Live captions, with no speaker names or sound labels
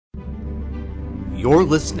You're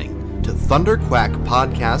listening to Thunder Quack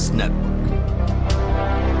Podcast Network.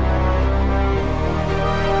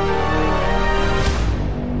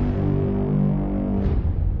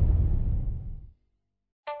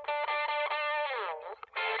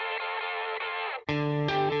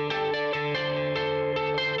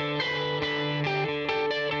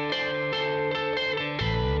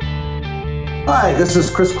 Hi, this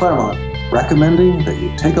is Chris Claremont, recommending that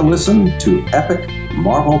you take a listen to Epic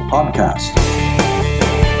Marvel Podcast.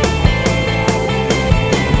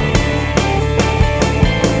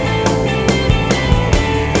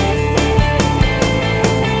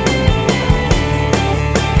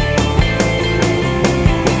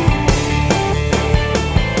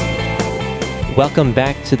 Welcome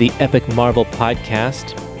back to the Epic Marvel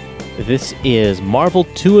Podcast. This is Marvel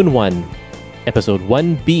 2-in-1, Episode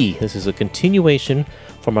 1B. This is a continuation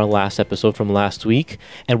from our last episode from last week,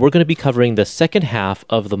 and we're going to be covering the second half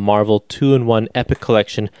of the Marvel 2-in-1 Epic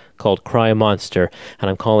Collection called Cry Monster, and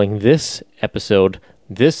I'm calling this episode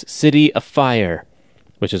This City Afire,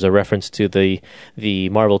 which is a reference to the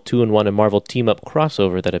Marvel 2-in-1 and Marvel Team-Up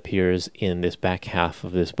crossover that appears in this back half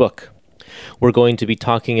of this book. We're going to be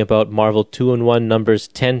talking about Marvel 2-in-1 numbers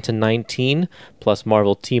 10 to 19, plus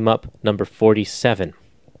Marvel Team-Up number 47.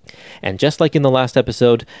 And just like in the last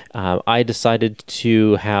episode, I decided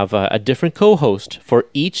to have a different co-host for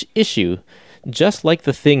each issue, just like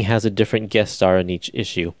The Thing has a different guest star in each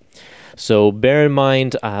issue. So bear in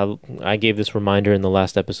mind, I gave this reminder in the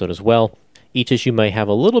last episode as well. Each issue might have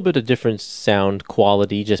a little bit of different sound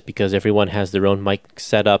quality just because everyone has their own mic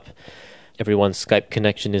setup. Everyone's Skype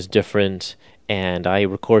connection is different, and I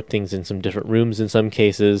record things in some different rooms in some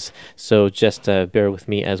cases, so just bear with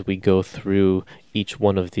me as we go through each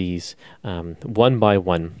one of these one by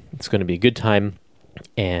one. It's going to be a good time,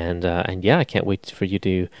 and yeah, I can't wait for you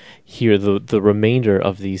to hear the remainder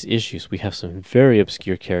of these issues. We have some very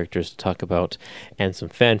obscure characters to talk about, and some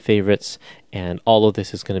fan favorites, and all of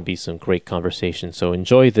this is going to be some great conversation, so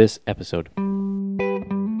enjoy this episode.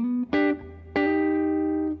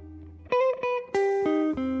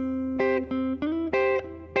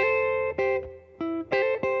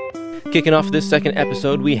 Kicking off this second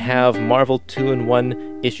episode, we have Marvel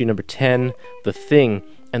 2-in-1 issue number 10, The Thing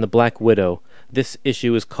and the Black Widow. This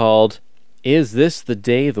issue is called, Is This the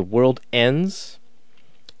Day the World Ends?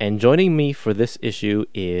 And joining me for this issue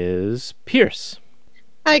is Pierce.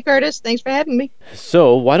 Hi, Kurtis. Thanks for having me.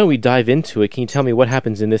 So, why don't we dive into it? Can you tell me what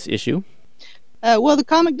happens in this issue? Well, the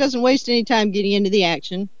comic doesn't waste any time getting into the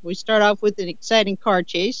action. We start off with an exciting car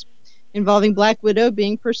chase involving Black Widow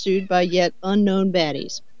being pursued by yet unknown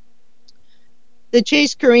baddies. The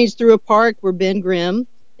chase careens through a park where Ben Grimm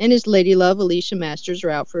and his ladylove Alicia Masters are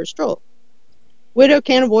out for a stroll. Widow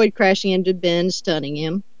can't avoid crashing into Ben, stunning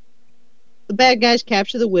him. The bad guys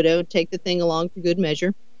capture the Widow and take the Thing along for good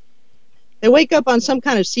measure. They wake up on some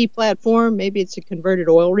kind of sea platform, maybe it's a converted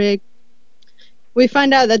oil rig. We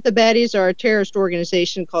find out that the baddies are a terrorist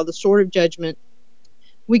organization called the Sword of Judgment.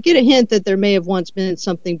 We get a hint that there may have once been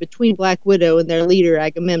something between Black Widow and their leader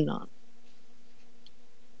Agamemnon.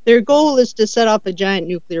 Their goal is to set off a giant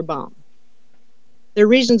nuclear bomb. Their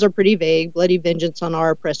reasons are pretty vague, bloody vengeance on our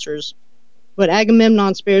oppressors, but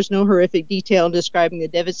Agamemnon spares no horrific detail in describing the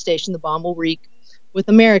devastation the bomb will wreak, with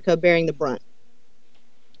America bearing the brunt.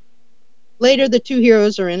 Later, the two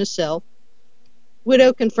heroes are in a cell.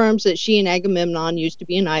 Widow confirms that she and Agamemnon used to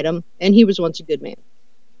be an item, and he was once a good man.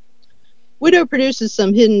 Widow produces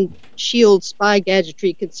some hidden S.H.I.E.L.D. spy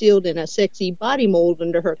gadgetry concealed in a sexy body mold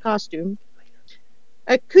under her costume.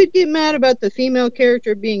 I could get mad about the female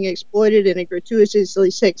character being exploited in a gratuitously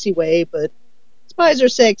sexy way, but spies are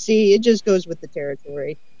sexy. It just goes with the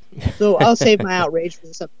territory. So I'll save my outrage for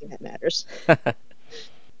something that matters.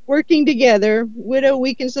 Working together, Widow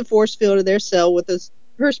weakens the force field of their cell with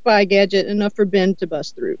her spy gadget, enough for Ben to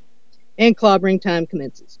bust through. And clobbering time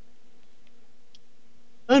commences.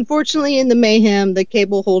 Unfortunately, in the mayhem, the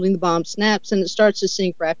cable holding the bomb snaps and it starts to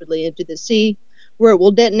sink rapidly into the sea, where it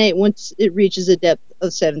will detonate once it reaches a depth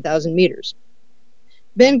of 7,000 meters.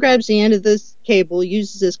 Ben grabs the end of this cable,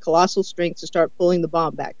 uses his colossal strength to start pulling the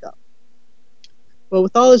bomb back up. But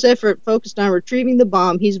with all his effort focused on retrieving the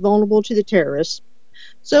bomb, he's vulnerable to the terrorists,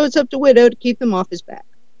 so it's up to Widow to keep them off his back.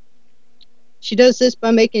 She does this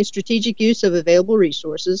by making strategic use of available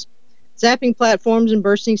resources, zapping platforms and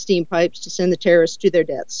bursting steam pipes to send the terrorists to their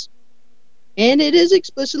deaths. And it is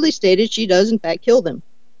explicitly stated she does in fact kill them,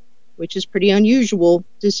 which is pretty unusual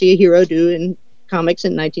to see a hero do in comics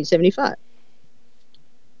in 1975.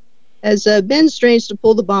 As Ben strains to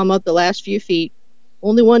pull the bomb up the last few feet,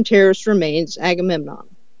 only one terrorist remains, Agamemnon.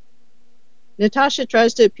 Natasha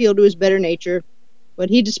tries to appeal to his better nature, but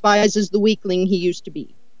he despises the weakling he used to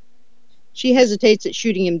be. She hesitates at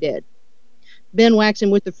shooting him dead. Ben whacks him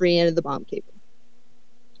with the free end of the bomb cable.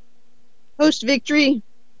 Post-victory,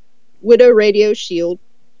 Widow radios S.H.I.E.L.D.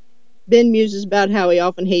 Ben muses about how he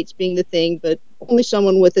often hates being the Thing, but only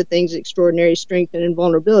someone with the Thing's extraordinary strength and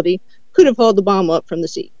invulnerability could have hauled the bomb up from the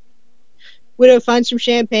sea. Widow finds some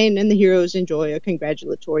champagne, and the heroes enjoy a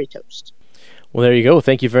congratulatory toast. Well, there you go.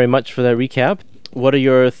 Thank you very much for that recap. What are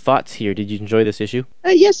your thoughts here? Did you enjoy this issue?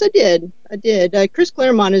 Yes, I did. Chris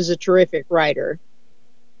Claremont is a terrific writer.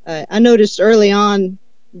 I noticed early on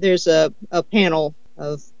there's a panel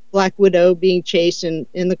of Black Widow being chased in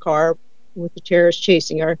the car with the terrorists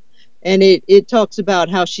chasing her. And it talks about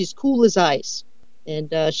how she's cool as ice.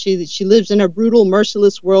 And she lives in a brutal,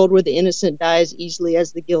 merciless world where the innocent die as easily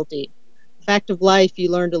as the guilty. Fact of life,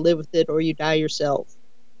 you learn to live with it or you die yourself.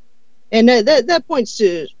 And that points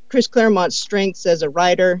to Chris Claremont's strengths as a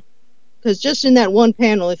writer. Because just in that one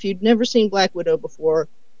panel, if you'd never seen Black Widow before,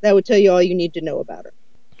 that would tell you all you need to know about her.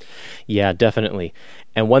 Yeah, definitely.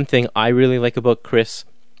 And one thing I really like about Chris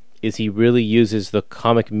is he really uses the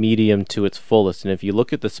comic medium to its fullest. And if you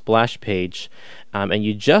look at the splash page, and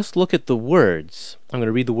you just look at the words, I'm going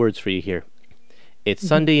to read the words for you here. It's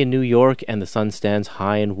Sunday in New York, and the sun stands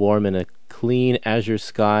high and warm in a clean azure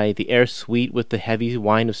sky, the air sweet with the heavy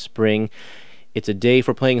wine of spring. It's a day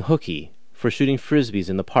for playing hooky, for shooting frisbees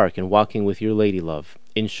in the park and walking with your lady love.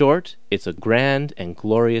 In short, it's a grand and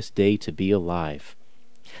glorious day to be alive.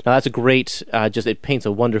 Now that's a great, it paints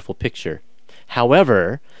a wonderful picture.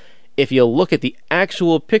 However, if you look at the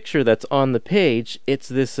actual picture that's on the page, it's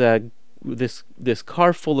this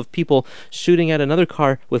car full of people shooting at another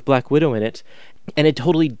car with Black Widow in it, and it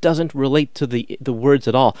totally doesn't relate to the words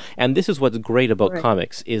at all. And this is what's great about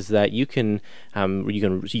comics, is that you can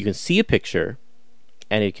see a picture,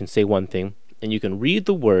 and it can say one thing, and you can read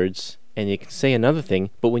the words, and you can say another thing.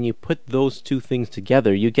 But when you put those two things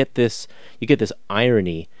together, you get this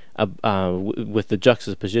irony with the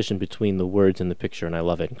juxtaposition between the words and the picture, and I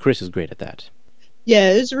love it. And Chris is great at that. Yeah,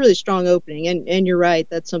 it's a really strong opening, and you're right,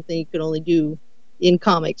 that's something you can only do in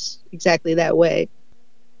comics exactly that way.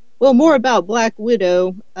 Well, more about Black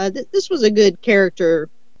Widow. This was a good character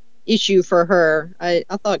issue for her. I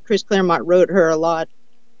thought Chris Claremont wrote her a lot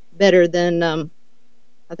better than,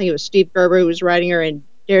 I think it was Steve Gerber who was writing her in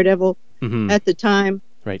Daredevil at the time.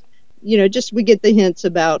 Right. Just we get the hints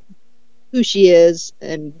about who she is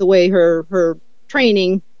and the way her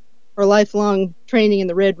training, her lifelong training in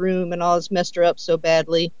the Red Room and all has messed her up so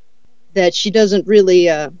badly that she doesn't really,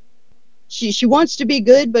 she wants to be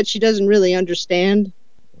good, but she doesn't really understand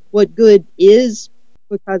what good is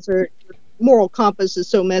because her moral compass is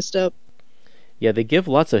so messed up. Yeah, they give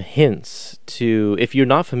lots of hints to, if you're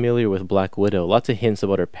not familiar with Black Widow, lots of hints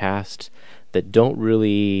about her past that don't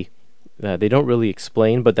really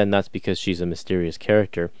explain, but then that's because she's a mysterious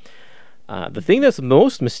character. The thing that's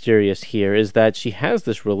most mysterious here is that she has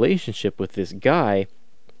this relationship with this guy,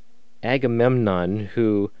 Agamemnon,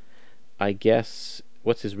 who, I guess,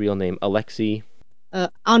 what's his real name? Alexei?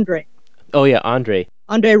 Andre. Oh yeah, Andre.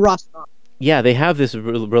 Andre Rostov. Yeah, they have this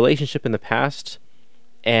relationship in the past,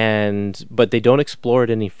 but they don't explore it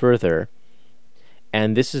any further.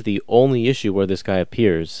 And this is the only issue where this guy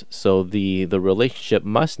appears. So the relationship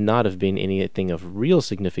must not have been anything of real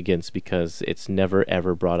significance because it's never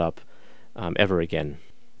ever brought up ever again.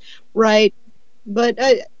 Right. But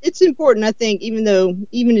it's important, I think, even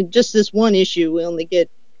in just this one issue, we only get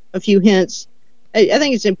a few hints. I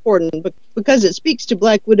think it's important because it speaks to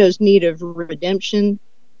Black Widow's need of redemption.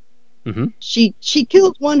 Mm-hmm. She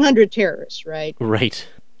killed 100 terrorists, right? Right.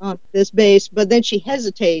 On this base, but then she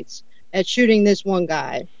hesitates at shooting this one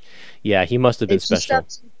guy. Yeah, he must have been special.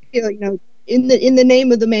 Stops, in the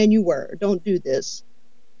name of the man you were, don't do this.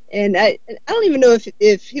 And I don't even know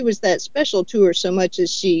if he was that special to her so much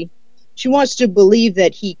as she wants to believe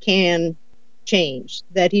that he can change,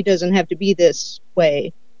 that he doesn't have to be this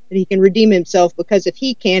way, that he can redeem himself, because if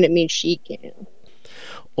he can, it means she can.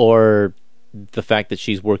 Or the fact that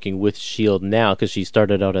she's working with S.H.I.E.L.D. now, because she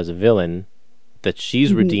started out as a villain, that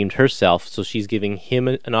she's redeemed herself, so she's giving him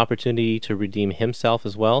an opportunity to redeem himself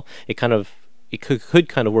as well. It could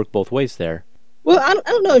kind of work both ways there. Well, I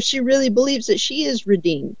don't know if she really believes that she is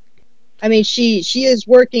redeemed. I mean, she is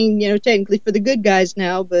working, technically for the good guys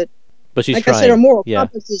now, but she's like trying. I said, her moral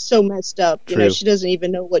compass is so messed up. True. She doesn't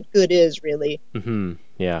even know what good is, really. Mm-hmm.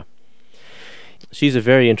 Yeah. She's a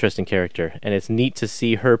very interesting character, and it's neat to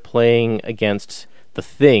see her playing against the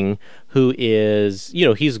Thing, who is,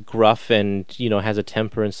 he's gruff and, has a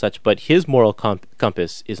temper and such, but his moral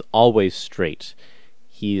compass is always straight.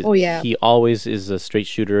 Oh yeah. He always is a straight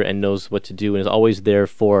shooter and knows what to do and is always there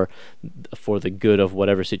for the good of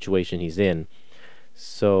whatever situation he's in.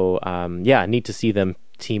 So yeah, neat to see them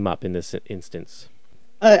team up in this instance.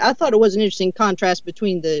 I thought it was an interesting contrast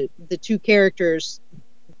between the two characters.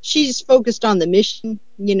 She's focused on the mission.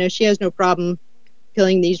 You know, she has no problem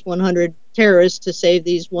killing these 100 terrorists to save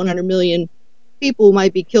these 100 million people who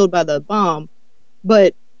might be killed by the bomb.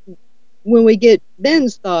 But when we get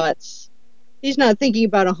Ben's thoughts, he's not thinking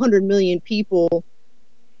about 100 million people.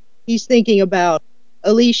 He's thinking about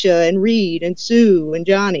Alicia and Reed and Sue and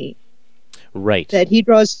Johnny. Right. That he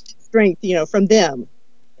draws strength, you know, from them.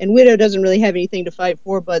 And Widow doesn't really have anything to fight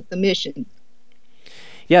for but the mission.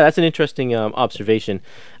 Yeah, that's an interesting observation.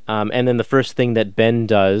 And then the first thing that Ben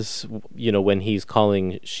does, you know, when he's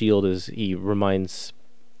calling S.H.I.E.L.D. is he reminds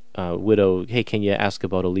Widow, hey, can you ask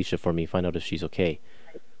about Alicia for me, find out if she's okay.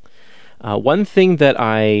 One thing that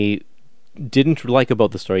I didn't like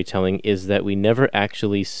about the storytelling is that we never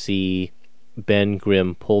actually see Ben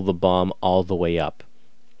Grimm pull the bomb all the way up.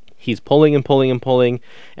 He's pulling and pulling and pulling,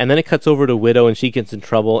 and then it cuts over to Widow and she gets in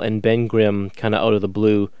trouble, and Ben Grimm, kind of out of the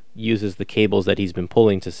blue, uses the cables that he's been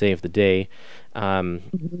pulling to save the day.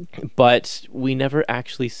 But we never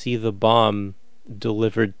actually see the bomb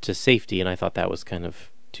delivered to safety, and I thought that was kind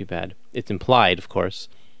of too bad. It's implied, of course,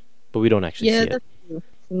 but we don't actually see it. It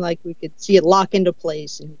seemed like we could see it lock into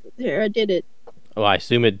place. And there, I did it. Oh, I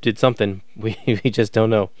assume it did something. We just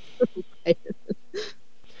don't know.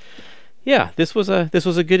 Yeah, this was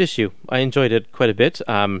a good issue. I enjoyed it quite a bit.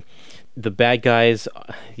 The bad guys,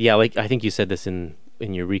 yeah, like I think you said this in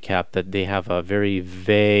your recap, that they have a very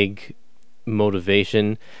vague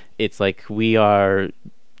motivation. It's like, we are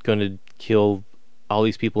going to kill all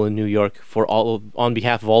these people in New York on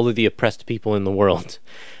behalf of all of the oppressed people in the world.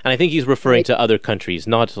 And I think he's referring to other countries,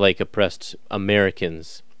 not like oppressed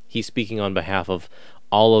Americans. He's speaking on behalf of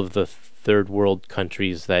all of the third world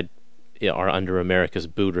countries that are under America's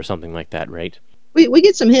boot or something like that, right? We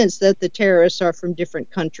get some hints that the terrorists are from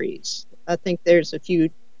different countries. I think there's a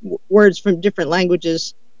few words from different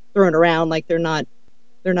languages thrown around, like they're not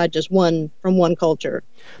just from one culture.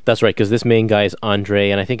 That's right, because this main guy is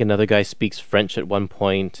Andre, and I think another guy speaks French at one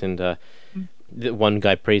point, and one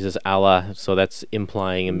guy praises Allah, so that's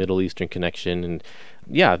implying a Middle Eastern connection. And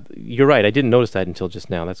yeah, you're right, I didn't notice that until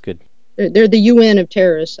just now. That's good. They're the UN of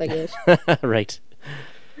terrorists, I guess. Right.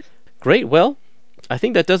 Great. Well, I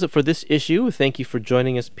think that does it for this issue. Thank you for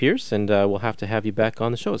joining us, Pierce, and we'll have to have you back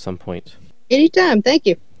on the show at some point. Anytime. Thank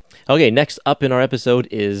you. Okay, next up in our episode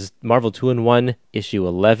is Marvel 2-in-1, issue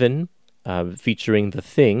 11, featuring The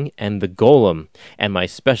Thing and the Golem. And my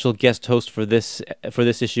special guest host for this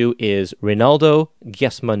issue is Reynaldo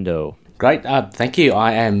Gesmundo. Great. Thank you.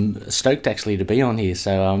 I am stoked, actually, to be on here,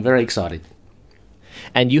 so I'm very excited.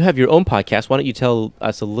 And you have your own podcast. Why don't you tell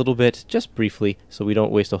us a little bit, just briefly, so we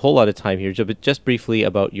don't waste a whole lot of time here, but just briefly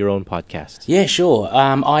about your own podcast. Yeah, sure.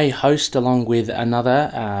 I host, along with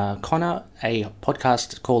another, Connor, a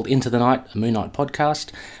podcast called Into the Night, a Moon Knight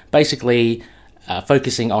podcast, basically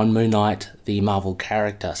focusing on Moon Knight, the Marvel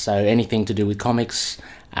character. So anything to do with comics,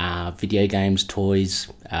 video games, toys,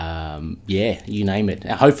 yeah, you name it.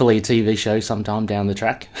 Hopefully a TV show sometime down the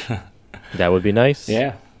track. That would be nice.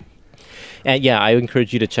 Yeah. And yeah, I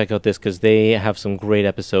encourage you to check out this because they have some great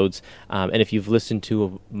episodes. And if you've listened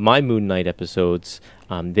to my Moon Knight episodes,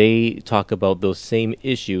 they talk about those same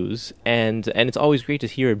issues, and it's always great to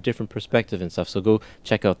hear a different perspective and stuff. So go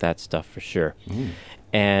check out that stuff for sure.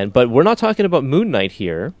 But we're not talking about Moon Knight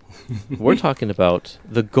here. We're talking about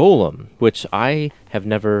the Golem, which I have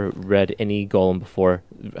never read any Golem before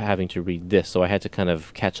having to read this, so I had to kind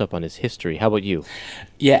of catch up on his history. How about you?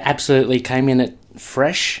 Yeah, absolutely. Came in it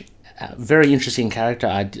fresh. Very interesting character.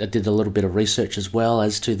 I did a little bit of research as well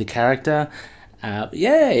as to the character.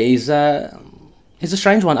 Yeah, he's a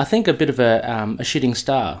strange one. I think a bit of a shooting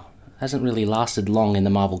star. Hasn't really lasted long in the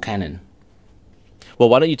Marvel canon. Well,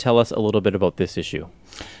 why don't you tell us a little bit about this issue?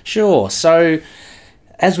 Sure. So,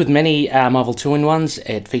 as with many Marvel 2-in-1s,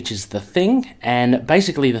 it features The Thing, and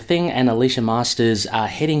basically The Thing and Alicia Masters are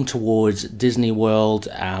heading towards Disney World,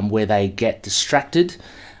 where they get distracted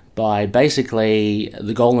by basically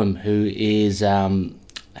the Golem, who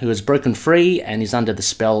has broken free and is under the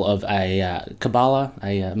spell of a Kabbalah,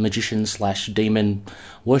 a magician / demon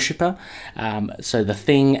worshipper. So the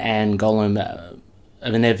Thing and Golem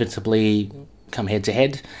inevitably come head to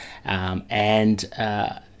head, and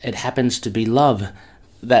it happens to be love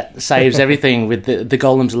that saves everything, with the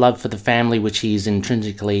Golem's love for the family, which he's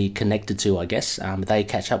intrinsically connected to, I guess. They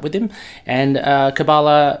catch up with him, and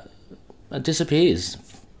Kabbalah disappears,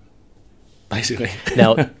 basically.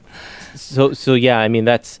 Now, So yeah, I mean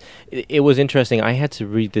it was interesting. I had to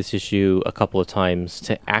read this issue a couple of times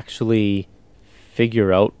to actually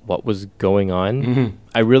figure out what was going on. Mm-hmm.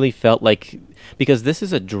 I really felt like, because this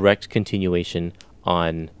is a direct continuation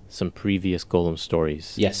on some previous Golem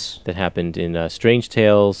stories. Yes. That happened in Strange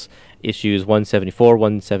Tales issues 174,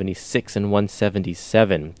 176, and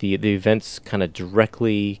 177. The events kind of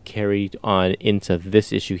directly carried on into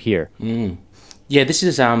this issue here. Mm. Yeah, this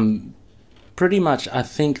is pretty much, I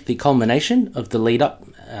think, the culmination of the lead-up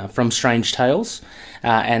from Strange Tales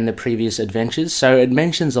and the previous adventures. So it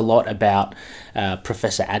mentions a lot about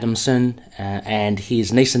Professor Adamson and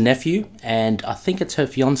his niece and nephew, and I think it's her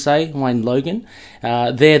fiancé, Wayne Logan.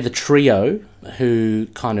 They're the trio who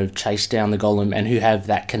kind of chase down the Golem and who have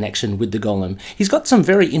that connection with the Golem. He's got some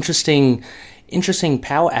very interesting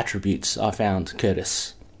power attributes, I found,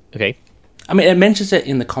 Kurtis. Okay. I mean, it mentions it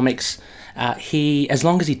in the comics. He, as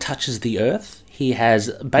long as he touches the Earth, he has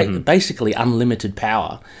basically unlimited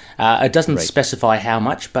power. It doesn't specify how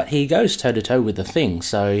much, but he goes toe-to-toe with the Thing,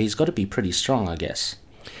 so he's got to be pretty strong, I guess.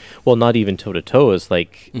 Well, not even toe-to-toe. Is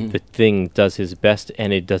like the Thing does his best,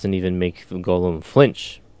 and it doesn't even make the Golem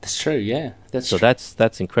flinch. That's true, yeah. So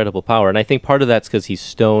that's incredible power. And I think part of that's because he's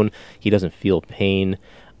stone, he doesn't feel pain,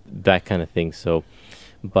 that kind of thing. So,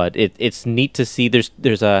 but it's neat to see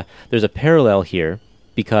there's a parallel here,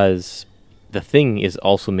 because the Thing is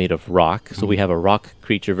also made of rock. So we have a rock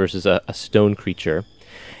creature versus a stone creature.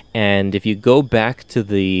 And if you go back to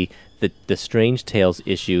the Strange Tales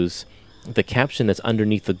issues, the caption that's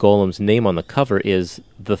underneath the Golem's name on the cover is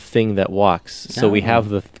 "The Thing That Walks." So we have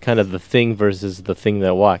the kind of the Thing versus the Thing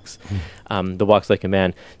that walks, that walks like a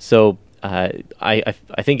man. So I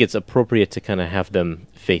think it's appropriate to kind of have them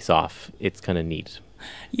face off. It's kind of neat.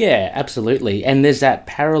 Yeah, absolutely. And there's that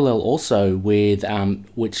parallel also with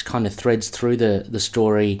which kind of threads through the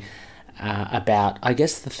story about, I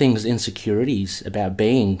guess, the Thing's insecurities about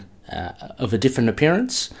being of a different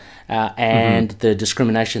appearance. And the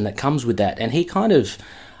discrimination that comes with that. And he kind of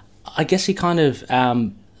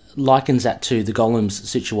likens that to the Golem's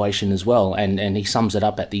situation as well. And he sums it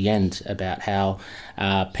up at the end about how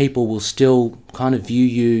people will still kind of view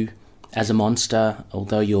you as a monster,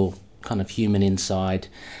 although you're kind of human inside.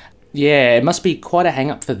 Yeah, it must be quite a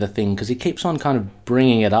hang-up for the Thing, because he keeps on kind of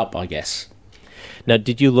bringing it up, I guess. Now,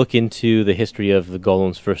 did you look into the history of the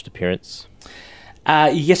Golem's first appearance?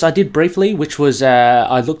 Yes, I did briefly, which was,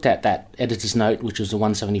 I looked at that editor's note, which was the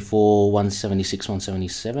 174, 176,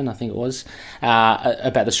 177, I think it was,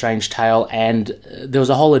 about the Strange Tale, and there was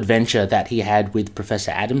a whole adventure that he had with Professor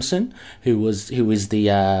Adamson, who is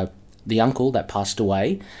the uncle that passed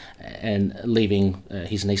away, and leaving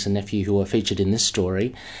his niece and nephew, who are featured in this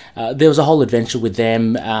story. There was a whole adventure with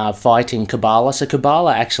them fighting Kabbalah. So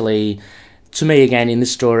Kabbalah actually, to me, again, in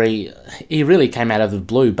this story, he really came out of the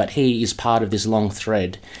blue, but he is part of this long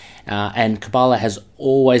thread. And Kabbalah has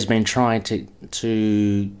always been trying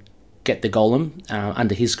to get the Golem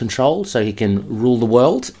under his control so he can rule the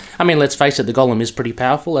world. I mean, let's face it, the Golem is pretty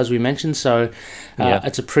powerful, as we mentioned, so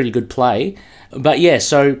it's a pretty good play. But yeah,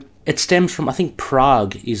 so it stems from, I think,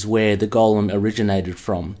 Prague is where the Golem originated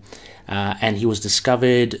from. And he was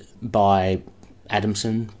discovered by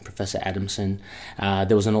Professor Adamson.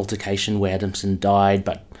 There was an altercation where Adamson died,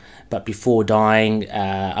 but before dying,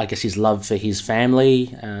 I guess his love for his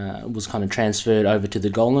family was kind of transferred over to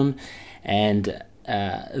the Golem, and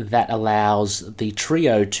that allows the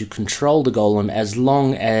trio to control the Golem as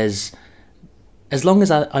long as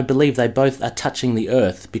I believe they both are touching the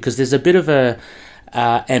Earth, because there's a bit of a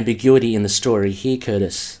ambiguity in the story here,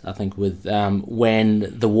 Kurtis, I think, with when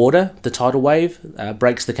the tidal wave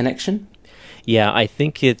breaks the connection. Yeah, I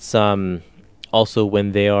think it's also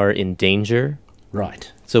when they are in danger.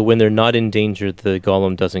 Right. So when they're not in danger, the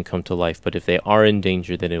Golem doesn't come to life. But if they are in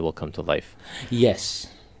danger, then it will come to life. Yes.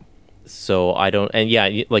 So I don't... And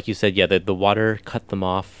yeah, like you said, yeah, the water cut them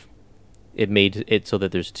off. It made it so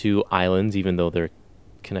that there's two islands, even though they're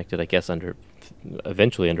connected, I guess,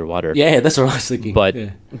 eventually underwater. Yeah, that's what I was thinking. But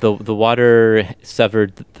the water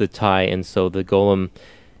severed the tie, and so the Golem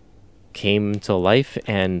came to life,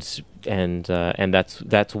 and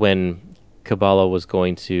that's when Kabbalah was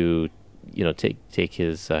going to, take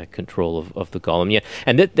his control of the Golem. Yeah,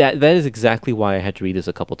 and that is exactly why I had to read this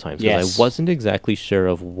a couple times, because I wasn't exactly sure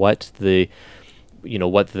of what the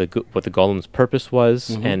Golem's purpose was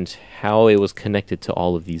and how it was connected to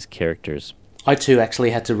all of these characters. I too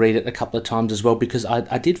actually had to read it a couple of times as well, because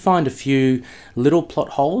I did find a few little plot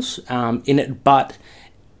holes in it, but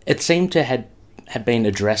it seemed to have been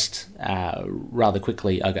addressed rather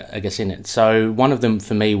quickly, I guess, in it. So one of them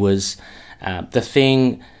for me was the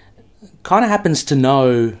Thing kind of happens to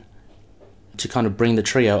know to kind of bring the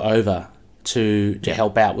trio over to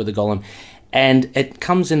help out with the golem. And it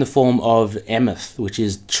comes in the form of Emeth, which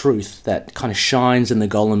is truth, that kind of shines in the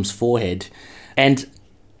golem's forehead. And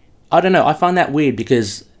I don't know, I find that weird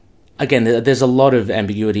because, again, there's a lot of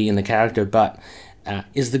ambiguity in the character, but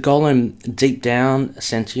is the golem deep down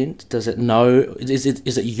sentient? Does it know? Is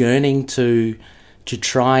it yearning to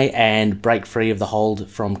try and break free of the hold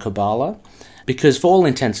from Kabbalah? Because for all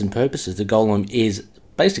intents and purposes, the golem is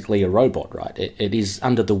basically a robot, right? It is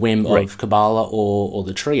under the whim of Kabbalah or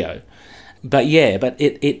the trio. But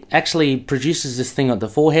it actually produces this thing on the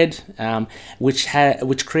forehead,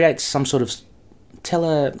 which creates some sort of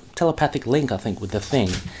telepathic link, I think, with the thing.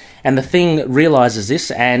 And the thing realizes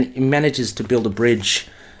this and manages to build a bridge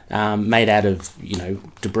made out of,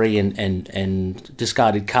 debris and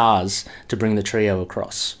discarded cars to bring the trio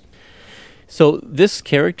across. So this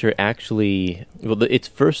character actually, its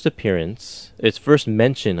first appearance, its first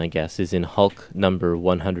mention, I guess, is in Hulk number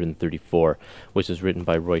 134, which was written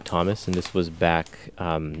by Roy Thomas, and this was back,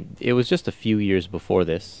 it was just a few years before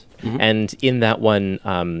this. Mm-hmm. And in that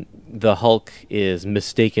one, the Hulk is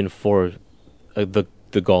mistaken for the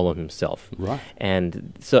Golem himself. Right.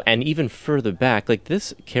 And even further back, like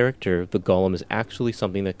this character, the Golem, is actually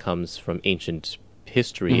something that comes from ancient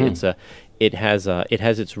history. Mm-hmm. It has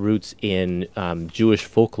its roots in Jewish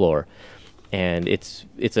folklore, and it's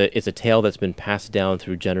a tale that's been passed down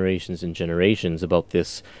through generations and generations about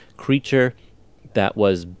this creature that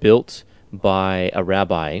was built by a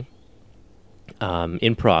rabbi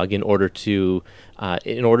in Prague in order to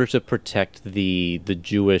protect the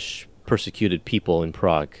Jewish persecuted people in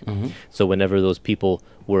Prague. Mm-hmm. So whenever those people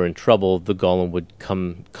were in trouble, the golem would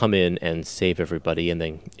come in and save everybody, and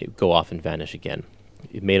then go off and vanish again.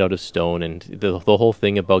 Made out of stone, and the whole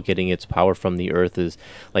thing about getting its power from the earth is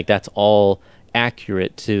like that's all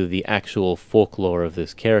accurate to the actual folklore of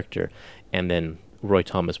this character. And then Roy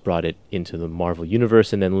Thomas brought it into the Marvel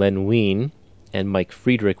universe, and then Len Wein and Mike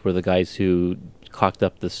Friedrich were the guys who cocked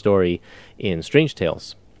up the story in Strange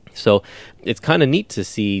Tales. So it's kind of neat to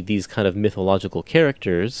see these kind of mythological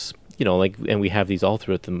characters, and we have these all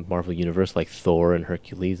throughout the Marvel universe, like Thor and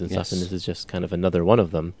Hercules and stuff, and this is just kind of another one of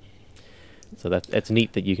them. So that's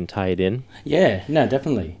neat that you can tie it in. Yeah, no,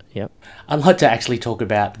 definitely. Yep. I'd like to actually talk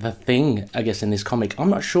about the Thing, I guess, in this comic. I'm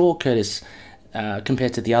not sure, Kurtis,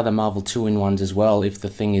 compared to the other Marvel 2-in-1s as well, if the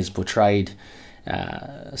Thing is portrayed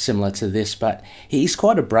similar to this, but he's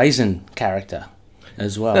quite a brazen character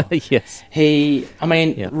as well. Yes.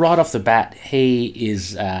 Right off the bat, he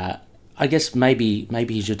is, I guess maybe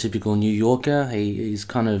he's your typical New Yorker. He's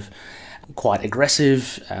kind of quite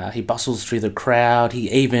aggressive. He bustles through the crowd.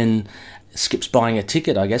 He even skips buying a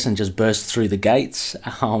ticket, I guess, and just bursts through the gates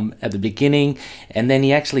at the beginning, and then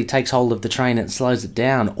he actually takes hold of the train and slows it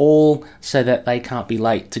down, all so that they can't be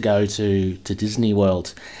late to go to Disney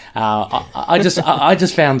World. I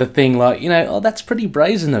just found the Thing like, that's pretty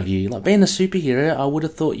brazen of you. Like, being a superhero, I would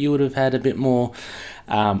have thought you would have had a bit more,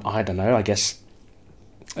 I don't know, I guess,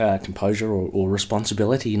 composure or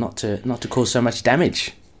responsibility not to cause so much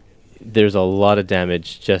damage. There's a lot of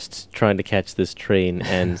damage just trying to catch this train,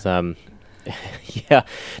 and yeah.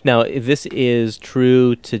 Now, this is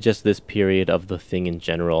true to just this period of the Thing in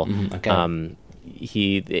general. Mm-hmm. Okay.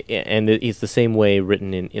 He's the same way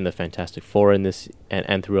written in the Fantastic Four in this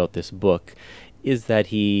and throughout this book, is that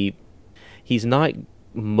he's not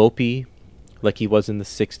mopey like he was in the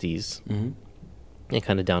 60s. Mm-hmm. And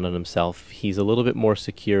kind of down on himself. He's a little bit more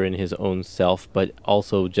secure in his own self, but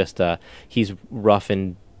also just he's rough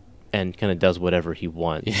and kind of does whatever he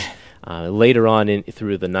wants. Yeah. Later on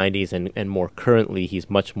through the 90s and more currently, he's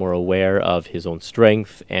much more aware of his own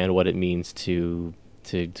strength and what it means to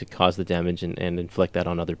cause the damage and inflict that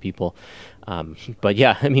on other people. But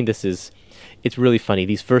yeah, it's really funny.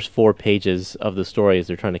 These first 4 pages of the story, as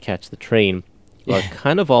they're trying to catch the train, are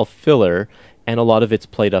kind of all filler, and a lot of it's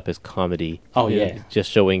played up as comedy. Oh yeah, just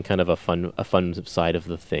showing kind of a fun side of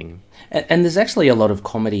the Thing. And there's actually a lot of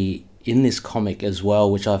comedy in this comic as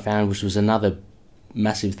well, which I found, which was another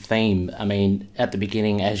massive theme. At the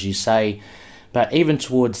beginning, as you say, but even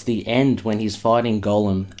towards the end when he's fighting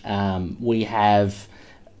Golem, we have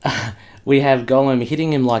Golem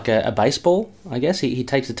hitting him like a baseball, I guess. He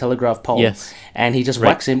takes a telegraph pole, yes, and he just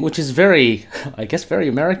whacks him, which is very, I guess, very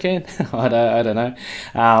American. I don't know.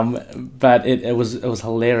 But it was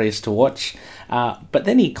hilarious to watch. But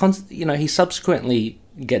then he subsequently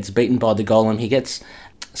gets beaten by the Golem. He gets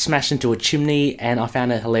smashed into a chimney, and I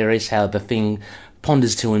found it hilarious how the Thing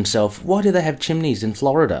ponders to himself, why do they have chimneys in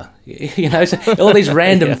Florida? You know, so all these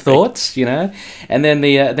random thoughts, you know. And then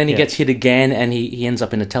he gets hit again, and he ends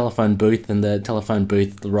up in a telephone booth, and the telephone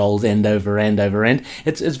booth rolls end over end over end.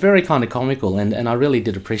 It's very kind of comical, and I really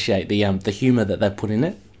did appreciate the humour that they put in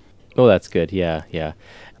it. Oh, that's good. Yeah.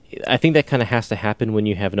 I think that kind of has to happen when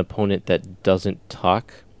you have an opponent that doesn't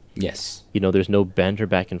talk. Yes. You know, there's no banter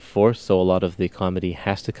back and forth, so a lot of the comedy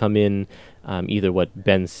has to come in either what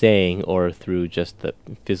Ben's saying or through just the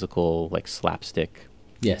physical, like, slapstick.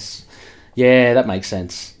 Yes. Yeah, that makes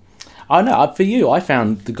sense. I know, for you, I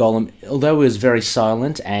found the Golem, although he was very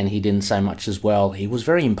silent and he didn't say much as well, he was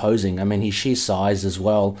very imposing. I mean, his sheer size as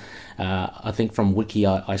well. I think from Wiki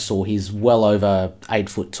I saw he's well over 8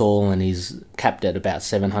 foot tall and he's capped at about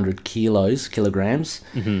 700 kilograms.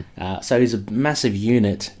 Mm-hmm. So he's a massive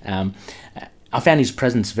unit. I found his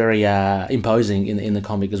presence very imposing in the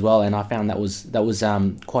comic as well, and I found that was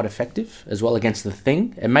quite effective as well against the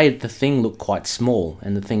Thing. It made the Thing look quite small,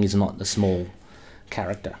 and the Thing is not a small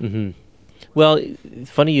character. Mm-hmm. Well,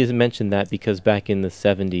 funny you mentioned that, because back in the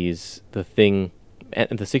 70s, the Thing,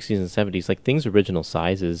 and the 60s and 70s, like, Thing's original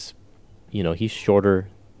size is, you know, he's shorter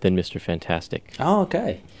than Mr. Fantastic. Oh,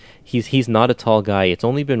 okay. He's not a tall guy. It's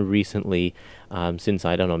only been recently, since,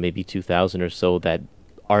 I don't know, maybe 2000 or so, that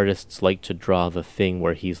artists like to draw the Thing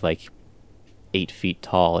where he's like 8 feet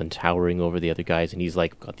tall and towering over the other guys, and he's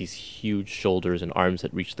like got these huge shoulders and arms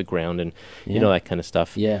that reach the ground, and you know, that kind of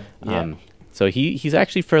stuff. Yeah. So he's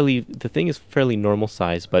actually the Thing is fairly normal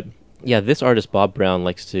size, but yeah, this artist Bob Brown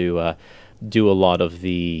likes to do a lot of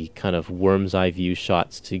the kind of worm's eye view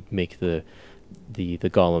shots to make the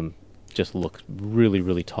Golem just look really,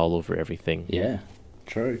 really tall over everything. Yeah,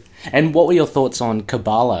 true. And what were your thoughts on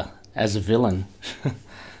Kabbalah as a villain?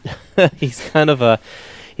 He's kind of a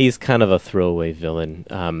throwaway villain.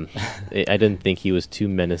 I didn't think he was too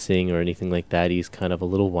menacing or anything like that. He's kind of a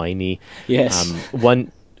little whiny. Yes.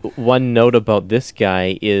 One note about this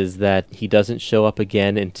guy is that he doesn't show up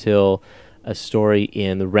again until a story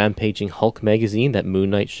in the Rampaging Hulk magazine that Moon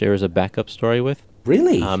Knight shares a backup story with.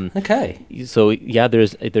 Really? Okay. So yeah,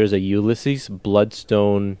 there's a Ulysses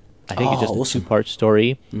Bloodstone. I think it's just awesome. a 2-part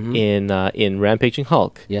story in Rampaging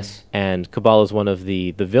Hulk. Yes. And Kabbalah is one of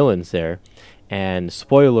the villains there. And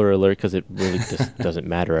spoiler alert, because it really just doesn't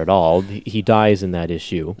matter at all, he dies in that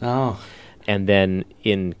issue. Oh. And then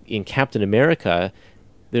in Captain America,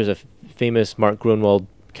 there's a famous Mark Gruenwald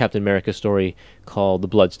Captain America story called The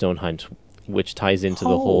Bloodstone Hunt, which ties into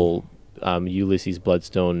the whole Ulysses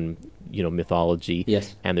Bloodstone, mythology.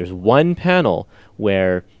 Yes. And there's one panel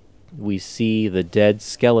where we see the dead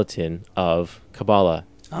skeleton of Kabbalah.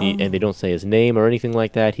 And they don't say his name or anything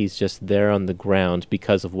like that. He's just there on the ground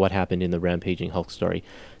because of what happened in the Rampaging Hulk story.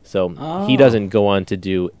 So he doesn't go on to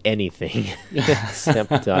do anything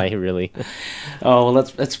except die, really. Oh, well,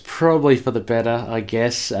 that's probably for the better, I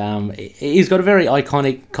guess. He's got a very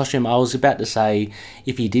iconic costume. I was about to say,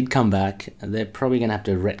 if he did come back, they're probably going to have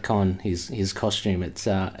to retcon his costume. It's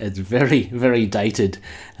very, very dated.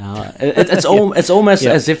 It's almost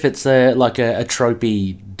as if it's like a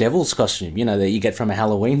tropey devil's costume, that you get from a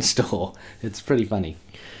Halloween store. It's pretty funny.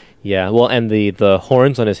 Yeah, well, and the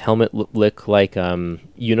horns on his helmet look like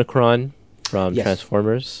Unicron from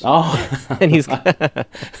Transformers. Oh, and he's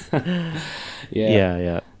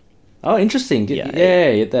yeah. Oh, interesting.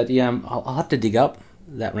 I'll have to dig up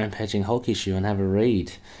that Rampaging Hulk issue and have a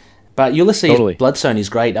read. But Ulysses Bloodstone is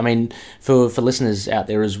great. I mean, for listeners out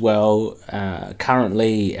there as well,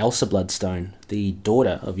 currently Elsa Bloodstone, the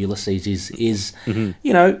daughter of Ulysses, is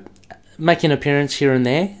making an appearance here and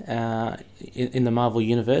there in the Marvel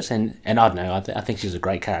Universe, and I don't know, I think she's a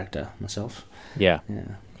great character myself. Yeah.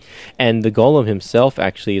 And the Golem himself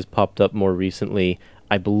actually has popped up more recently,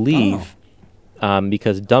 I believe,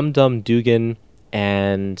 because Dum Dum Dugan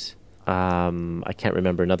and I can't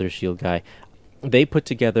remember another S.H.I.E.L.D. guy, they put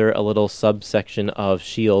together a little subsection of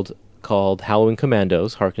S.H.I.E.L.D. called Halloween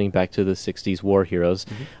Commandos, harkening back to the 60s war heroes,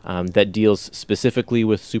 that deals specifically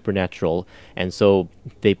with supernatural. And so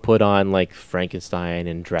they put on like Frankenstein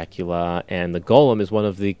and Dracula, and the Golem is one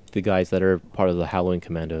of the guys that are part of the Halloween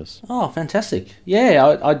Commandos. Oh, fantastic.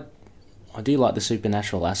 Yeah, I do like the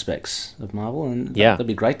supernatural aspects of Marvel, and that'd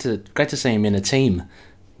be great to see him in a team.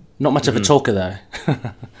 Not much of a talker, though.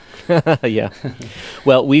 Yeah.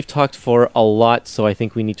 Well, we've talked for a lot, so I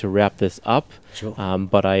think we need to wrap this up. Sure.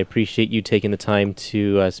 But I appreciate you taking the time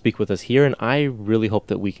to speak with us here, and I really hope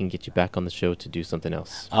that we can get you back on the show to do something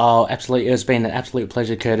else. Oh, absolutely. It's been an absolute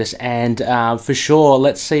pleasure, Kurtis. And for sure,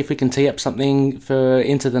 let's see if we can tee up something for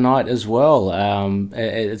Into the Night as well.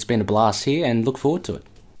 It's been a blast here, and look forward to it.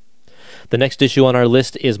 The next issue on our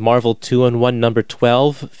list is Marvel 2-in-1 number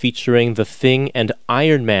 12, featuring The Thing and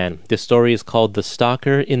Iron Man. This story is called The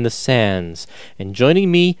Stalker in the Sands. And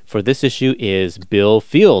joining me for this issue is Bill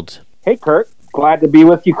Field. Hey, Kurt. Glad to be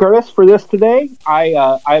with you, Kurtis, for this today.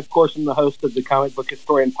 I of course, am the host of the Comic Book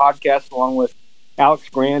Historian podcast, along with Alex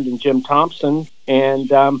Grand and Jim Thompson. And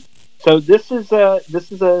so this is a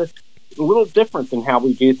little different than how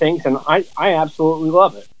we do things, and I absolutely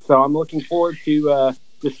love it. So I'm looking forward to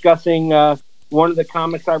discussing one of the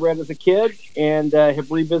comics I read as a kid and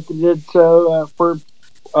have revisited for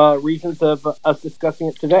reasons of us discussing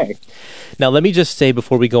it today. Now, let me just say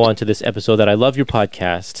before we go on to this episode that I love your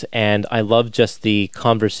podcast, and I love just the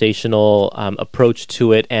conversational approach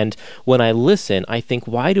to it. And when I listen, I think,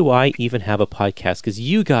 why do I even have a podcast? Because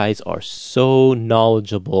you guys are so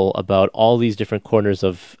knowledgeable about all these different corners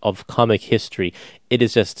of comic history. It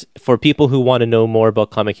is just, for people who want to know more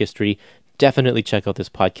about comic history, definitely check out this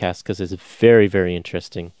podcast because it's very, very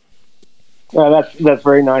interesting. That's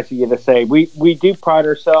very nice of you to say. We do pride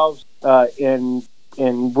ourselves in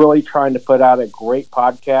really trying to put out a great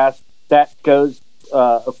podcast. That goes,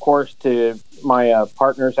 of course, to my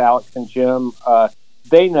partners, Alex and Jim.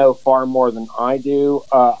 They know far more than I do.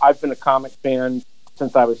 I've been a comic fan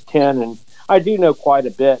since I was 10, and I do know quite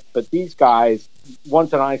a bit. But these guys,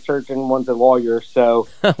 one's an eye surgeon, one's a lawyer, so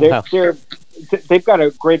they've got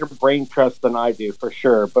a greater brain trust than I do, for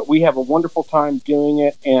sure. But we have a wonderful time doing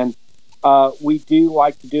it, and we do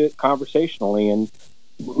like to do it conversationally, and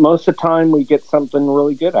most of the time we get something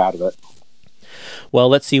really good out of it. Well,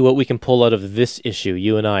 let's see what we can pull out of this issue,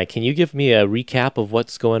 you and I. Can you give me a recap of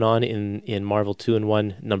what's going on in Marvel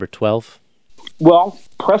 2-in-1 number 12? Well,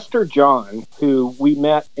 Prester John, who we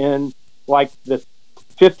met in like the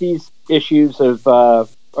 50s issues of,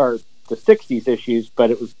 or the 60s issues,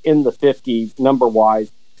 but it was in the 50s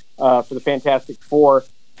number-wise for the Fantastic Four.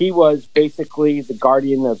 He was basically the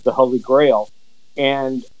guardian of the Holy Grail,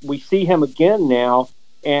 and we see him again now,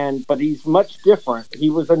 but he's much different. He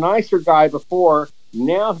was a nicer guy before.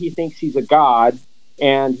 Now he thinks he's a god,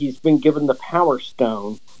 and he's been given the Power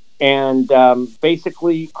Stone. And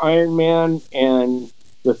basically, Iron Man and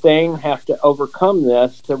the Thing have to overcome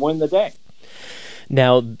this to win the day.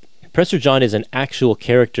 Now, Prester John is an actual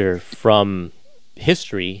character from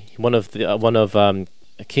history. One of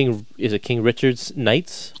King Richard's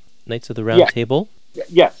Knights of the Round Table?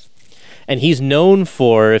 Yes. And he's known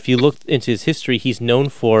for, if you look into his history, he's known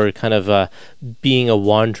for kind of being a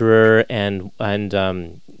wanderer and kind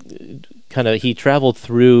of, he traveled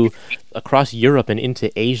across Europe and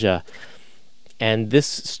into Asia. And this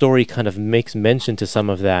story kind of makes mention to some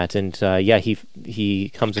of that. And he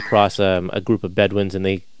comes across a group of Bedouins, and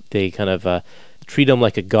they kind of treat him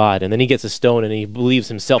like a god. And then he gets a stone, and he believes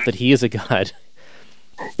himself that he is a god.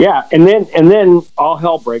 Yeah, and then all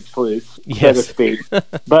hell breaks loose, so to speak.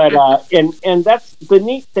 But and that's the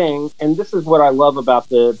neat thing, and this is what I love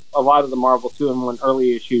about a lot of the Marvel 2-in-1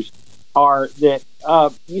 early issues, are that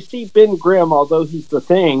you see Ben Grimm, although he's the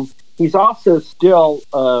Thing, he's also still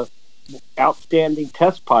a outstanding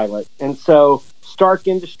test pilot, and so Stark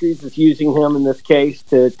Industries is using him in this case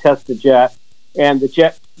to test the jet, and the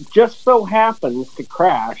jet just so happens to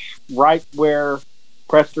crash right where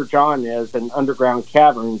Prester John is in underground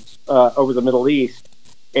caverns over the Middle East,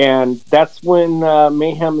 and that's when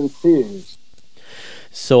mayhem ensues.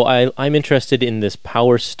 So I'm interested in this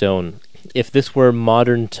Power Stone. If this were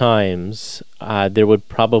modern times, there would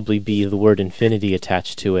probably be the word infinity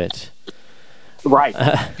attached to it. Right,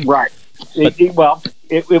 right.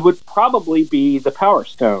 It would probably be the Power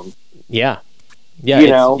Stone. Yeah.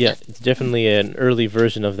 It's definitely an early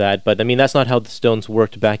version of that, but I mean that's not how the stones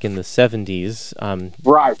worked back in the 70s.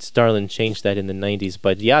 Right. Starlin changed that in the 90s,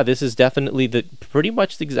 but yeah, this is definitely pretty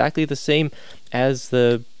much exactly the same as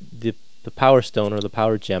the Power Stone or the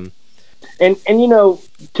Power Gem. And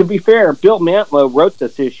to be fair, Bill Mantlo wrote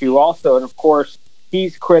this issue also, and of course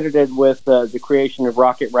he's credited with the creation of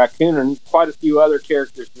Rocket Raccoon and quite a few other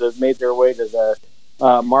characters that have made their way to the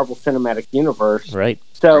Marvel Cinematic Universe. Right.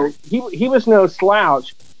 So he was no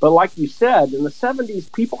slouch, but like you said, in the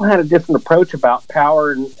 70s, people had a different approach about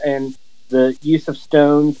power and the use of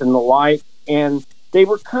stones and the like, and they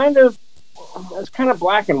were kind of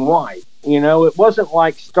black and white. It wasn't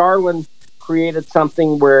like Starlin created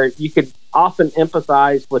something where you could often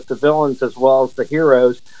empathize with the villains as well as the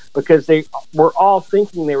heroes because they were all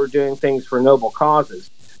thinking they were doing things for noble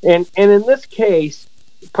causes. And in this case,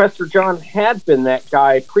 Prester John had been that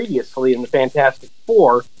guy previously in the Fantastic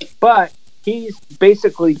Four, but he's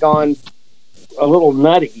basically gone a little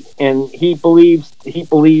nutty, and he believes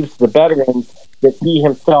the veterans that he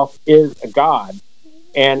himself is a god.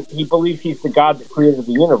 and he believes he's the God that created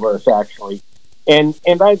the universe, actually. And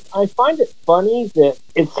I find it funny that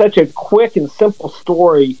it's such a quick and simple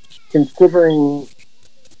story, considering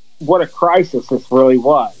what a crisis this really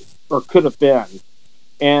was, or could have been.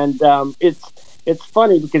 And it's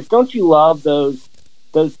funny because don't you love those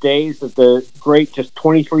days of the great just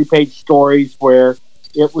 23-page stories where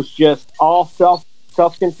it was just all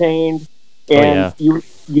self-contained, and you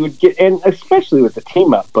would get, and especially with the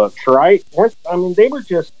team up books, right? I mean, they were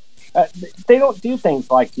just they don't do things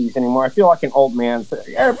like these anymore. I feel like an old man. Back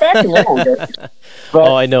in the old days.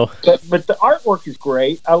 But, I know. But the artwork is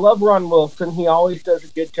great. I love Ron Wilson. He always does a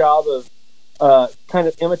good job of kind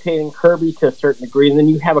of imitating Kirby to a certain degree. And then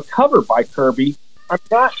you have a cover by Kirby.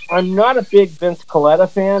 I'm not a big Vince Colletta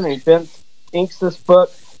fan, and Vince inks this book,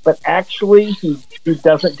 but actually he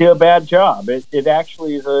doesn't do a bad job. It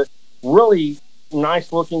actually is a really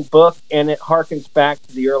nice looking book, and it harkens back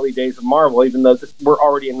to the early days of Marvel, even though we're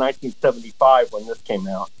already in 1975 when this came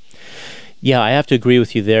out. Yeah, I have to agree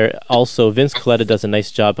with you there. Also, Vince Colletta does a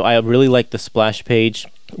nice job. I really like the splash page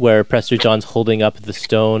where Prester John's holding up the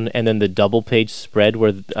stone, and then the double page spread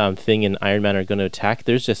where Thing and Iron Man are going to attack.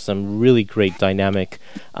 There's just some really great dynamic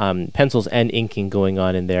pencils and inking going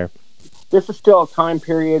on in there. This is still a time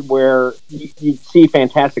period where you see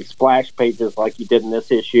fantastic splash pages like you did in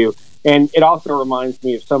this issue. And it also reminds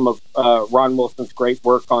me of some of Ron Wilson's great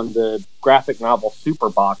work on the graphic novel Super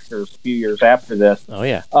Boxers a few years after this. Oh,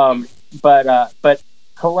 yeah. But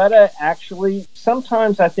Colletta actually,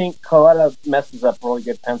 sometimes I think Colletta messes up really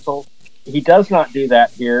good pencils. He does not do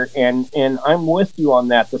that here, and I'm with you on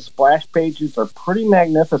that. The splash pages are pretty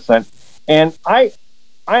magnificent, and I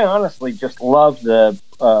honestly just love the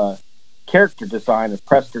character design of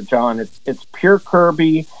Prester John. It's pure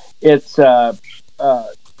Kirby. It's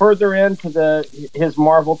further into his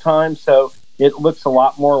Marvel time, so it looks a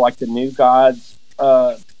lot more like the New Gods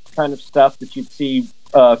kind of stuff that you'd see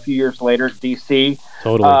a few years later at DC.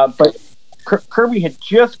 Totally. But Kirby had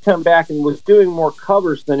just come back and was doing more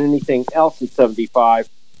covers than anything else in 75,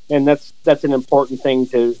 and that's an important thing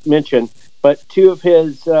to mention. But two of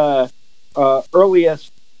his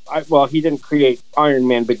earliest, he didn't create Iron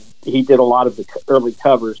Man, but he did a lot of the early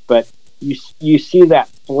covers. But you see that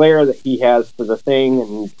flair that he has for the Thing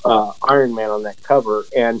and Iron Man on that cover,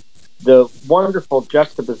 and the wonderful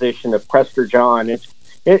juxtaposition of Prester John.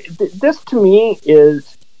 This to me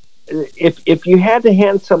is, if you had to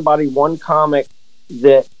hand somebody one comic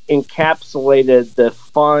that encapsulated the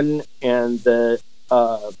fun and the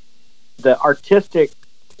artistic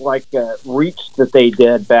reach that they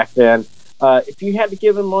did back then, if you had to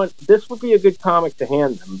give them one, this would be a good comic to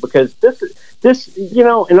hand them, because this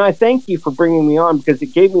and I thank you for bringing me on, because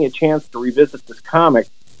it gave me a chance to revisit this comic,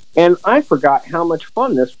 and I forgot how much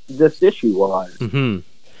fun this issue was. Mm-hmm.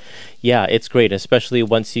 Yeah, it's great, especially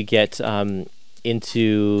once you get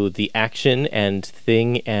into the action, and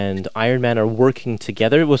Thing and Iron Man are working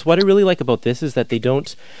together. What I really like about this is that they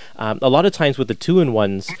don't, a lot of times with the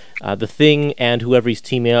 2-in-1s, the Thing and whoever he's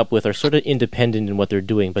teaming up with are sort of independent in what they're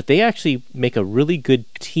doing, but they actually make a really good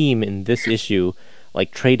team in this issue,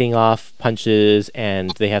 like trading off punches, and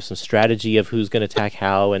they have some strategy of who's going to attack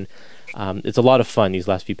how, and it's a lot of fun, these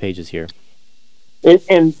last few pages here.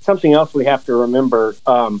 And something else we have to remember,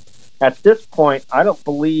 at this point, I don't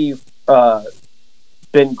believe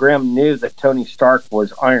Ben Grimm knew that Tony Stark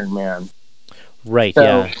was Iron Man. Right,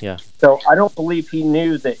 so, yeah. So I don't believe he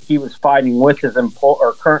knew that he was fighting with his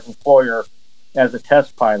current employer as a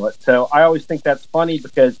test pilot. So I always think that's funny,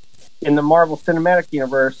 because in the Marvel Cinematic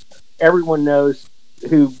Universe, everyone knows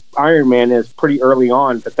who Iron Man is pretty early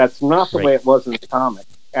on, but that's not the way it was in the comic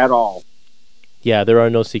at all. Yeah, there are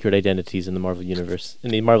no secret identities in the Marvel Universe, in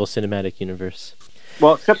the Marvel Cinematic Universe.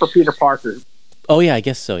 Well, except for Peter Parker. Oh, yeah, I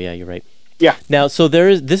guess so. Yeah, you're right. Yeah. Now, so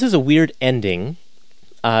this is a weird ending.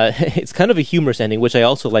 It's kind of a humorous ending, which I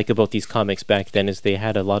also like about these comics back then, is they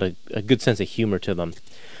had a good sense of humor to them.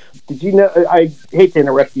 Did you know, I hate to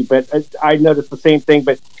interrupt you, but I noticed the same thing,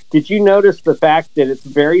 but did you notice the fact that it's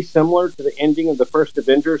very similar to the ending of the first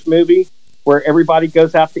Avengers movie, where everybody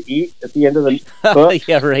goes out to eat at the end of the book?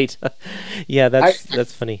 Yeah, right. Yeah,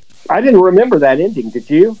 that's funny. I didn't remember that ending. Did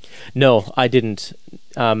you? No, I didn't.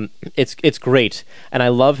 It's great, and I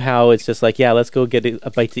love how it's just like, yeah, let's go get a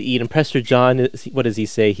bite to eat. And Prester John, what does he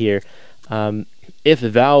say here? If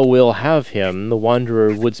thou will have him, the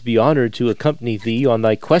Wanderer wouldst be honored to accompany thee on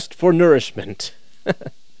thy quest for nourishment.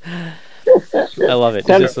 I love it.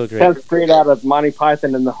 It's just so great. Sounds straight out of Monty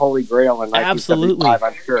Python and the Holy Grail in 1975,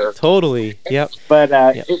 I'm sure. Totally. Yep. But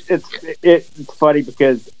it's funny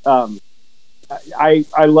because I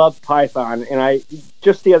love Python, and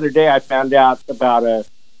just the other day I found out about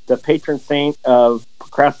the patron saint of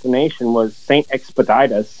procrastination was Saint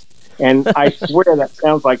Expeditus, and I swear that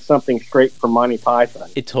sounds like something straight from Monty Python.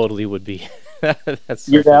 It totally would be. That's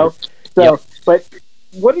so You know, funny. so Yep. but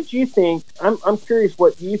what did you think? I'm curious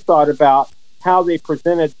what you thought about how they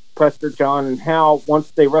presented Prester John and how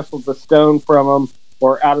once they wrestled the stone from him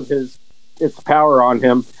or out of its power on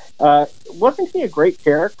him, wasn't he a great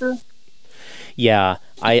character? Yeah,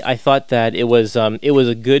 I thought that it was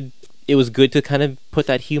good to kind of put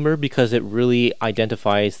that humor because it really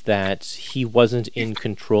identifies that he wasn't in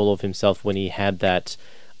control of himself when he had that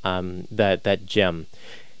gem,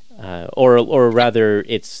 or rather,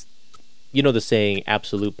 it's the saying,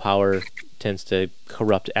 absolute power tends to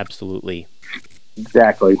corrupt absolutely.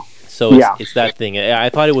 Exactly. So it's that thing. I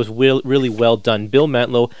thought it was really well done. Bill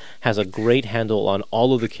Mantlo has a great handle on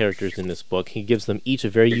all of the characters in this book. He gives them each a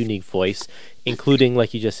very unique voice, including,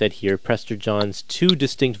 like you just said here, Prester John's two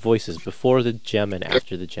distinct voices before the gem and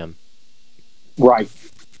after the gem. Right.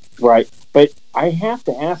 But I have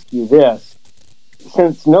to ask you this.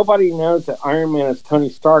 Since nobody knows that Iron Man is Tony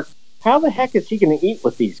Stark, how the heck is he going to eat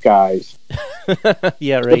with these guys?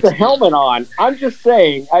 Yeah, right. With the helmet on. I'm just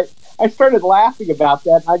saying. I started laughing about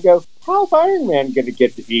that, and I go, how's Iron Man going to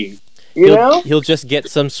get to eat? You know? He'll just get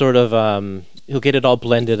some sort of, he'll get it all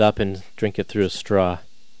blended up and drink it through a straw.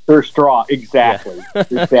 Through a straw, exactly. Yeah.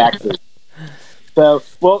 Exactly. So,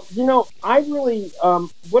 well, I really,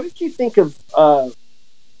 what did you think of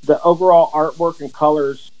the overall artwork and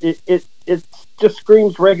colors? It just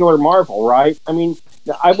screams regular Marvel, right? I mean,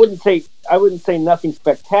 I wouldn't say nothing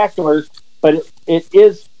spectacular, but it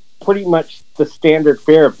is pretty much the standard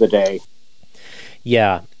fare of the day.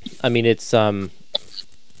 Yeah, I mean it's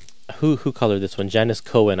who colored this one? Janice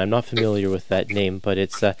Cohen. I'm not familiar with that name, but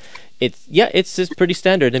it's just pretty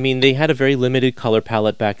standard. I mean, they had a very limited color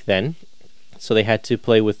palette back then, so they had to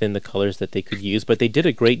play within the colors that they could use. But they did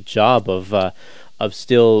a great job of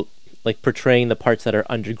still like portraying the parts that are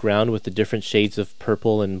underground with the different shades of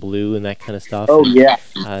purple and blue and that kind of stuff. Oh, yeah.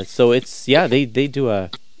 So it's they did a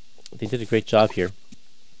great job here.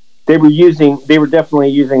 They were definitely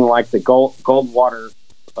using like the Goldwater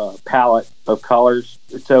palette of colors,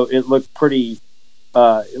 so it looked pretty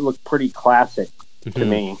classic to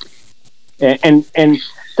me. And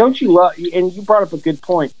don't you love? And you brought up a good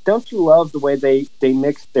point. Don't you love the way they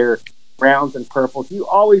mixed their browns and purples? You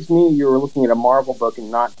always knew you were looking at a Marvel book and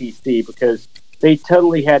not DC because they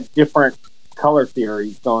totally had different color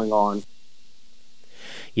theories going on.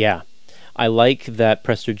 Yeah, I like that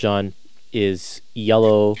Prester John is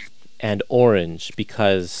yellow and orange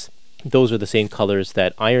because those are the same colors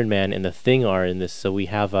that Iron Man and the Thing are in this. So we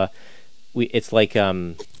have it's like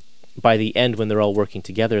by the end when they're all working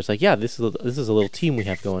together, it's like this is a little team we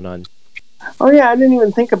have going on. Oh yeah, I didn't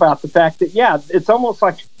even think about the fact that it's almost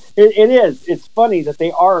like it is. It's funny that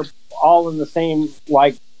they are all in the same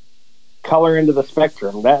like color end of the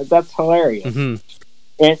spectrum. That's hilarious.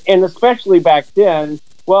 Mm-hmm. And especially back then,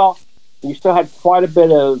 well, you still had quite a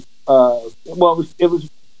bit of it was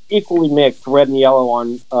equally mixed, red and yellow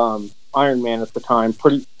on Iron Man at the time,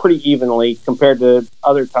 pretty evenly compared to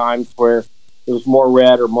other times where it was more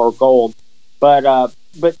red or more gold. But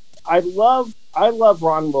I love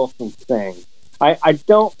Ron Wilson's thing. I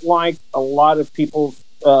don't like a lot of people's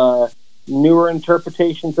newer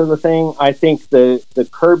interpretations of the Thing. I think the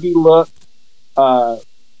Kirby look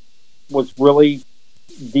was really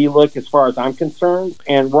the look as far as I'm concerned,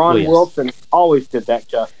 and Ron Wilson always did that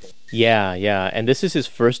justice. Yeah, and this is his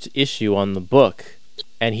first issue on the book,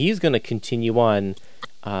 and he's going to continue on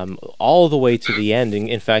all the way to the end.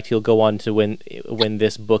 In fact, he'll go on to when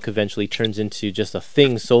this book eventually turns into just a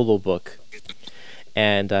Thing solo book.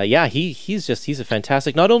 And he's a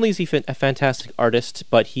fantastic. Not only is he a fantastic artist,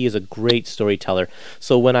 but he is a great storyteller.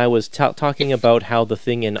 So when I was talking about how the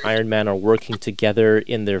Thing and Iron Man are working together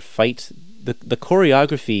in their fight, the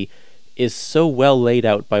choreography is so well laid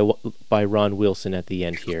out by Ron Wilson at the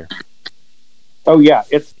end here. Oh yeah,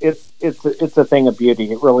 it's a thing of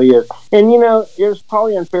beauty. It really is. And it's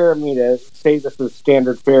probably unfair of me to say this is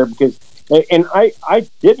standard fare because, and I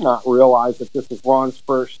did not realize that this is Ron's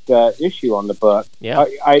first issue on the book. Yeah.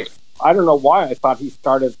 I don't know why I thought he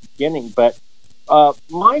started at the beginning, but I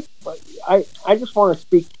just want to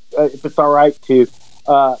speak, if it's all right, to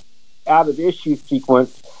out of issue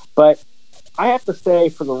sequence, but I have to say,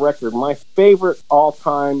 for the record, my favorite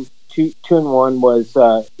all-time 2-in-1 was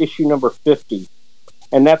issue number 50,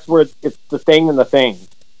 and that's where it's the Thing and the Thing.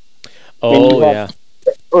 Oh, yeah.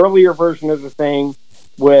 The earlier version of the Thing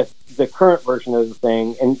with the current version of the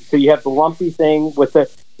Thing, and so you have the lumpy Thing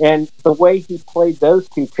and the way he played those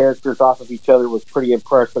two characters off of each other was pretty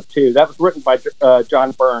impressive too. That was written by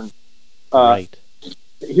John Byrne. Right.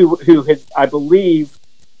 who had, I believe,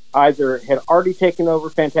 either had already taken over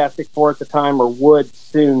Fantastic Four at the time or would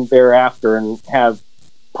soon thereafter, and have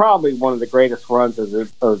probably one of the greatest runs of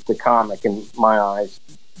the comic in my eyes.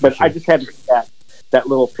 But sure. I just had to put that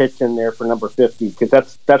little pitch in there for number 50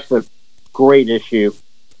 because that's a great issue,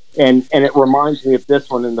 and it reminds me of this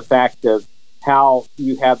one in the fact of how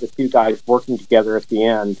you have the two guys working together at the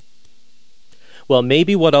end. Well,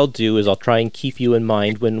 maybe what I'll do is I'll try and keep you in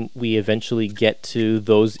mind when we eventually get to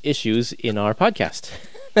those issues in our podcast.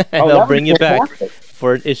 And I'll bring you back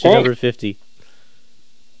for issue number 50.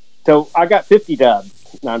 So I got 50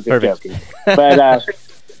 dubs. No, I'm just joking. But,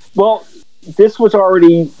 well, this was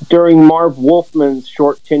already during Marv Wolfman's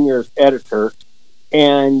short tenure as editor,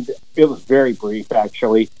 and it was very brief,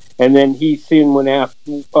 actually. And then he soon went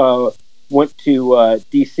to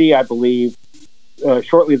DC, I believe,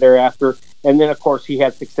 shortly thereafter. And then, of course, he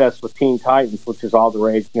had success with Teen Titans, which is all the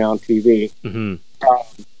rage now on TV. Mm-hmm.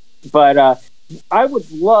 But I would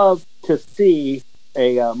love to see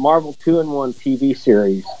a Marvel 2-in-1 TV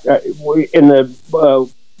series in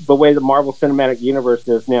the way the Marvel Cinematic Universe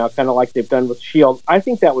is now, kind of like they've done with S.H.I.E.L.D. I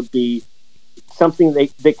think that would be something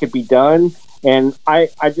that could be done. And I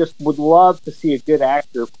just would love to see a good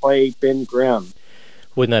actor play Ben Grimm.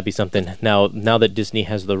 Wouldn't that be something? Now that Disney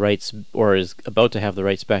has the rights, or is about to have the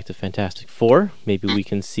rights back to Fantastic Four, maybe we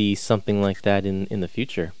can see something like that in the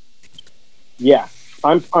future. Yeah,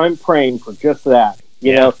 I'm praying for just that.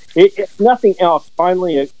 You know, if nothing else,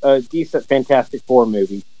 finally a decent Fantastic Four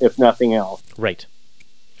movie, if nothing else. Right.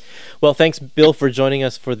 Well, thanks, Bill, for joining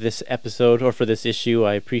us for this episode, or for this issue.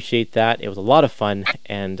 I appreciate that. It was a lot of fun.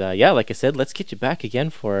 And, like I said, let's get you back again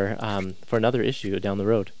for another issue down the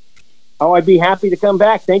road. Oh, I'd be happy to come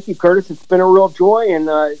back. Thank you, Kurtis. It's been a real joy, and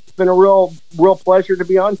it's been a real pleasure to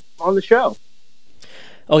be on the show.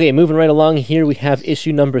 Okay, moving right along here, we have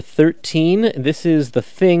issue number 13. This is The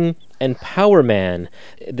Thing and Power Man.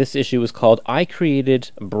 This issue is called I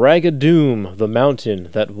Created Brigadoon, the Mountain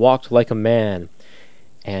That Walked Like a Man.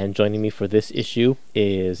 And joining me for this issue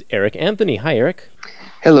is Eric Anthony. Hi, Eric.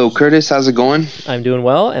 Hello, Kurtis. How's it going? I'm doing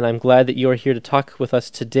well, and I'm glad that you are here to talk with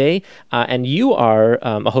us today. And you are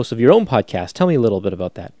a host of your own podcast. Tell me a little bit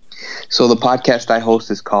about that. So the podcast I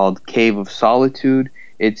host is called Cave of Solitude.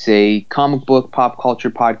 It's a comic book pop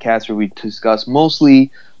culture podcast where we discuss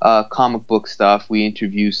mostly comic book stuff. We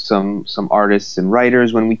interview some artists and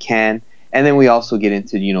writers when we can. And then we also get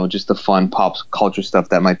into, just the fun pop culture stuff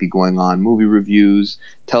that might be going on, movie reviews,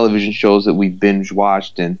 television shows that we've binge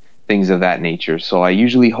watched, and things of that nature. So I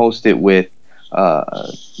usually host it with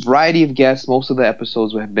a variety of guests. Most of the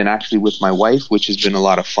episodes have been actually with my wife, which has been a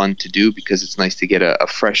lot of fun to do because it's nice to get a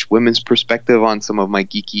fresh women's perspective on some of my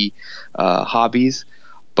geeky hobbies.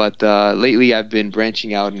 But lately I've been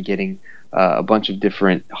branching out and getting a bunch of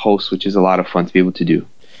different hosts, which is a lot of fun to be able to do.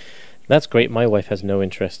 That's great. My wife has no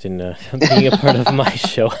interest in being a part of my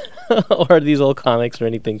show or these old comics or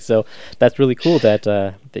anything. So that's really cool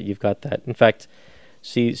that you've got that. In fact,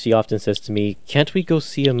 she often says to me, "Can't we go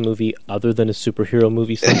see a movie other than a superhero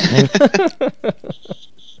movie sometime?"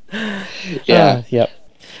 Yeah. Yep.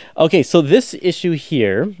 Okay, so this issue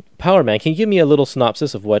here, Power Man, can you give me a little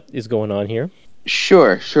synopsis of what is going on here?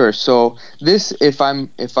 Sure. So this, if I'm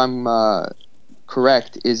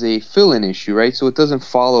correct, is a fill-in issue, right? So it doesn't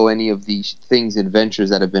follow any of these adventures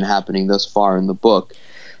that have been happening thus far in the book.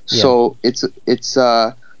 Yeah. So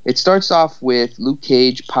it starts off with Luke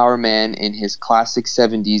Cage, Power Man, in his classic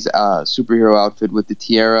 70s superhero outfit with the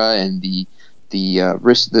tiara and the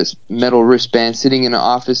metal wristband, sitting in an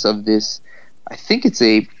office of this, I think it's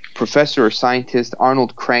a professor or scientist,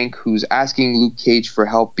 Arnold Crank, who's asking Luke Cage for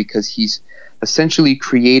help because he's essentially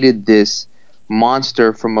created this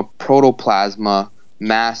monster from a protoplasma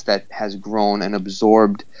mass that has grown and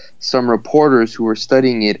absorbed some reporters who were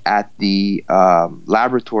studying it at the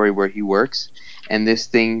laboratory where he works. And this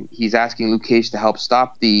thing, he's asking Luke Cage to help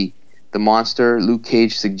stop the monster. Luke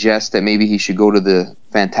Cage suggests that maybe he should go to the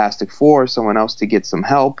Fantastic Four or someone else to get some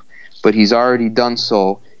help, but he's already done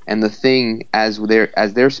so. And the Thing, as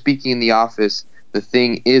they're speaking in the office, the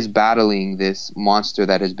Thing is battling this monster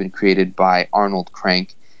that has been created by Arnold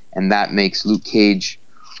Crank. And that makes Luke Cage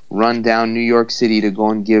run down New York City to go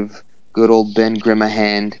and give good old Ben Grimm a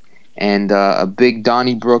hand. And a big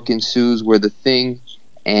Donnybrook ensues where the Thing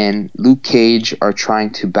and Luke Cage are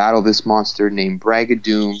trying to battle this monster named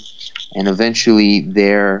Brigadoon. And eventually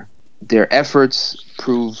their efforts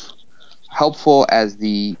prove helpful as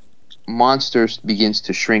the monster begins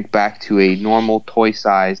to shrink back to a normal toy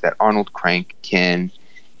size that Arnold Crank can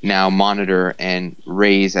now monitor and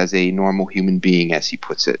raise as a normal human being, as he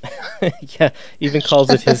puts it. Yeah, even calls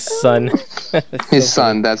it his son. His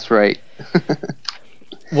son, that's right.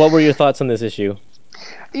 What were your thoughts on this issue?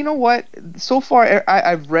 You know what? So far,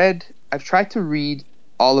 I've tried to read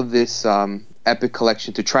all of this epic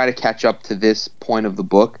collection to try to catch up to this point of the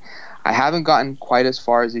book. I haven't gotten quite as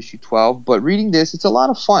far as issue 12, but reading this, it's a lot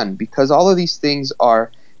of fun because all of these things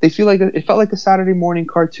they feel like it felt like a Saturday morning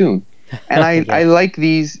cartoon. And I like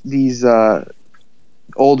these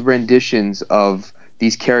old renditions of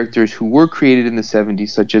these characters who were created in the 70s,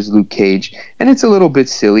 such as Luke Cage, and it's a little bit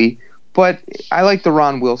silly, but I like the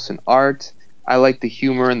Ron Wilson art. I like the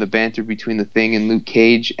humor and the banter between the Thing and Luke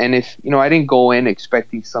Cage, and if I didn't go in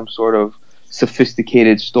expecting some sort of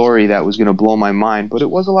sophisticated story that was going to blow my mind, but it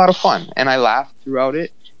was a lot of fun, and I laughed throughout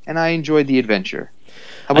it, and I enjoyed the adventure.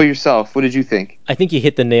 How about yourself? What did you think? I think you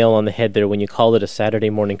hit the nail on the head there when you called it a Saturday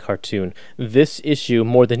morning cartoon. This issue,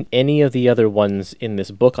 more than any of the other ones in this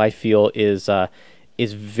book, I feel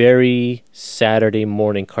is very Saturday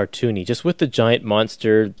morning cartoony. Just with the giant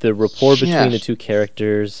monster, the rapport between the two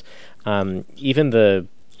characters, even the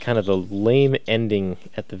kind of the lame ending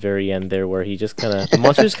at the very end there, where the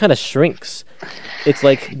monster just kind of shrinks. It's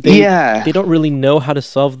like they don't really know how to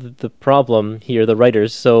solve the problem here, the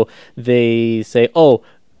writers. So they say, oh,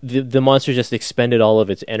 the monster just expended all of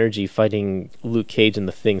its energy fighting Luke Cage and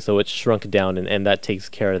the Thing, so it shrunk down, and that takes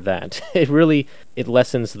care of that. It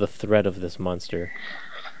lessens the threat of this monster.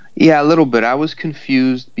 Yeah, a little bit. I was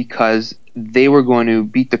confused because they were going to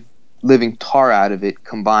beat the living tar out of it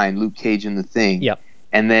combined, Luke Cage and the Thing. Yep.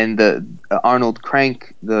 And then the Arnold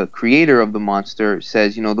Crank, the creator of the monster,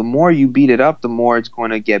 says, the more you beat it up, the more it's going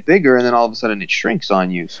to get bigger, and then all of a sudden it shrinks on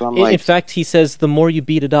you. So in fact, he says the more you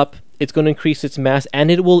beat it up, it's going to increase its mass, and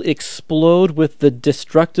it will explode with the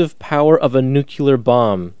destructive power of a nuclear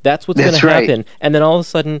bomb. That's what's going to happen. And then all of a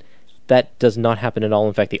sudden, that does not happen at all.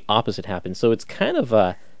 In fact, the opposite happens. So it's kind of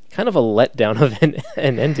a letdown of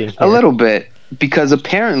an ending here. A little bit, because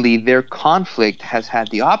apparently their conflict has had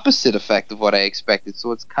the opposite effect of what I expected.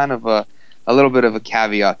 So it's kind of a little bit of a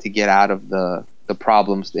caveat to get out of the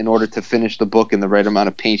problems in order to finish the book in the right amount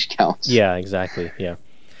of page counts. Yeah, exactly. Yeah.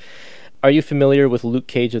 Are you familiar with Luke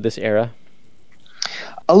Cage of this era?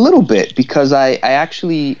 A little bit, because I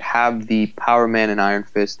actually have the Power Man and Iron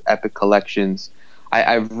Fist epic collections.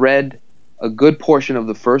 I've read a good portion of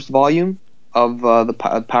the first volume of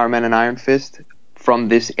the Power Man and Iron Fist from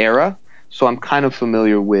this era, so I'm kind of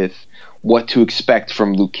familiar with what to expect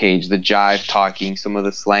from Luke Cage, the jive talking, some of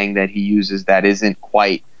the slang that he uses that isn't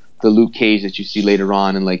quite the Luke Cage that you see later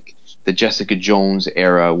on in like the Jessica Jones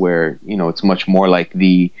era, where it's much more like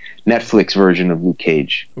the Netflix version of Luke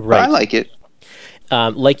Cage. Right. But I like it.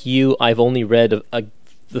 Like you, I've only read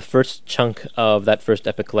the first chunk of that first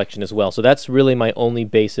epic collection as well. So that's really my only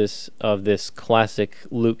basis of this classic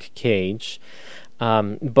Luke Cage.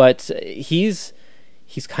 But he's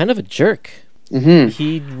kind of a jerk. Mm-hmm.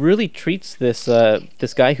 He really treats this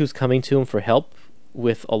guy who's coming to him for help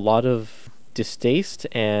with a lot of distaste,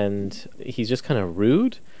 and he's just kind of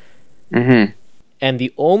rude. Mm-hmm. And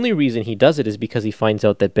the only reason he does it is because he finds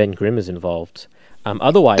out that Ben Grimm is involved.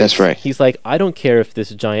 Otherwise, that's right. He's like, I don't care if this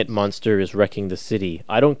giant monster is wrecking the city.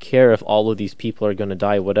 I don't care if all of these people are going to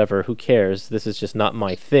die, whatever. Who cares? This is just not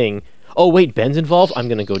my thing. Oh, wait, Ben's involved? I'm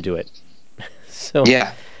going to go do it. So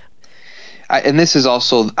yeah. And this is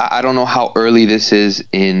also, I don't know how early this is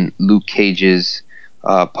in Luke Cage's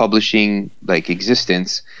publishing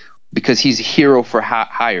existence, because he's a hero for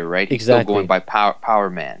hire, right? He's exactly. Still going by Power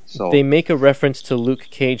Man. So they make a reference to Luke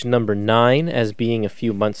Cage number 9 as being a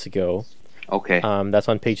few months ago. Okay. That's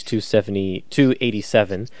on page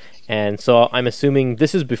 287. And so I'm assuming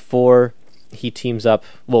this is before he teams up.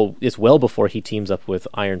 Well, it's well before he teams up with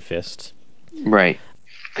Iron Fist. Right.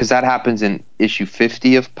 Because that happens in issue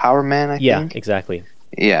 50 of Power Man, I think? Yeah, exactly.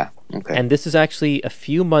 Yeah, okay. And this is actually a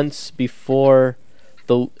few months before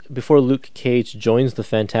Luke Cage joins the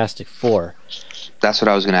Fantastic Four. That's what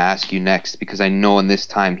I was going to ask you next, because I know in this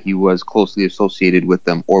time he was closely associated with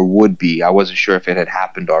them, or would be. I wasn't sure if it had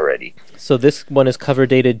happened already. So this one is cover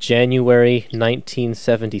dated January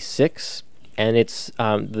 1976, and it's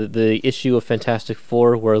the issue of Fantastic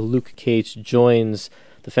Four where Luke Cage joins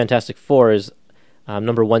the Fantastic Four is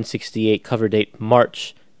number 168, cover date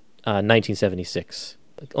March 1976.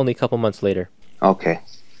 Only a couple months later. Okay.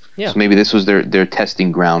 Yeah. So maybe this was their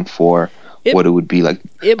testing ground for what it would be like.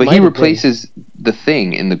 But he replaces the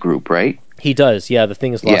Thing in the group, right? He does, yeah. The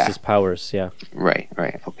Thing has lost his powers, yeah. Right,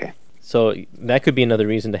 okay. So that could be another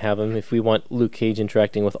reason to have him if we want Luke Cage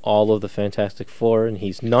interacting with all of the Fantastic Four, and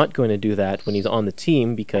he's not going to do that when he's on the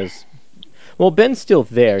team because, well, Ben's still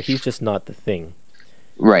there. He's just not the Thing.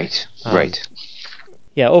 Right, right.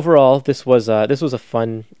 Yeah, overall, this was a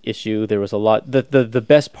fun issue. There was a lot. The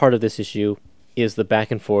best part of this issue is the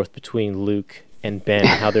back and forth between Luke and Ben,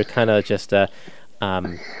 how they're kind of just they're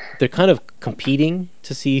kind of competing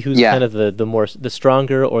to see who's kind of the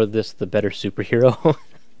stronger or the better superhero.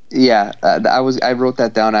 Yeah, I wrote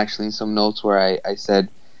that down actually in some notes where I said,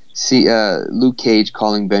 see, Luke Cage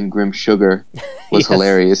calling Ben Grimm sugar was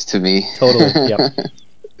hilarious to me. Totally. Yep.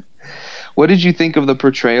 What did you think of the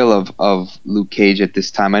portrayal of Luke Cage at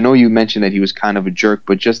this time? I know you mentioned that he was kind of a jerk,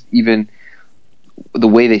 but just even the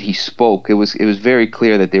way that he spoke, it was very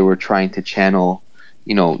clear that they were trying to channel,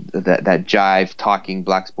 that jive talking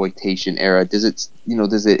blaxploitation era. Is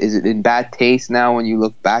it in bad taste now when you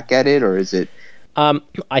look back at it, or is it?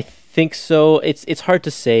 I think so. It's hard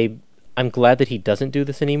to say. I'm glad that he doesn't do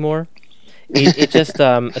this anymore. It just,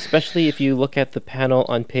 especially if you look at the panel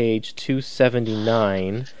on page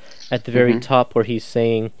 279 at the very top where he's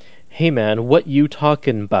saying, "Hey man, what you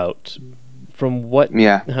talking about? From what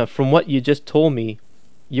you just told me,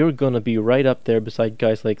 you're gonna be right up there beside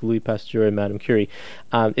guys like Louis Pasteur and Madame Curie."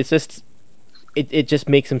 It's just, it just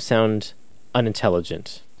makes him sound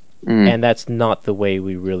unintelligent, and that's not the way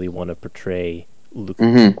we really want to portray Luke.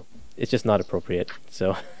 It's just not appropriate.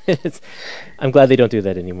 So I'm glad they don't do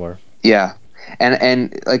that anymore. Yeah,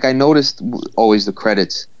 and like I noticed always the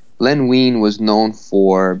credits. Len Wein was known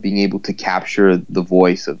for being able to capture the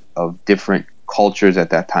voice of different cultures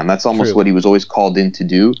at that time. That's almost what he was always called in to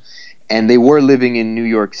do. And they were living in New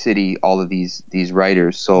York City, all of these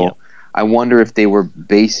writers. So I wonder if they were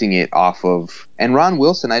basing it off of... And Ron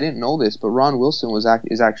Wilson, I didn't know this, but Ron Wilson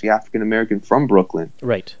is actually African-American from Brooklyn.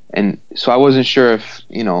 Right. And so I wasn't sure if,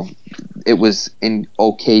 it was in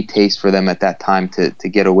okay taste for them at that time to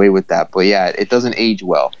get away with that. But yeah, it doesn't age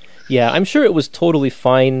well. Yeah, I'm sure it was totally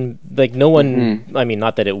fine. Like, no one... I mean,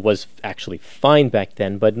 not that it was actually fine back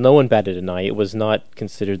then, but no one batted an eye. It was not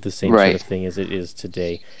considered the same sort of thing as it is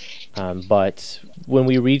today. But when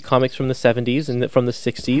we read comics from the 70s and from the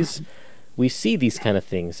 60s, we see these kind of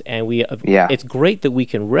things, and it's great that we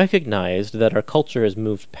can recognize that our culture has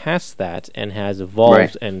moved past that and has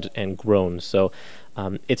evolved and grown. So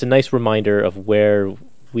it's a nice reminder of where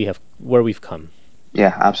we've come.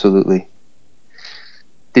 Yeah, absolutely.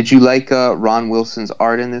 Did you like Ron Wilson's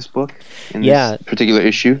art in this book, in this particular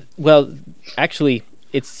issue? Well, actually,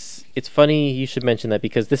 it's funny you should mention that,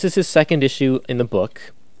 because this is his second issue in the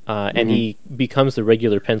book, and he becomes the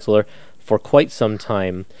regular penciler for quite some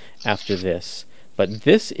time after this. But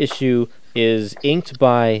this issue is inked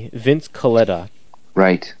by Vince Colletta.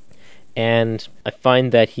 Right. And I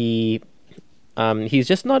find that he's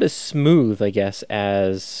just not as smooth, I guess,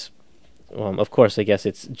 as... Well, of course, I guess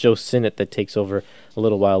it's Joe Sinnott that takes over a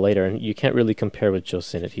little while later, and you can't really compare with Joe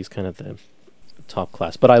Sinnott. He's kind of the top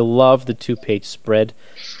class. But I love the 2-page spread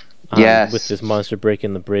with this monster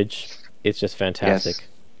breaking the bridge. It's just fantastic. Yes.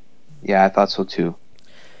 Yeah, I thought so too.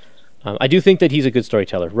 I do think that he's a good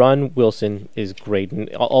storyteller. Ron Wilson is great, and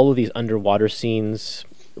all of these underwater scenes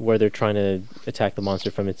where they're trying to attack the monster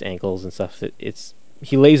from its ankles and stuff,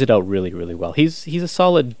 he lays it out really, really well. He's a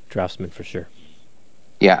solid draftsman for sure.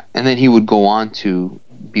 Yeah, and then he would go on to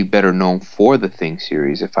be better known for the Thing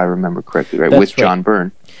series, if I remember correctly, right? With John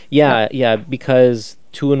Byrne. Yeah, because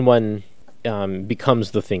 2-in-1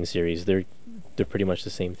 becomes the Thing series. They're pretty much the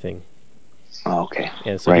same thing. Oh, okay.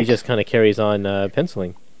 And so he just kind of carries on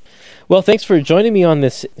penciling. Well, thanks for joining me on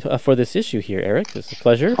this for this issue here, Eric. It's a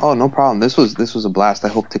pleasure. Oh, no problem. This was a blast. I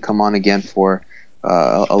hope to come on again for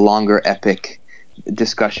a longer epic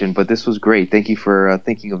discussion, but this was great. Thank you for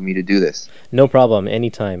thinking of me to do this. No problem.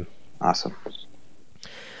 Anytime. Awesome.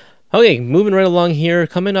 Okay, moving right along here.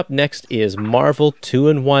 Coming up next is Marvel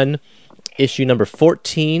 2-in-1, issue number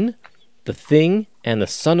 14, The Thing and the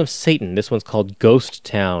Son of Satan. This one's called Ghost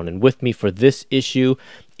Town, and with me for this issue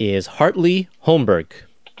is Hartley Holmberg.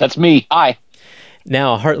 That's me. Hi.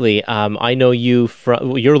 Now, Hartley, I know you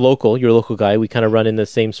from you're local guy. We kind of run in the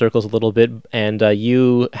same circles a little bit, and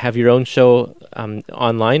you have your own show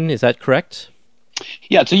online. Is that correct?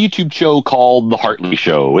 Yeah, it's a YouTube show called The Hartley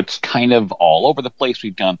Show. It's kind of all over the place.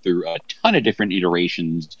 We've gone through a ton of different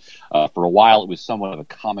iterations. For a while, it was somewhat of a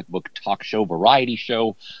comic book talk show, variety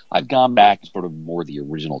show. I've gone back to sort of more the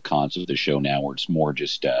original concept of the show now, where it's more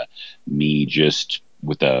just me just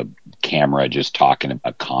with a camera just talking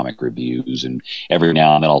about comic reviews, and every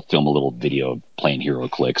now and then I'll film a little video playing Hero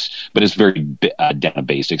Clicks, but it's very down to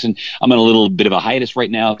basics. And I'm in a little bit of a hiatus right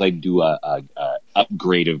now as I do a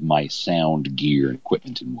upgrade of my sound gear and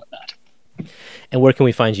equipment and whatnot. And where can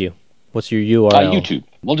we find you? What's your URL? YouTube.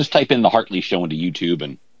 We'll just type in The Hartley Show into YouTube,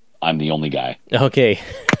 and I'm the only guy. Okay.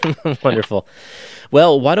 Wonderful.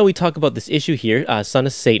 Well, why don't we talk about this issue here, Son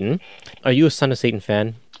of Satan. Are you a Son of Satan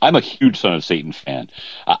fan? I'm a huge Son of Satan fan.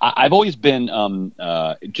 I've always been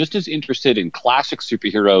just as interested in classic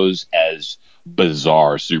superheroes as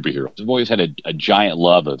bizarre superheroes. I've always had a giant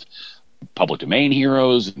love of public domain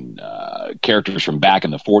heroes and characters from back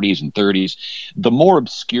in the 40s and 30s. The more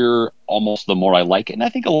obscure, almost the more I like it. And I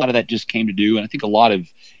think a lot of that just came to do, and I think a lot of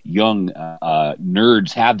young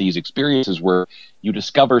nerds have these experiences where you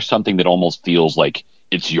discover something that almost feels like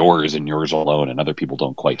it's yours and yours alone, and other people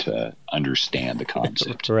don't quite understand the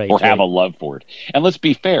concept or have a love for it. And let's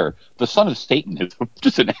be fair, the Son of Satan is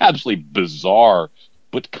just an absolutely bizarre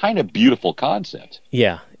but kind of beautiful concept.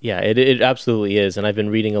 Yeah, it absolutely is. And I've been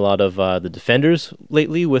reading a lot of the Defenders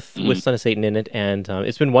lately with Son of Satan in it, and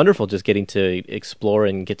it's been wonderful just getting to explore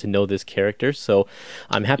and get to know this character. So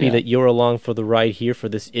I'm happy that you're along for the ride here for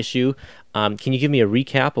this issue. Can you give me a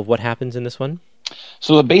recap of what happens in this one?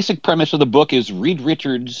 So the basic premise of the book is Reed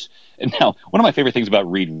Richards. And now, one of my favorite things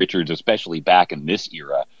about Reed Richards, especially back in this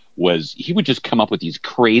era, was he would just come up with these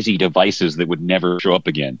crazy devices that would never show up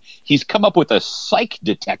again. He's come up with a psych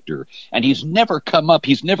detector, and he's never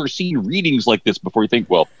seen readings like this before. You think,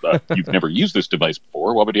 well, you've never used this device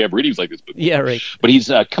before. Why would you have readings like this before? Yeah, right. But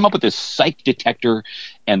he's come up with this psych detector,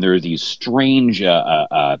 and there are these strange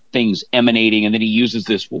things emanating, and then he uses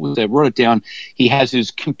this, what was that? I wrote it down. He has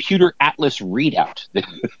his computer atlas readout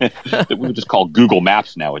that we would just call Google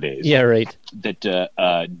Maps nowadays. Yeah, right.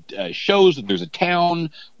 That shows that there's a town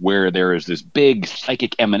where there is this big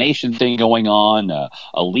psychic emanation thing going on.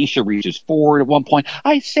 Alicia reaches forward at one point.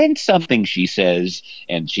 I sense something, she says,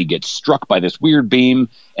 and she gets struck by this weird beam.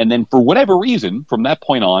 And then for whatever reason, from that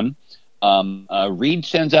point on, Reed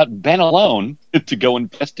sends out Ben alone to go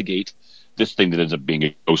investigate this thing that ends up being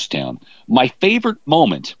a ghost town. My favorite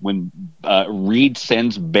moment when Reed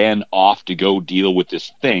sends Ben off to go deal with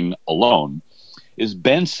this thing alone is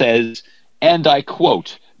Ben says, and I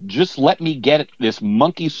quote, "Just let me get this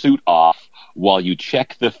monkey suit off while you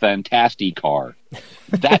check the Fantastic car."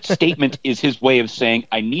 That statement is his way of saying,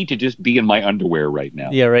 I need to just be in my underwear right now.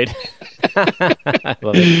 Yeah, right.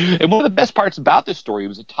 Love it. And one of the best parts about this story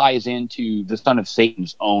was it ties into the Son of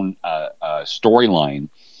Satan's own storyline.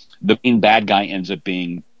 The main bad guy ends up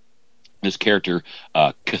being this character,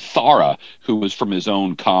 Ka-Zar, who was from his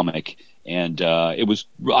own comic. And I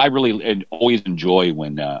really always enjoy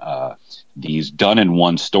when these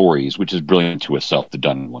done-in-one stories, which is brilliant to itself, the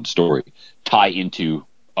done-in-one story, tie into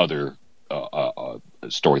other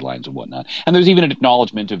storylines and whatnot. And there's even an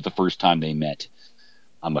acknowledgement of the first time they met.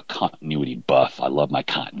 I'm a continuity buff. I love my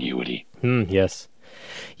continuity. Yes.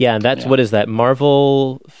 Yeah, and that's, what is that,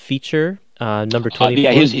 Marvel feature, number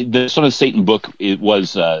 24? The Son of Satan book, it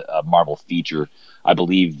was a Marvel feature. I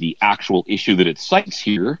believe the actual issue that it cites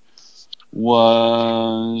here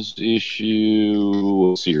was issue,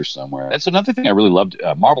 we'll see here somewhere. That's another thing I really loved.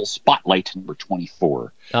 Marvel Spotlight number 24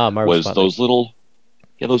 was Spotlight. Those little,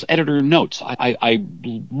 those editor notes. I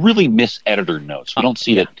really miss editor notes. We don't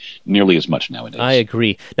see that nearly as much nowadays. I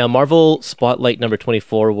agree. Now, Marvel Spotlight number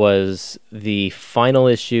 24 was the final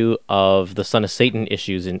issue of the Son of Satan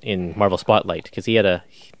issues in Marvel Spotlight, because he had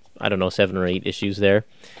 7 or 8 issues there.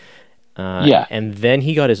 And then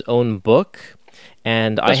he got his own book.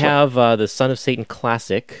 And I have the Son of Satan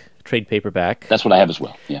Classic trade paperback. That's what I have as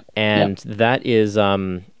well. Yeah, and that is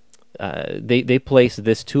they place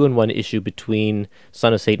this 2-in-1 issue between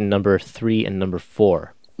Son of Satan number 3 and number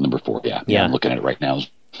 4. Number 4, yeah. I'm looking at it right now.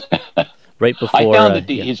 Right before I found that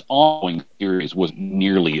his ongoing series was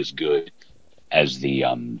nearly as good as the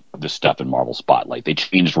stuff in Marvel Spotlight. They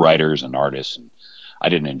changed writers and artists, and I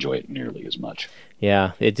didn't enjoy it nearly as much.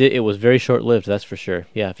 Yeah, it was very short-lived, that's for sure.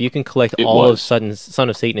 Yeah, if you can collect all of Son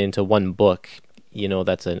of Satan into one book,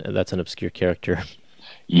 that's an obscure character.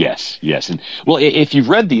 Yes. And well, if you've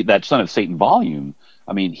read that Son of Satan volume,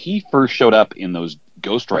 I mean, he first showed up in those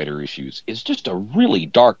Ghost Rider issues. It's just a really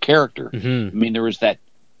dark character. Mm-hmm. I mean, there was that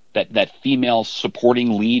female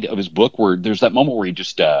supporting lead of his book where there's that moment where he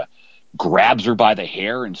just grabs her by the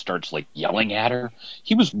hair and starts like yelling at her.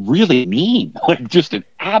 He was really mean, like just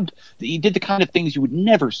he did the kind of things you would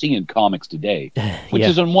never see in comics today, which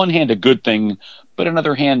is on one hand a good thing, but on the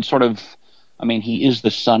other hand sort of, I mean, he is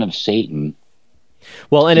the son of Satan.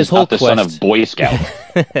 Well, and his whole quest, son of Boy Scout.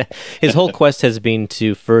 His whole quest has been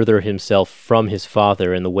to further himself from his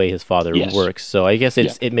father and the way his father works. So I guess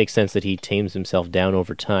it makes sense that he tames himself down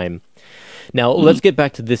over time. Now, let's get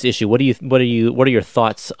back to this issue. What are your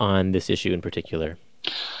thoughts on this issue in particular?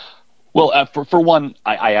 Well, for one,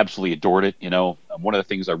 I absolutely adored it. One of the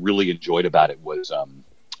things I really enjoyed about it was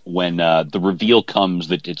when the reveal comes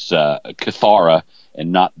that it's Ka-Zar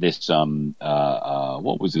and not this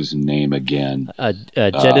what was his name again?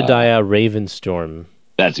 Jedediah Ravenstorm.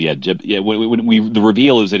 That's When the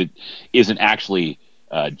reveal is that it isn't actually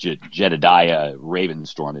Jedediah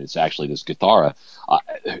Ravenstorm, it's actually this Ka-Zar.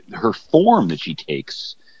 Her form that she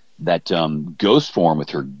takes, that ghost form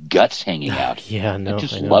with her guts hanging out. Yeah, no, I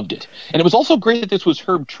just loved it. And it was also great that this was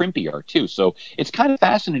Herb Trimpe art, too. So it's kind of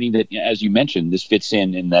fascinating that, as you mentioned, this fits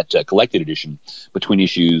in that collected edition between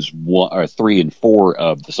issues 3 and 4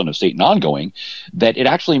 of The Son of Satan ongoing, that it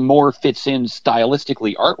actually more fits in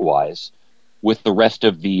stylistically, art-wise, with the rest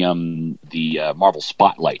of the Marvel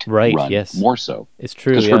Spotlight run. Yes. More so. It's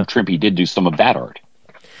true, because Herb Trimpe did do some of that art.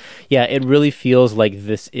 Yeah, it really feels like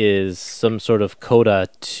this is some sort of coda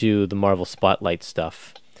to the Marvel Spotlight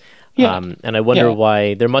stuff. Yeah. And I wonder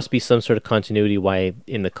why, there must be some sort of continuity why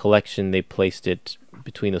in the collection they placed it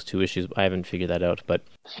between those two issues. I haven't figured that out, but...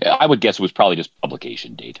 Yeah, I would guess it was probably just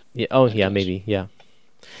publication date. Yeah. Oh, yeah, maybe, yeah.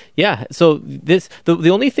 Yeah, so this the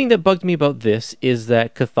only thing that bugged me about this is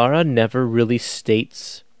that Ka-Zar never really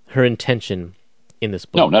states her intention in this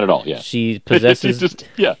book. No, not at all, yeah. She possesses...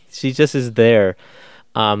 She just is there.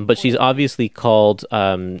 But she's obviously called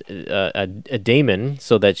a daemon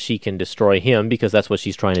so that she can destroy him, because that's what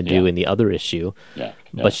she's trying to do in the other issue. Yeah.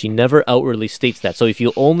 But she never outwardly states that. So if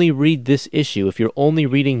you only read this issue, if you're only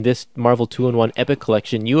reading this Marvel 2-in-1 Epic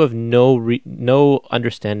Collection, you have no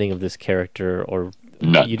understanding of this character, or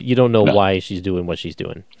you don't know why she's doing what she's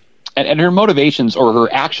doing. And her motivations or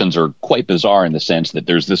her actions are quite bizarre in the sense that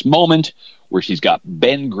there's this moment where she's got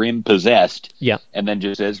Ben Grimm possessed, and then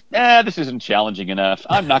just says, this isn't challenging enough.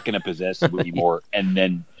 I'm not going to possess him anymore. And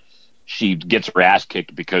then she gets her ass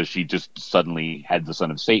kicked because she just suddenly had the Son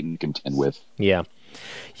of Satan to contend with. Yeah.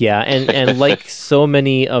 Yeah, and like so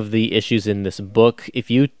many of the issues in this book, if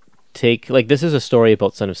you take, like, this is a story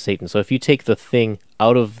about Son of Satan, so if you take the Thing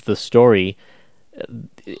out of the story,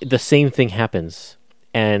 the same thing happens.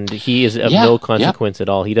 And he is of no consequence at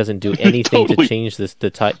all. He doesn't do anything to change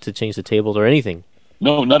to change the tables or anything.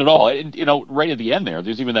 No, not at all. And, right at the end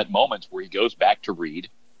there's even that moment where he goes back to Reed,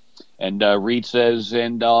 and Reed says,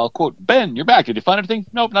 and I'll quote, "Ben, you're back. Did you find anything?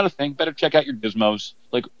 Nope, not a thing. Better check out your gizmos."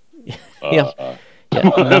 Like,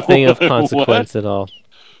 nothing of consequence at all.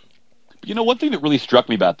 One thing that really struck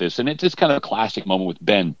me about this, and it's just kind of a classic moment with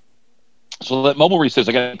Ben. So that moment where he says,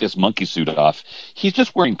 I got to get this monkey suit off, he's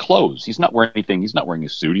just wearing clothes. He's not wearing anything. He's not wearing a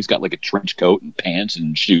suit. He's got like a trench coat and pants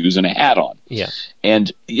and shoes and a hat on. Yeah.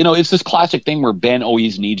 And, it's this classic thing where Ben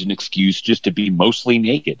always needs an excuse just to be mostly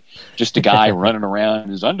naked. Just a guy running around in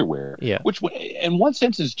his underwear. Yeah. Which, in one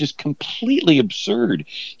sense, is just completely absurd.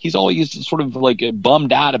 He's always sort of like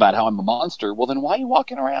bummed out about how I'm a monster. Well, then why are you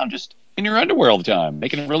walking around just in your underwear all the time,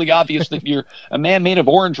 making it really obvious that you're a man made of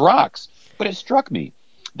orange rocks? But it struck me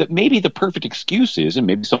that maybe the perfect excuse is, and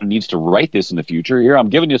maybe someone needs to write this in the future, here I'm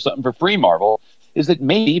giving you something for free, Marvel, is that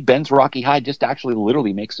maybe Ben's rocky hide just actually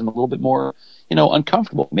literally makes him a little bit more,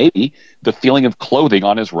 uncomfortable. Maybe the feeling of clothing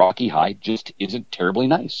on his rocky hide just isn't terribly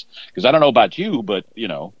nice. Because I don't know about you, but,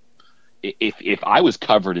 if I was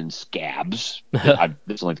covered in scabs,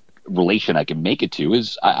 this only relation I can make it to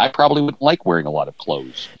is I probably wouldn't like wearing a lot of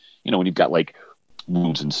clothes. When you've got, like,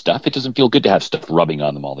 wounds and stuff, it doesn't feel good to have stuff rubbing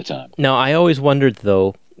on them all the time. Now, I always wondered,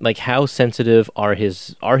 though, like, how sensitive are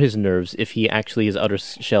his nerves if he actually, his outer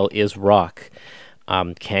shell is rock?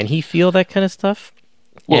 Can he feel that kind of stuff?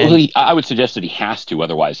 Well, I would suggest that he has to,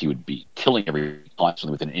 otherwise he would be killing everyone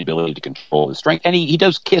constantly with an inability to control his strength. And he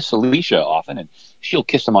does kiss Alicia often, and she'll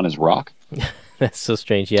kiss him on his rock. That's so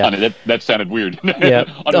strange, yeah. That sounded weird. Yeah,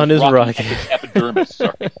 on his rock. Epidermis,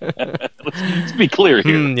 sorry. Let's be clear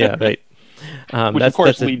here. Yeah, right. Which, of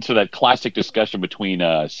course, leads to that classic discussion between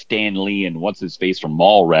Stan Lee and what's-his-face from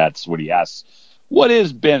Mallrats, when he asks, what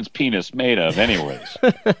is Ben's penis made of, anyways?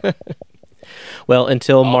 Well,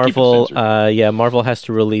 until Marvel has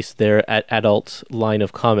to release their adult line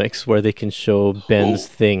of comics where they can show Ben's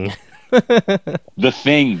thing. The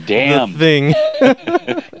Thing, damn. The Thing.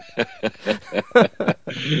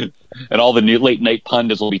 And all the new late-night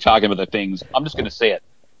pundits will be talking about the things. I'm just going to say it.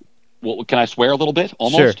 Well, can I swear a little bit?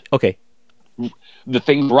 Almost? Sure, okay. The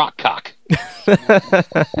Thing rock cock.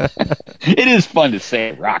 It is fun to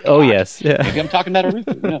say rock cock. Oh, yes. Yeah. Maybe I'm talking about it.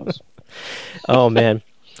 Who knows? Oh, man.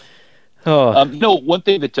 Oh. One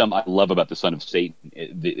thing that I love about the Son of Satan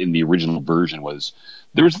in the original version was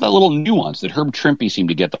there was that little nuance that Herb Trimpe seemed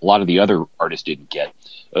to get that a lot of the other artists didn't get.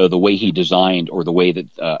 The way he designed, or the way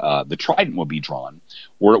that the trident would be drawn,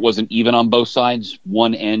 where it wasn't even on both sides.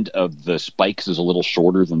 One end of the spikes is a little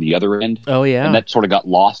shorter than the other end. Oh, yeah. And that sort of got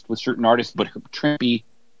lost with certain artists, but Herb Trimpe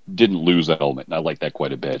didn't lose that element, and I like that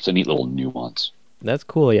quite a bit. It's a neat little nuance. That's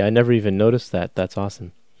cool. Yeah, I never even noticed that. That's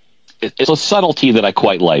awesome. It's a subtlety that I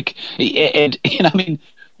quite like. And I mean,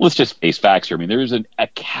 let's just face facts here. I mean, there is a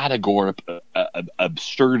categorical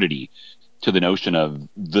absurdity to the notion of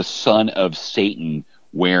the son of Satan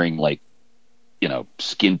wearing like,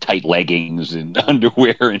 skin tight leggings and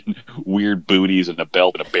underwear and weird booties and a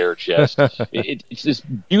belt and a bare chest. It's this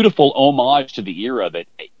beautiful homage to the era that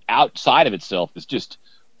outside of itself is just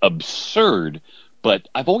absurd. But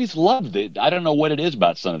I've always loved it. I don't know what it is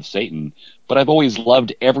about Son of Satan, but I've always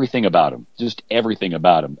loved everything about him. Just everything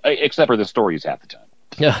about him, except for the stories half the time.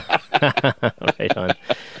 Yeah. Right on.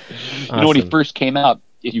 Awesome. When he first came out,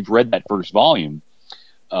 if you've read that first volume,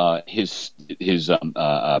 his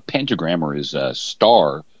pentagram or his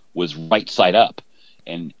star was right side up,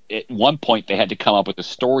 and at one point they had to come up with a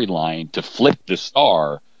storyline to flip the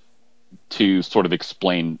star to sort of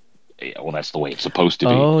explain, well, that's the way it's supposed to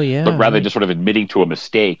be. Oh yeah. But rather than just sort of admitting to a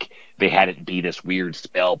mistake, they had it be this weird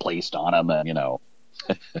spell placed on him, and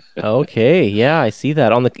Okay, yeah, I see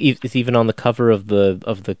that it's even on the cover of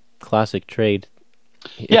the classic trade.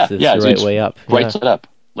 It's the right way up, right side up,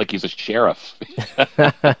 like he's a sheriff.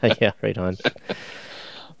 Yeah, right on.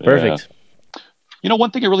 Perfect. Yeah. One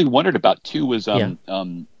thing I really wondered about too was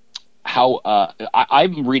how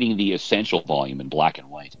I'm reading the Essential volume in black and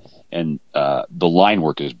white, and the line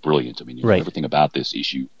work is brilliant. I mean, everything about this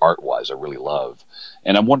issue, art-wise, I really love.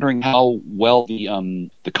 And I'm wondering how well the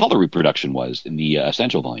color reproduction was in the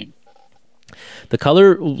Essential volume. The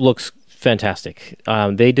color looks fantastic.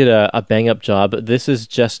 They did a bang-up job. This has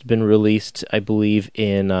just been released, I believe,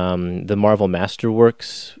 in the Marvel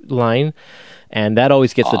Masterworks line, and that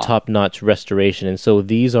always gets the top-notch restoration. And so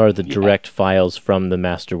these are the direct files from the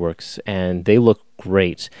Masterworks, and they look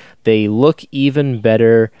great. They look even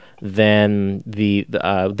better than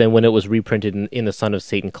than when it was reprinted in the Son of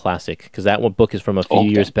Satan Classic, because that one book is from a few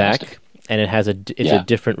years back, and it has a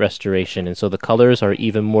different restoration, and so the colors are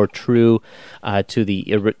even more true to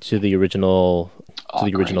the original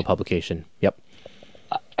publication. Yep.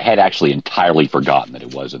 I had actually entirely forgotten that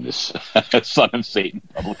it was in this Son of Satan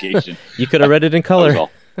publication. You could have read it in color.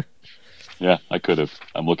 Yeah, I could have.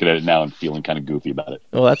 I'm looking at it now and feeling kind of goofy about it.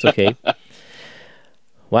 Well, that's okay.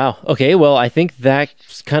 Wow. Okay, well, I think that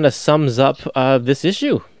kind of sums up this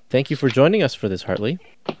issue. Thank you for joining us for this, Hartley.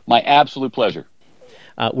 My absolute pleasure.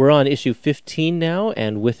 We're on issue 15 now,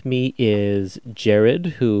 and with me is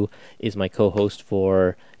Jared, who is my co-host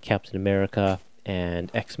for Captain America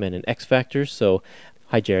and X-Men and X-Factor. So,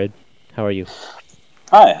 hi, Jared. How are you?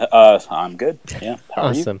 Hi, I'm good. Yeah, how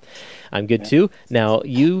are you? Awesome. I'm good too. Now,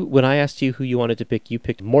 when I asked you who you wanted to pick, you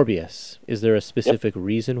picked Morbius. Is there a specific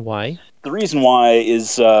reason why? The reason why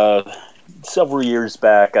is several years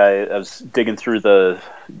back, I was digging through the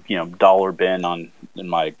dollar bin in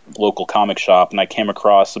my local comic shop, and I came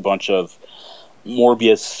across a bunch of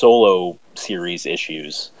Morbius solo series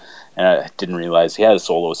issues. And I didn't realize he had a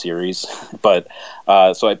solo series, but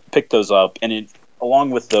so I picked those up, and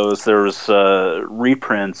along with those, there was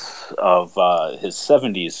reprints of his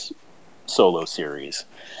 70s solo series,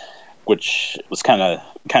 which was kind of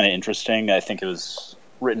interesting. I think it was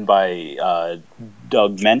written by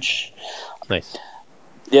Doug Mensch. Nice.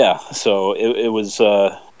 Yeah, so it was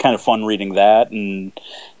kind of fun reading that, and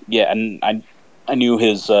I knew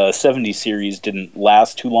his 70s series didn't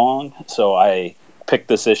last too long, so I picked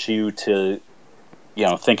this issue to,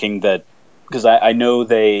 thinking that, because I know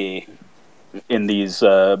they, in these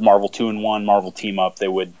Marvel 2-in-1, Marvel Team-Up, they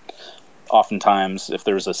would oftentimes, if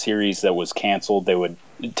there was a series that was canceled, they would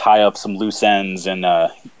tie up some loose ends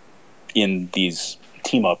in these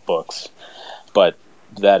team-up books. But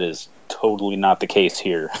that is totally not the case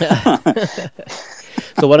here.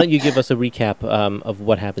 So why don't you give us a recap of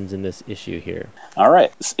what happens in this issue here? All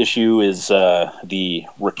right. This issue is the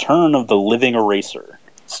Return of the Living Eraser.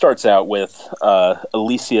 It starts out with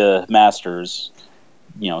Alicia Masters,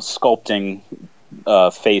 sculpting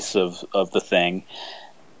face of the Thing,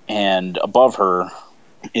 and above her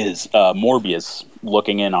is Morbius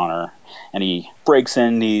looking in on her, and he breaks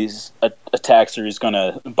in, attacks her, he's going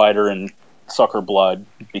to bite her and suck her blood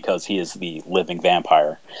because he is the living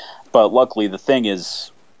vampire. But luckily the Thing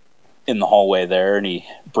is in the hallway there, and he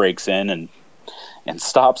breaks in and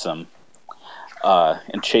stops him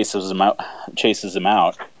and chases him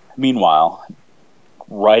out. Meanwhile,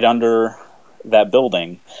 right under that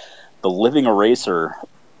building, the living eraser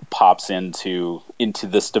pops into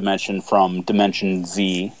this dimension from Dimension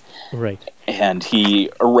Z. Right. And he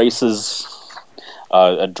erases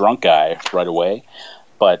a drunk guy right away.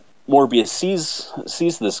 But Morbius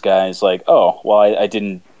sees this guy and is like, oh, well, I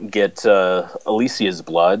didn't get Alicia's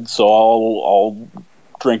blood, so I'll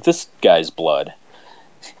drink this guy's blood.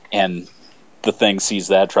 And the Thing sees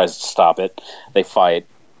that, tries to stop it. They fight,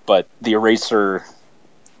 but the eraser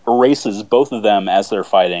erases both of them as they're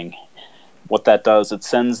fighting. What that does, it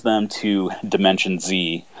sends them to Dimension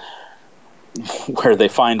Z, where they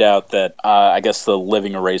find out that I guess the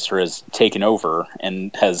living eraser has taken over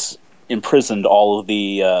and has imprisoned all of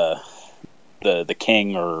the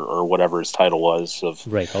king or whatever his title was of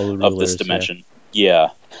all the of rulers, this dimension. Yeah.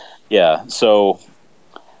 So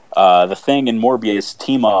the Thing and Morbius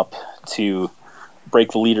team up to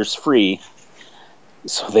break the leaders free,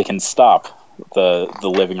 so they can stop the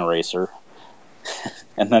living eraser,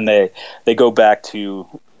 and then they go back to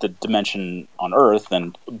the dimension on Earth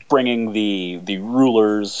and bringing the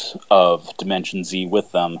rulers of Dimension Z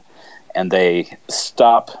with them, and they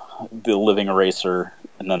stop the living eraser,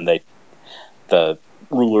 and then the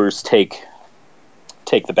rulers take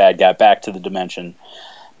the bad guy back to the dimension,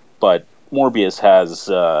 but Morbius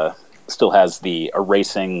still has the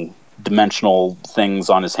erasing dimensional things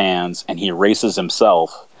on his hands, and he erases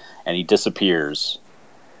himself, and he disappears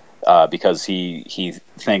because he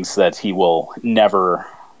thinks that he will never,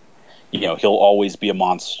 he'll always be a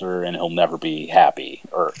monster and he'll never be happy,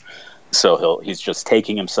 or so he's just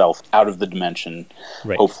taking himself out of the dimension,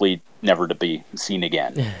 hopefully never to be seen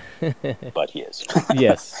again. But he is.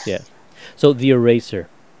 Yes. So the Eraser.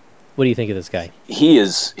 What do you think of this guy? He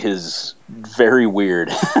is very weird.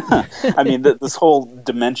 I mean, this whole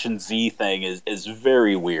Dimension Z thing is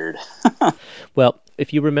very weird. Well,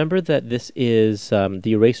 if you remember that this is the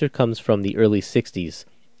Eraser comes from the early '60s.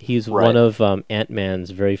 He's one of Ant-Man's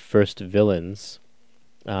very first villains.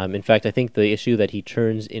 In fact, I think the issue that he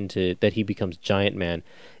turns into, that he becomes Giant Man,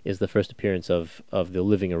 is the first appearance of the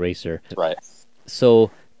living Eraser. Right.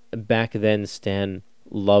 So back then, Stan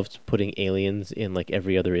loved putting aliens in like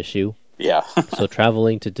every other issue. Yeah. So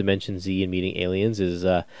traveling to Dimension Z and meeting aliens is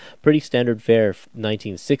pretty standard fare for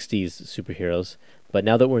 1960s superheroes. But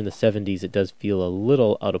now that we're in the 70s, it does feel a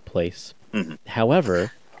little out of place. Mm-hmm.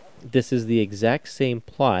 However, this is the exact same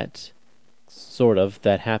plot, sort of,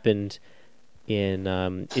 that happened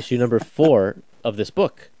in issue number 4 of this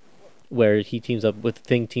book, where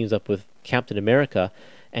Thing teams up with Captain America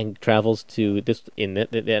and travels to this. In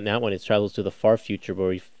that one, it travels to the far future,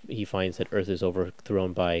 where he finds that Earth is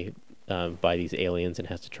overthrown by these aliens and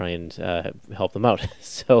has to try and help them out.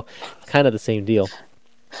 So, kind of the same deal.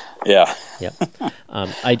 Yeah.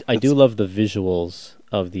 I do love the visuals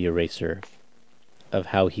of the Eraser, of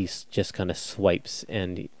how he just kind of swipes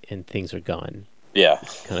and things are gone. Yeah.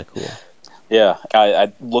 Kind of cool. Yeah,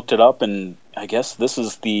 I looked it up, and I guess this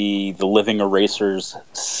is the living Eraser's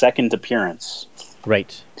second appearance.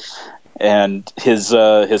 Right. And his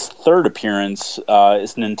third appearance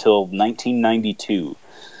isn't until 1992.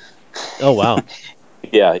 Oh, wow.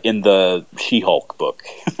 Yeah, in the She-Hulk book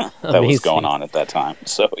that was going on at that time.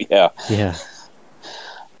 So, yeah. Yeah.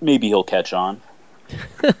 Maybe he'll catch on.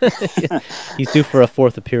 He's due for a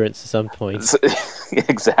fourth appearance at some point.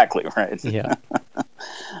 Exactly, right. Yeah.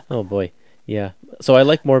 Oh, boy. Yeah. So I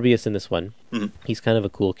like Morbius in this one. Mm-hmm. He's kind of a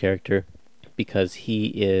cool character because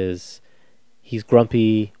he's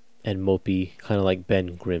grumpy and mopey, kind of like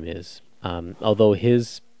Ben Grimm is. Although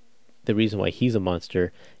the reason why he's a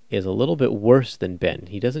monster is a little bit worse than Ben.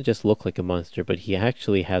 He doesn't just look like a monster, but he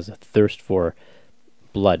actually has a thirst for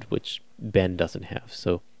blood, which Ben doesn't have.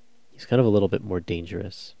 So he's kind of a little bit more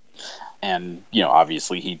dangerous. And,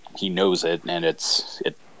 obviously he knows it, and it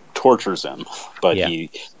tortures him, but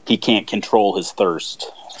he can't control his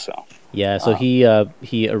thirst. So yeah, so he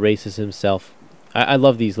erases himself. I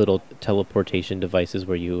love these little teleportation devices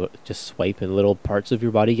where you just swipe and little parts of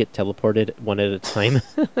your body get teleported one at a time.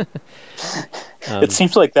 It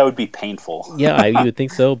seems like that would be painful. Yeah, you would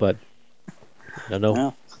think so, but I don't know.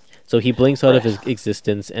 Yeah. So he blinks out of his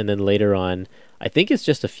existence, and then later on, I think it's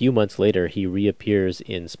just a few months later, he reappears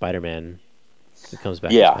in Spider-Man. He comes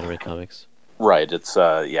back in Spider-Man comics. Right. It's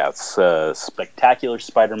Spectacular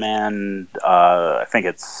Spider-Man. I think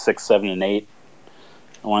it's 6, 7, and 8.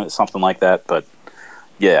 Something like that. But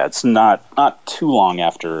yeah, it's not too long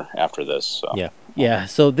after this. So. Yeah.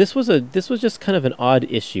 So this was just kind of an odd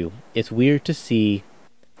issue. It's weird to see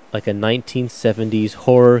like a 1970s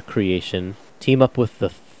horror creation team up with the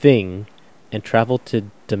Thing and travel to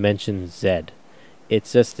Dimension Z.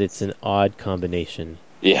 It's an odd combination.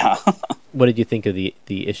 Yeah. What did you think of the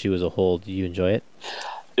issue as a whole? Did you enjoy it?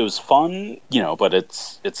 It was fun, but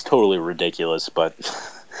it's totally ridiculous. But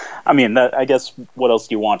I mean, I guess what else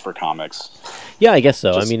do you want for comics? Yeah, I guess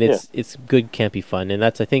so. It's good campy fun, and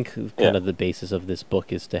that's, I think, kind of the basis of this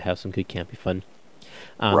book, is to have some good campy fun.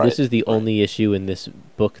 This is the only issue in this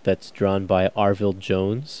book that's drawn by Arvil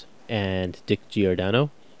Jones and Dick Giordano,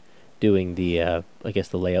 doing the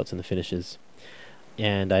the layouts and the finishes.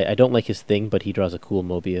 And I don't like his Thing, but he draws a cool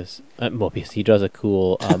Mobius. He draws a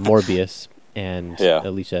cool Morbius, and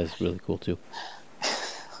Alicia is really cool too.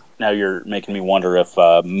 Now you're making me wonder if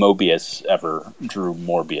Mobius ever drew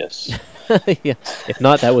Morbius. Yeah. If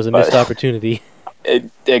not, that was a missed opportunity.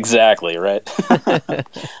 Exactly, right?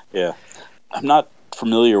 Yeah. I'm not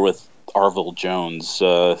familiar with Arvil Jones.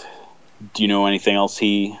 Do you know anything else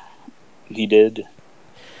he did?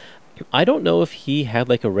 I don't know if he had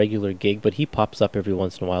like a regular gig, but he pops up every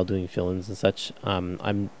once in a while doing fill-ins and such.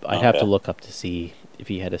 I'd have to look up to see if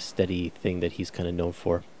he had a steady thing that he's kind of known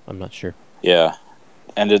for. I'm not sure. Yeah,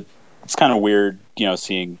 and it's kind of weird,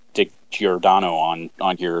 seeing Dick Giordano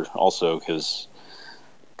on here also, because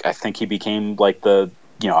I think he became like the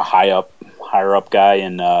higher up guy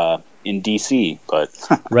in DC,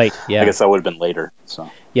 but right, yeah. I guess that would have been later. So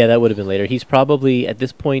yeah, that would have been later. He's probably at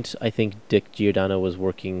this point. I think Dick Giordano was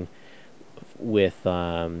working with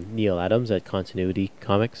Neil Adams at Continuity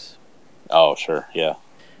Comics. Oh, sure, yeah.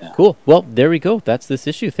 Cool. Well, there we go. That's this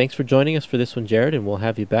issue. Thanks for joining us for this one, Jared, and we'll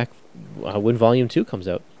have you back when Volume 2 comes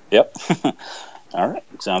out. Yep. All right.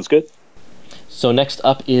 Sounds good. So next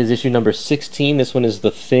up is issue number 16. This one is The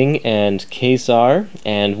Thing and Ka-Zar,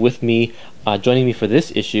 and with me, joining me for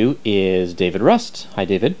this issue is David Rust. Hi,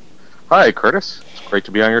 David. Hi, Kurtis. It's great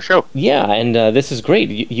to be on your show. Yeah, and this is great.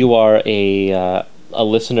 You are a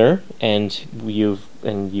listener, and you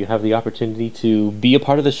have the opportunity to be a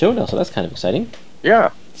part of the show now, so that's kind of exciting. Yeah.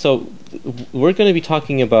 So we're going to be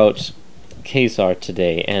talking about Ka-Zar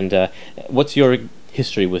today, and what's your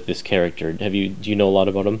history with this character? Do you know a lot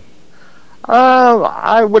about him?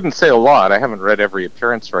 I wouldn't say a lot. I haven't read every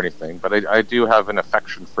appearance or anything, but I do have an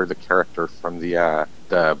affection for the character from the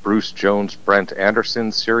Bruce Jones, Brent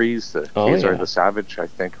Anderson series, the Ka-Zar the Savage, I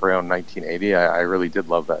think around 1980. I really did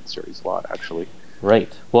love that series a lot, actually.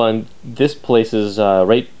 Right. Well, and this places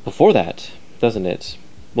right before that, doesn't it?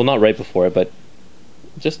 Well, not right before it, but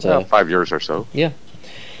just 5 years or so. Yeah.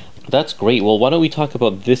 That's great. Well, why don't we talk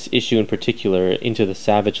about this issue in particular, Into the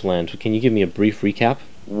Savage Land? Can you give me a brief recap?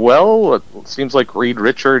 Well, it seems like Reed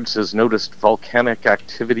Richards has noticed volcanic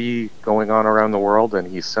activity going on around the world, and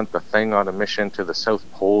he sent the Thing on a mission to the South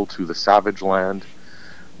Pole, to the Savage Land,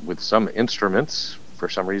 with some instruments, for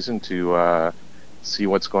some reason, to see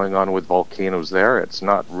what's going on with volcanoes there. It's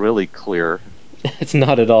not really clear. It's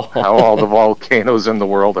not at all. How all the volcanoes in the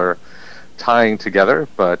world are tying together,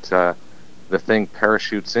 but the Thing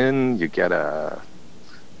parachutes in.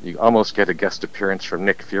 You almost get a guest appearance from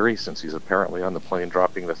Nick Fury, since he's apparently on the plane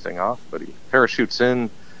dropping the Thing off, but he parachutes in,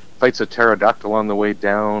 fights a pterodactyl on the way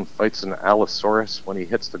down, fights an allosaurus when he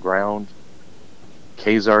hits the ground.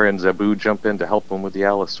 Ka-Zar and Zabu jump in to help him with the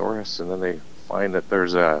allosaurus, and then they find that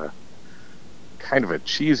there's a kind of a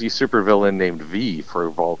cheesy supervillain named V for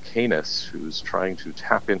Volcanus, who's trying to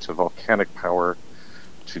tap into volcanic power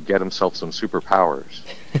to get himself some superpowers.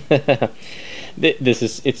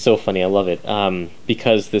 It's so funny. I love it.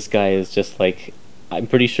 Because this guy is just like, I'm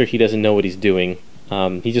pretty sure he doesn't know what he's doing.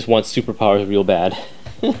 He just wants superpowers real bad.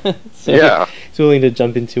 So yeah. He's willing to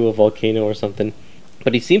jump into a volcano or something.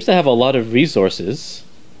 But he seems to have a lot of resources.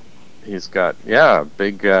 He's got,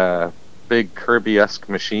 big Kirby-esque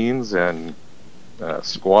machines and a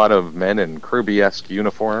squad of men in Kirby-esque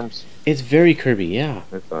uniforms. It's very Kirby, yeah.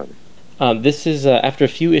 This is after a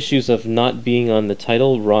few issues of not being on the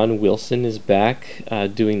title. Ron Wilson is back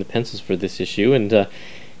doing the pencils for this issue, and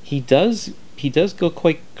he does go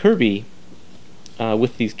quite Kirby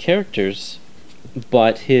with these characters,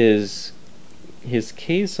 but his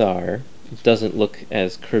Ka-Zar doesn't look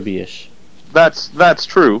as Kirby-ish. That's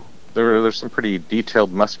true. There's some pretty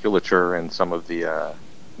detailed musculature in some of the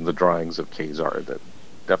drawings of Ka-Zar that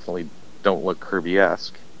definitely don't look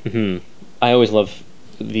Kirby-esque. Mm-hmm. I always love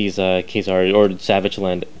these Ka-Zar or Savage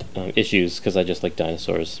Land issues because I just like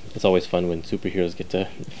dinosaurs. It's always fun when superheroes get to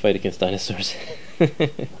fight against dinosaurs.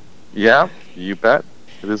 Yeah, you bet.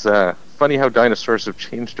 It is funny how dinosaurs have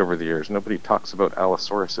changed over the years. Nobody talks about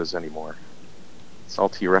Allosauruses anymore. It's all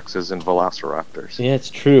T-Rexes and Velociraptors. Yeah,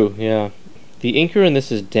 it's true, yeah. The inker in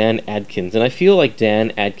this is Dan Adkins, and I feel like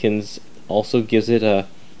Dan Adkins also gives it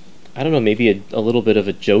maybe a little bit of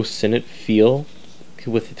a Joe Sinnott feel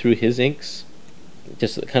through his inks.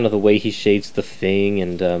 Just kind of the way he shades the Thing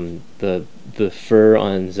and the fur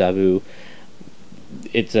on Zabu.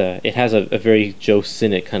 It has a very Joe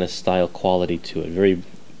Sinnott kind of style quality to it. Very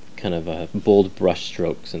kind of bold brush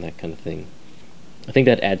strokes and that kind of thing. I think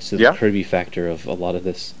that adds to the Kirby factor of a lot of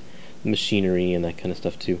this machinery and that kind of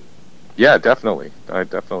stuff too. Yeah, definitely. I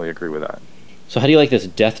definitely agree with that. So how do you like this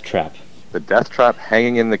death trap? The death trap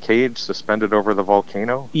hanging in the cage, suspended over the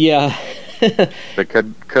volcano? Yeah. That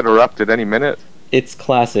could erupt at any minute. It's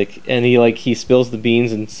classic, and he spills the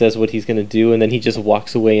beans and says what he's going to do, and then he just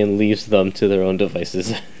walks away and leaves them to their own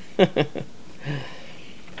devices.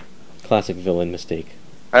 Classic villain mistake.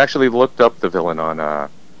 I actually looked up the villain on the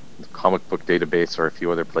comic book database or a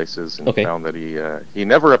few other places and found that he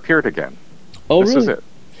never appeared again. Oh, this really? Is it.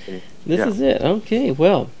 This is it. Okay,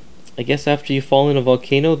 well, I guess after you fall in a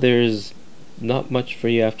volcano, there's not much for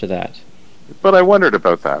you after that. But I wondered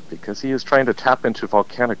about that, because he is trying to tap into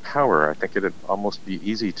volcanic power. I think it'd almost be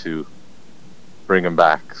easy to bring him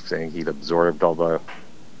back, saying he'd absorbed all the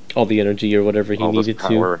energy or whatever he needed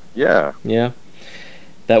to. Yeah. Yeah.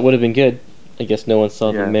 That would have been good. I guess no one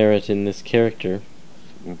saw the merit in this character.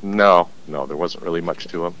 No, there wasn't really much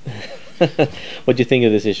to him. What do you think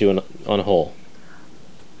of this issue on a whole?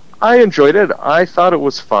 I enjoyed it. I thought it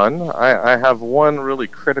was fun. I have one really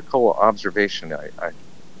critical observation.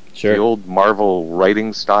 Sure. The old Marvel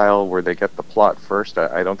writing style where they get the plot first,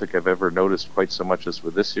 I don't think I've ever noticed quite so much as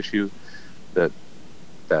with this issue, that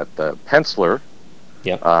the penciler,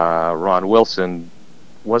 Ron Wilson,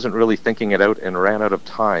 wasn't really thinking it out and ran out of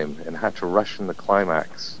time and had to rush in the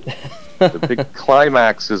climax. The big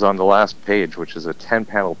climax is on the last page, which is a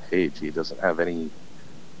 10-panel page. He doesn't have any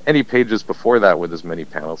pages before that with as many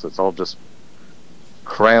panels. It's all just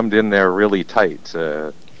crammed in there really tight.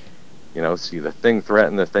 See the thing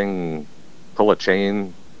threaten the thing, pull a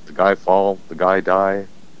chain, the guy fall, the guy die.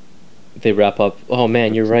 They wrap up. Oh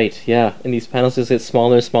man, you're right. Yeah, and these panels just get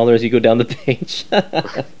smaller and smaller as you go down the page.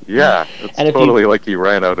 Yeah, it's totally like he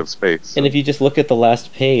ran out of space. And if you just look at the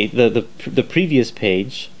last page, the previous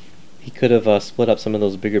page, he could have split up some of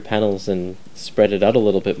those bigger panels and spread it out a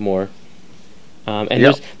little bit more.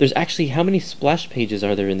 There's actually, how many splash pages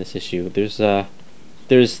are there in this issue?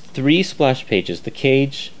 There's 3 splash pages: the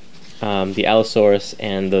cage, the Allosaurus,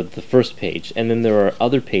 and the first page. And then there are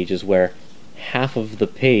other pages where half of the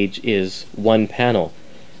page is one panel,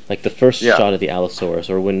 like the first shot of the Allosaurus,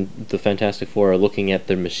 or when the Fantastic Four are looking at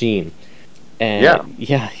their machine. And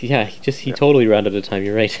he totally ran out of time.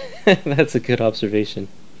 You're right. That's a good observation.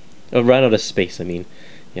 Oh, ran out of space, I mean.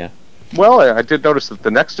 Yeah. Well, I did notice that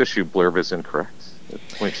the next issue blurb is incorrect. It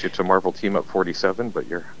points you to Marvel Team Up 47, but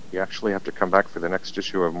you actually have to come back for the next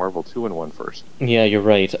issue of Marvel 2-in-1 first. Yeah, you're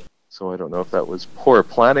right. So I don't know if that was poor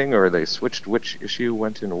planning or they switched which issue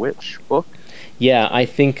went in which book. Yeah, I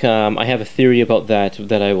think I have a theory about that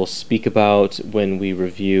I will speak about when we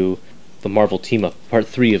review the Marvel Team Up Part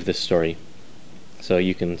 3 of this story. So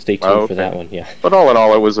you can stay tuned for that one, yeah. But all in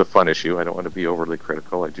all, it was a fun issue. I don't want to be overly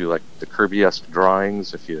critical. I do like the Kirby-esque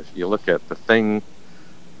drawings. If you look at the Thing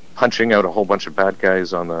punching out a whole bunch of bad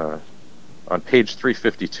guys on page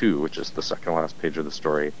 352, which is the second last page of the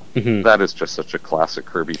story, that is just such a classic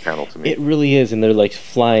Kirby panel to me. It really is, and they're like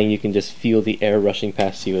flying. You can just feel the air rushing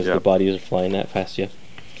past you as the bodies are flying that past you.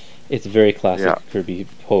 It's a very classic Kirby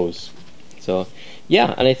pose. So,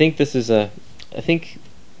 yeah, and I think this is I think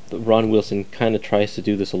Ron Wilson kind of tries to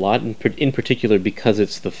do this a lot, in particular because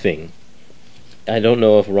it's the Thing. I don't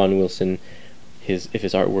know if Ron Wilson, if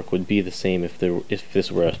his artwork would be the same if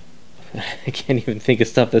this were I can't even think of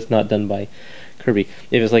stuff that's not done by Kirby.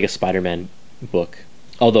 If it's like a Spider-Man book,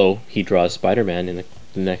 although he draws Spider-Man in the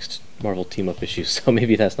next Marvel Team-Up issue, so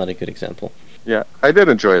maybe that's not a good example. Yeah, I did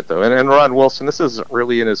enjoy it though, and Ron Wilson, this is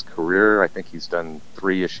early in his career. I think he's done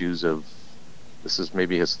 3 issues of. This is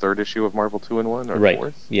maybe his 3rd issue of Marvel 2-in-1 or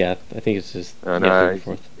 4th? Yeah, I think it's his 3rd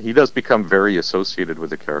or 4th. He does become very associated with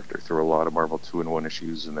the character through a lot of Marvel 2-in-1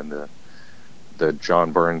 issues, and then the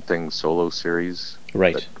John Byrne Thing solo series.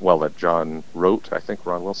 Right. That John wrote. I think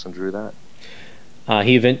Ron Wilson drew that.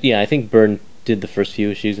 I think Byrne did the first few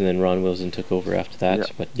issues, and then Ron Wilson took over after that. Yeah.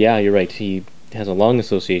 But yeah, you're right. He has a long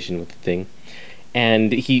association with the Thing,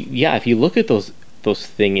 and if you look at those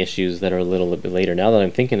Thing issues that are a little bit later, now that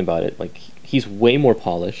I'm thinking about it, like he's way more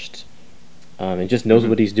polished, and just knows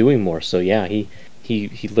what he's doing more. So yeah,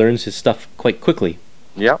 he learns his stuff quite quickly.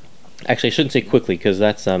 Yeah. Actually, I shouldn't say quickly, because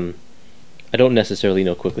that's I don't necessarily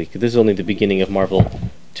know quickly, because this is only the beginning of Marvel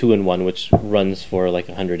 2-in-1, which runs for like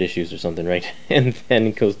 100 issues or something, right? And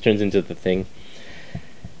then turns into the Thing.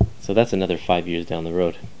 So that's another 5 years down the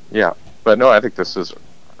road. Yeah, but no, I think this is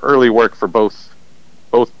early work for both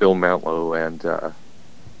Bill Mantlo and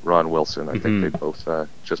Ron Wilson. I think they've both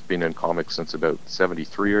just been in comics since about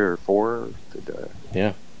 73 or 4.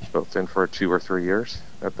 Both in for 2 or 3 years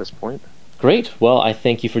at this point. Great. Well, I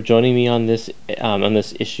thank you for joining me on this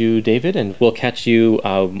issue, David, and we'll catch you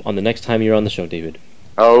on the next time you're on the show, David.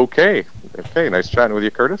 Okay. Nice chatting with you,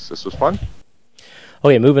 Kurtis. This was fun.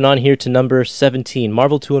 Okay, moving on here to number 17,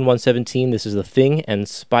 Marvel 2-in-1 17. This is The Thing and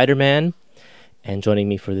Spider-Man, and joining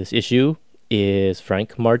me for this issue is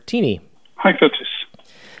Frank Martini. Hi, Kurtis.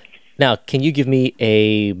 Now, can you give me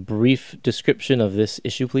a brief description of this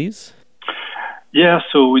issue, please? Yeah,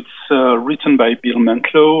 so it's written by Bill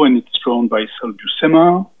Mantlo and it's drawn by Sal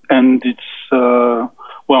Buscema, and it's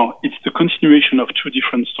well, it's the continuation of two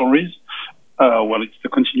different stories. It's the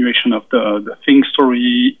continuation of the Thing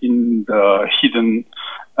story in the hidden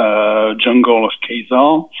jungle of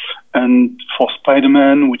Ka-Zar, and for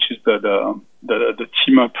Spider-Man, which is the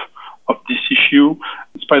team up of this issue,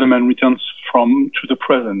 Spider-Man returns to the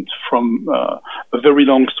present from a very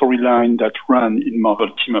long storyline that ran in Marvel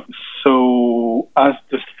Team Up. So as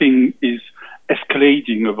the Thing is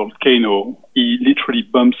escalating a volcano, he literally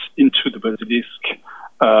bumps into the Basilisk,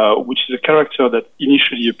 which is a character that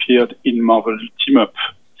initially appeared in Marvel Team Up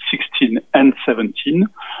 16 and 17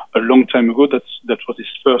 a long time ago. That was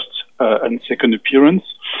his first and second appearance.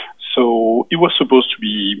 So he was supposed to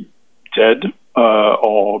be dead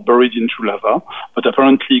or buried into lava, but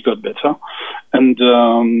apparently he got better. And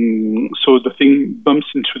so the Thing bumps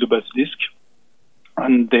into the Basilisk,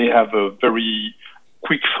 and they have a very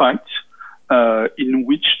quick fight in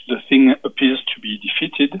which the Thing appears to be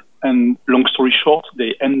defeated. And long story short,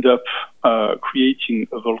 they end up creating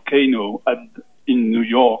a volcano in New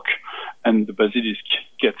York, and the Basilisk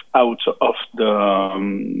gets out of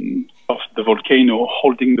the volcano,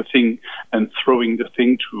 holding the Thing and throwing the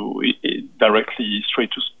Thing directly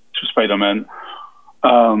straight to Spider-Man.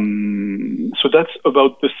 So that's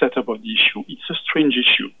about the setup of the issue. It's a strange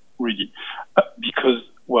issue, really, because,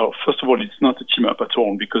 well, first of all, it's not a team up at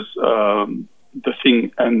all, because the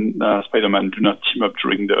Thing and Spider-Man do not team up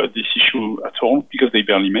during this issue at all, because they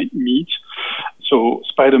barely meet. So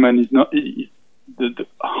Spider-Man is not. The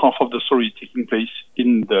half of the story is taking place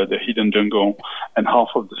in the hidden jungle, and half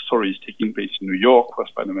of the story is taking place in New York, where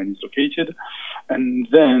Spider-Man is located. And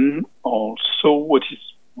then also, what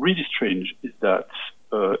is really strange is that,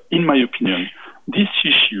 in my opinion, this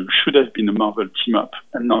issue should have been a Marvel team-up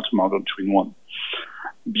and not a Marvel 2-in-1,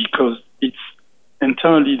 because it's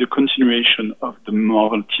entirely the continuation of the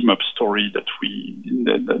Marvel team-up story that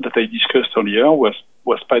I discussed earlier, where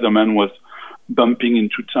Spider-Man was bumping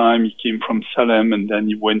into time. He came from Salem, and then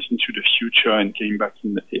he went into the future and came back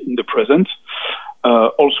in the present.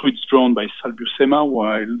 Also, it's drawn by Sal Buscema,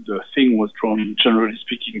 while the Thing was drawn, generally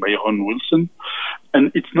speaking, by Ron Wilson.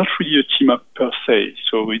 And it's not really a team-up per se,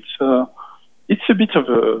 so it's a bit of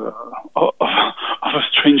a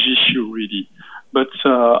strange issue, really. But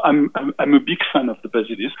I'm a big fan of the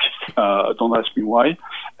Basilisk. Don't ask me why.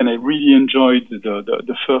 And I really enjoyed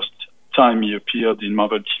the first time he appeared in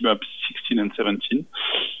Marvel Team Up 16 and 17.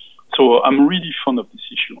 So I'm really fond of this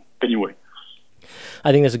issue. Anyway.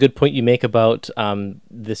 I think that's a good point you make about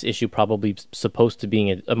this issue probably supposed to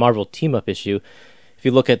being a Marvel Team-Up issue. If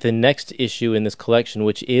you look at the next issue in this collection,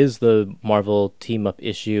 which is the Marvel Team-Up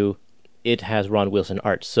issue, it has Ron Wilson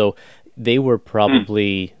art. So they were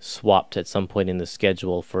probably swapped at some point in the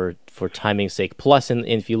schedule for timing's sake. Plus,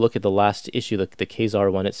 if you look at the last issue, the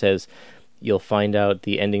Ka-Zar one, it says you'll find out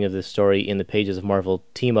the ending of this story in the pages of Marvel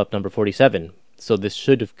Team-Up number 47. So this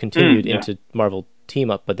should have continued into Marvel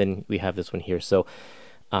Team-Up, but then we have this one here. So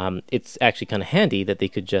it's actually kind of handy that they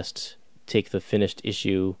could just take the finished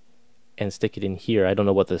issue and stick it in here. I don't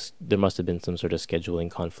know there must have been some sort of scheduling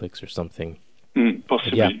conflicts or something.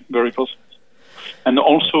 Possibly, yeah. Very possible. And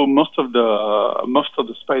also most of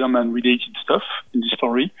the Spider-Man related stuff in the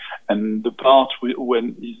story, and the part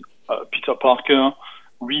when Peter Parker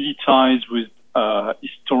really ties with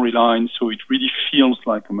his storyline, so it really feels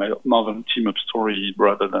like a Marvel team-up story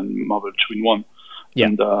rather than Marvel 2-in-1. Yeah.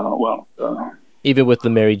 And even with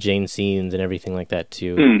the Mary Jane scenes and everything like that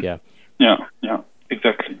too. Yeah,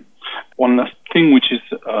 exactly. One last thing, which is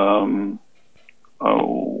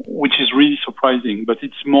really surprising, but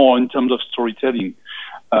it's more in terms of storytelling,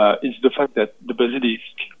 is the fact that the Basilisk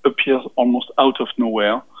appears almost out of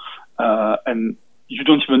nowhere, and you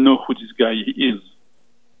don't even know who this guy is.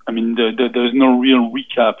 I mean, there's no real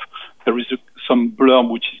recap. There is some blurb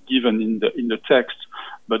which is given in the text,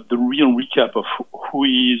 but the real recap of who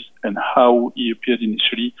he is and how he appeared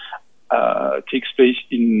initially takes place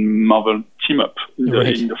in Marvel Team Up in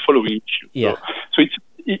the following issue. Yeah. So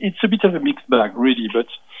it's a bit of a mixed bag, really, but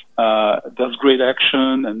there's great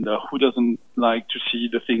action, and who doesn't like to see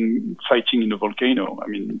the Thing fighting in a volcano? I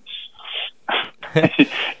mean,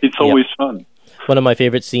 it's always fun. One of my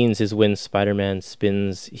favorite scenes is when Spider-Man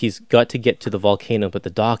he's got to get to the volcano, but the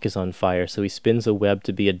dock is on fire, so he spins a web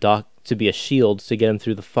to be a shield to get him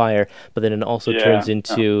through the fire, but then it also turns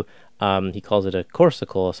into, he calls it a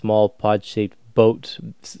corsicle, a small pod-shaped boat,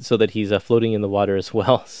 so that he's floating in the water as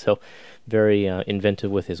well. So very inventive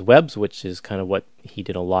with his webs, which is kind of what he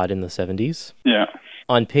did a lot in the 70s. Yeah.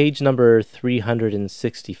 On page number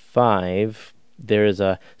 365, there is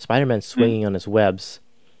a Spider-Man swinging on his webs,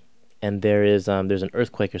 and there's an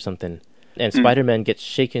earthquake or something, and Spider-Man gets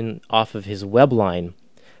shaken off of his web line,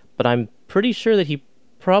 but I'm pretty sure that he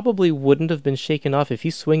probably wouldn't have been shaken off if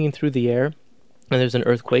he's swinging through the air and there's an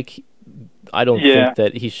earthquake. I don't think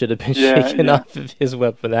that he should have been shaken off of his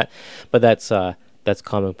web for that. But that's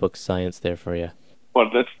comic book science there for you. Well,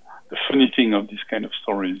 that's the funny thing of these kind of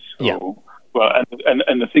stories. So, well,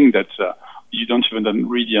 and the thing that you don't even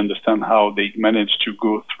really understand how they managed to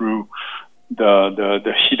go through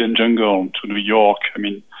the hidden jungle to New York. I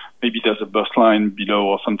mean, maybe there's a bus line below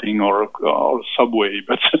or something, or a subway,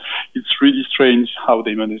 but it's really strange how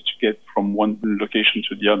they managed to get from one location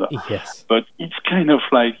to the other. Yes. But it's kind of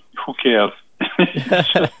like, who cares?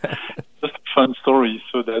 It's just a fun story,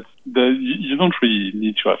 so that you don't really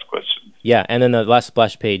need to ask questions. Yeah, and then the last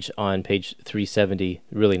splash page on page 370,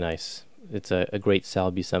 really nice. It's a great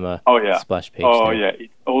Sal Buscema splash page. Oh, yeah,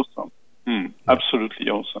 it's awesome. Absolutely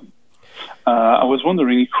awesome. I was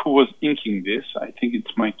wondering who was inking this. I think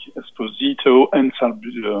it's Mike Esposito and Sal.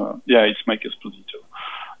 It's Mike Esposito.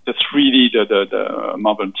 That's really the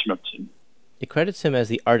Marvel team-up team. It credits him as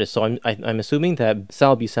the artist, so I'm assuming that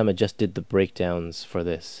Sal Buscema just did the breakdowns for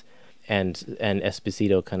this, and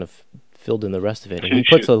Esposito kind of filled in the rest of it. And he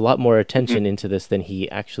puts a lot more attention into this than he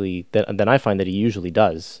actually than I find that he usually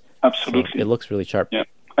does. Absolutely, so it looks really sharp. Yeah,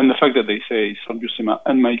 and the fact that they say Sal Buscema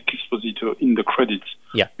and Mike Esposito in the credits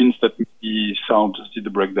means that maybe Sal just did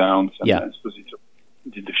the breakdowns and Esposito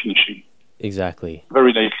did the finishing. Exactly.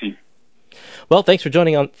 Very nicely. Well, thanks for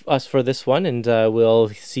joining us for this one, and we'll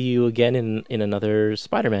see you again in another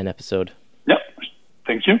Spider-Man episode. Yeah,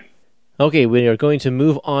 thank you. Okay, we are going to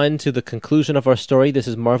move on to the conclusion of our story. This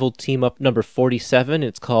is Marvel Team Up number 47.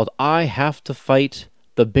 It's called I Have to Fight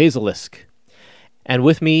the Basilisk. And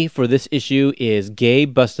with me for this issue is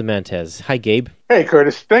Gabe Bustamante. Hi, Gabe. Hey,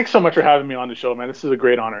 Kurtis. Thanks so much for having me on the show, man. This is a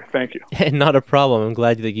great honor. Thank you. Not a problem. I'm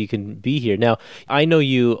glad that you can be here. Now, I know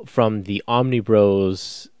you from the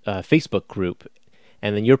Omnibros Facebook group,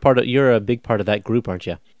 and then you're a big part of that group, aren't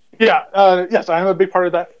you? Yeah. Yes, I am a big part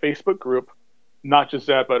of that Facebook group. Not just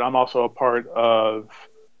that, but I'm also a part of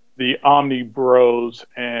the Omnibros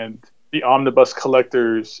and the Omnibus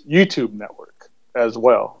Collectors YouTube network as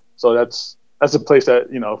well. So that's a place that,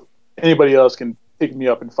 anybody else can pick me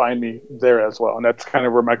up and find me there as well. And that's kind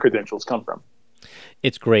of where my credentials come from.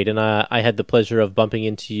 It's great. And I had the pleasure of bumping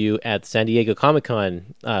into you at San Diego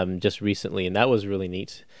Comic-Con just recently, and that was really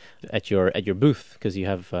neat at your booth, because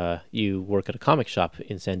you work at a comic shop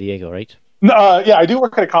in San Diego, right? Yeah, I do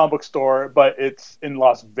work at a comic book store, but it's in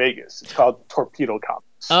Las Vegas. It's called Torpedo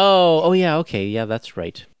Comics. Oh yeah, okay. Yeah, that's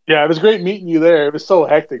right. Yeah, it was great meeting you there. It was so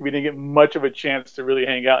hectic. We didn't get much of a chance to really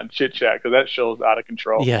hang out and chit-chat because that show's out of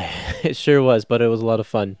control. Yeah, it sure was, but it was a lot of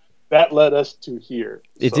fun. That led us to here.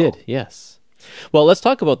 It did, yes. Well, let's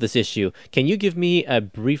talk about this issue. Can you give me a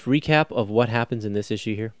brief recap of what happens in this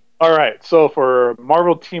issue here? All right, so for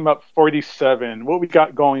Marvel Team Up 47, what we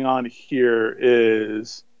got going on here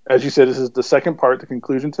is, as you said, this is the second part, the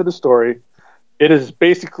conclusion to the story. It is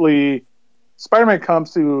basically Spider-Man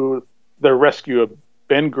comes to the rescue of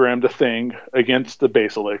Ben Grimm, the Thing, against the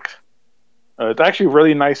Basilisk. It's actually a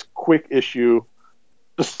really nice, quick issue.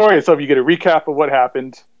 The story itself, you get a recap of what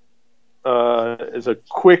happened. Is a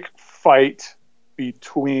quick fight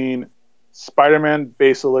between Spider-Man,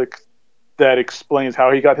 Basilisk, that explains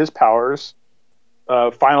how he got his powers.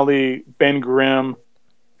 Finally, Ben Grimm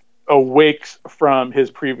awakes from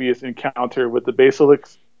his previous encounter with the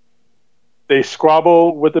Basilisk. They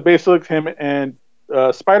squabble with the Basilisk, him and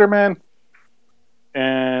Spider-Man,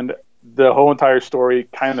 and the whole entire story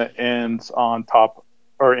kind of ends on top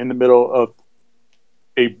or in the middle of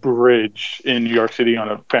a bridge in New York City on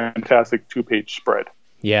a fantastic 2-page spread.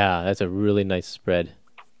 Yeah, that's a really nice spread.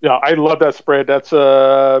 Yeah, I love that spread. That's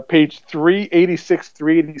page 386,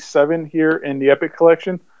 387 here in the Epic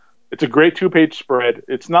Collection. It's a great 2-page spread.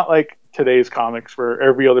 It's not like today's comics where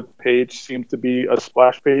every other page seems to be a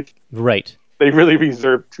splash page. Right. They really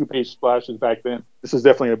reserved 2-page splashes back then. This is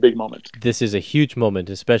definitely a big moment. This is a huge moment,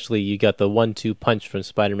 especially you got the 1-2 punch from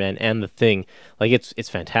Spider-Man and the Thing. Like, it's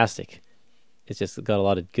fantastic. It's just got a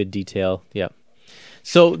lot of good detail. Yeah.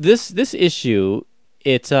 So this issue,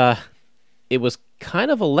 it was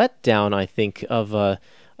kind of a letdown, I think, of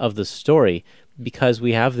the story, because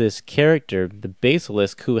we have this character, the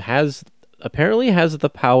Basilisk, who apparently has the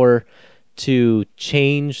power to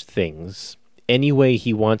change things any way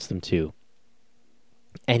he wants them to.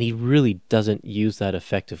 And he really doesn't use that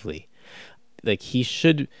effectively. Like, he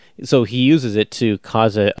should... So he uses it to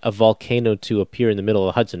cause a volcano to appear in the middle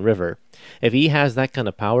of the Hudson River. If he has that kind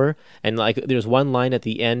of power, and like there's one line at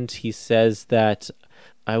the end, he says that,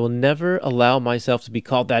 I will never allow myself to be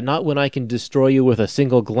called that, not when I can destroy you with a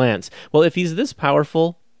single glance. Well, if he's this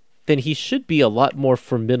powerful, then he should be a lot more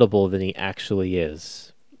formidable than he actually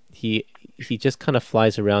is. he just kind of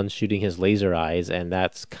flies around shooting his laser eyes, and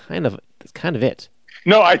that's kind of it.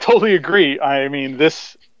 No, I totally agree. I mean,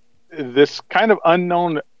 this kind of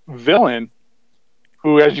unknown villain,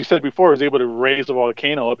 who, as you said before, was able to raise a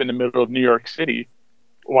volcano up in the middle of New York City.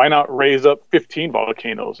 Why not raise up 15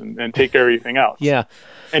 volcanoes and take everything out? Yeah.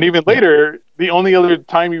 And even later, the only other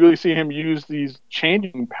time you really see him use these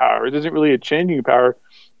changing powers isn't really a changing power,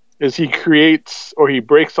 is he creates or he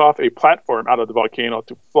breaks off a platform out of the volcano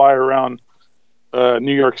to fly around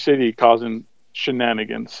New York City causing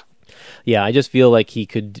shenanigans. Yeah, I just feel like he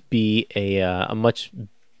could be a much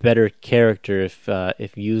better character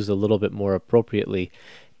if used a little bit more appropriately.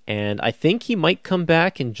 And I think he might come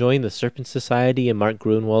back and join the Serpent Society and Mark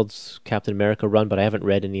Gruenwald's Captain America run, but I haven't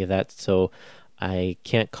read any of that, so I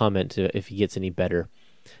can't comment if he gets any better.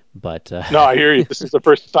 But no, I hear you. This is the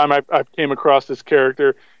first time I've came across this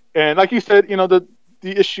character, and like you said, the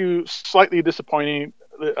issue slightly disappointing.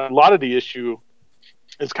 A lot of the issue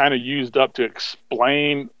is kind of used up to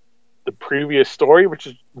explain the previous story, which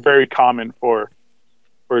is very common for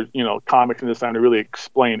comics in this time to really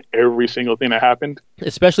explain every single thing that happened.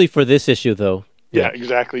 Especially for this issue, though. Yeah,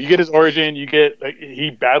 exactly. You get his origin. You get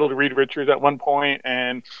he battled Reed Richards at one point,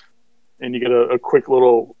 and you get a quick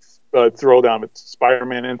little throwdown with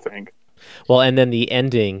Spider-Man and Thing. Well, and then the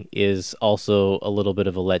ending is also a little bit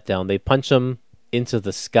of a letdown. They punch him into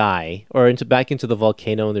the sky or back into the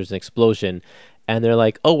volcano, and there's an explosion. And they're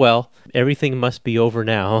like, "Oh well, everything must be over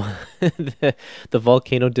now." The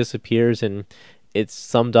volcano disappears, and it's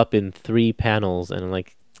summed up in 3 panels. And I'm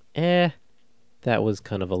like, that was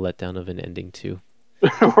kind of a letdown of an ending too.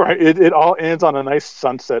 Right. It all ends on a nice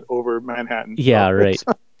sunset over Manhattan. Yeah, so right.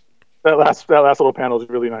 That last little panel is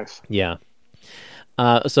really nice. Yeah.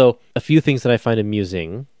 So a few things that I find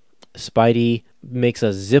amusing. Spidey makes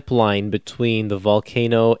a zip line between the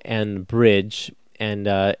volcano and bridge, and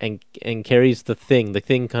carries the thing. The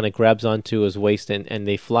thing kind of grabs onto his waist, and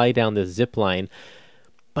they fly down this zip line.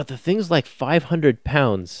 But the thing's like 500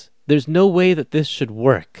 pounds. There's no way that this should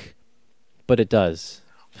work, but it does.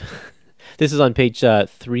 This is on page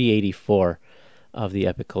 384 of the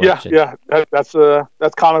Epic Collection. Yeah, that's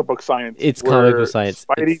comic book science. It's comic book science.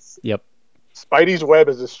 Spidey's web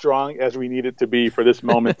is as strong as we need it to be for this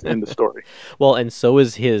moment in the story. Well, and so are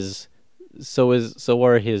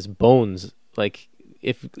his bones. Like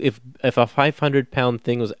if a 500-pound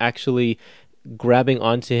thing was actually grabbing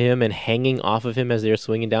onto him and hanging off of him as they're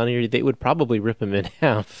swinging down here, they would probably rip him in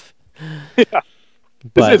half. Yeah.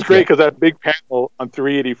 It's great because that big panel on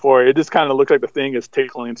 384, it just kind of looks like the Thing is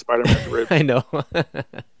tickling Spider-Man's ribs. I know.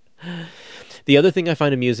 The other thing I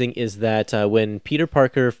find amusing is that when Peter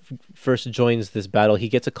Parker first joins this battle, he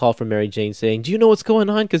gets a call from Mary Jane saying, "Do you know what's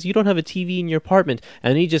going on? Because you don't have a TV in your apartment."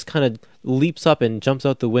 And he just kind of leaps up and jumps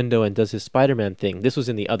out the window and does his Spider-Man thing. This was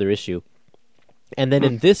in the other issue. And then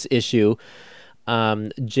in this issue,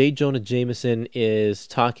 J. Jonah Jameson is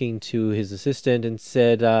talking to his assistant and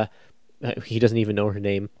said, he doesn't even know her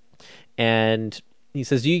name, and he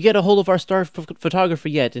says, "Do you get a hold of our star photographer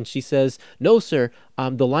yet?" And she says, "No, sir.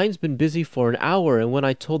 The line's been busy for an hour, and when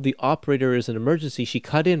I told the operator it was an emergency, she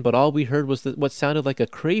cut in, but all we heard was what sounded like a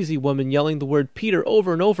crazy woman yelling the word Peter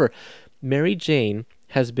over and over." Mary Jane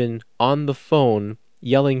has been on the phone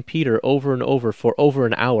yelling Peter over and over for over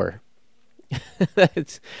an hour.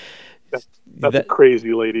 That's a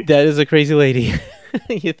crazy lady. That is a crazy lady.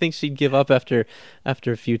 You'd think she'd give up after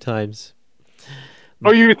a few times.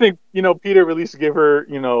 Or you would think, Peter would at least give her,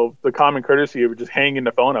 the common courtesy of just hanging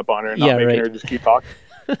the phone up on her and not making her just keep talking.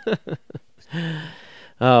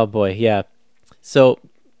 Oh boy, yeah. So,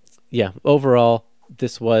 yeah, overall,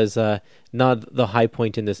 this was not the high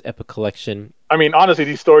point in this Epic Collection. I mean, honestly,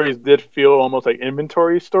 these stories did feel almost like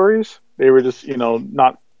inventory stories. They were just,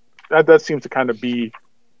 not... That seems to kind of be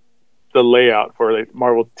the layout for like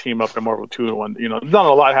Marvel Team Up and Marvel 2-in-1. Not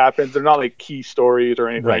a lot happens. They're not like key stories or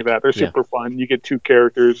anything like that. They're super fun. You get 2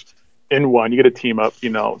 characters in one. You get a team up.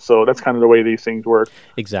 So that's kind of the way these things work.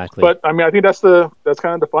 Exactly. But I mean, I think that's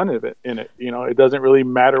kind of the fun of it. In it, it doesn't really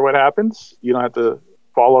matter what happens. You don't have to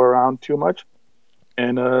follow around too much.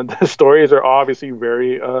 And the stories are obviously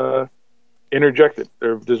very interjected.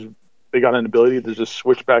 They got an ability to just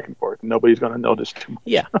switch back and forth. Nobody's going to notice too much.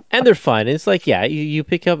 Yeah, and they're fun. It's like, you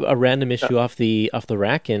pick up a random issue off the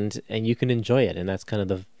rack and you can enjoy it, and that's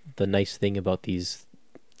kind of the nice thing about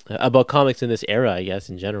about comics in this era, I guess,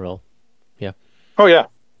 in general. Yeah. Oh yeah,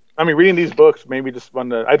 I mean, reading these books made me just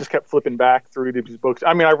I just kept flipping back through these books.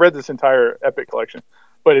 I mean, I read this entire Epic Collection,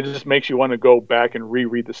 but it just makes you want to go back and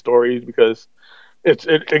reread the stories because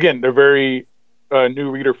again, they're very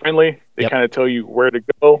new reader friendly. They kind of tell you where to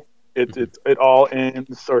go. It all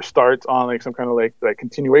ends or starts on like some kind of like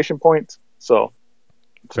continuation point. So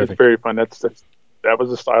it's Perfect. very fun. That was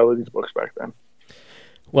the style of these books back then.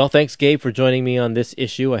 Well, thanks, Gabe, for joining me on this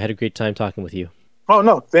issue. I had a great time talking with you. Oh,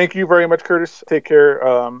 no. Thank you very much, Kurtis. Take care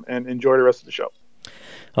and enjoy the rest of the show.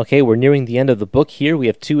 Okay, we're nearing the end of the book here. We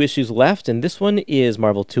have 2 issues left, and this one is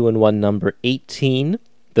Marvel 2-in-1 number 18,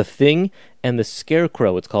 The Thing and the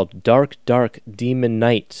Scarecrow. It's called Dark, Dark Demon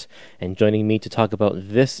Night. And joining me to talk about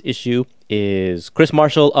this issue is Chris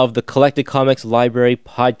Marshall of the Collected Comics Library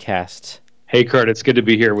podcast. Hey, Kurt, it's good to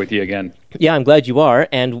be here with you again. Yeah, I'm glad you are.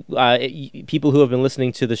 And people who have been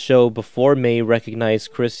listening to the show before may recognize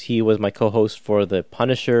Chris. He was my co-host for the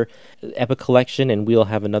Punisher Epic Collection, and we'll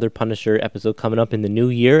have another Punisher episode coming up in the new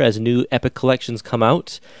year as new Epic Collections come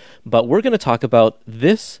out. But we're going to talk about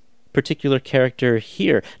this particular character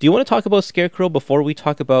here. Do you want to talk about Scarecrow before we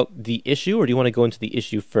talk about the issue, or do you want to go into the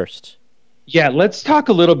issue first? Yeah, let's talk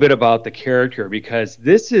a little bit about the character, because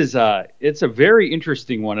this is it's a very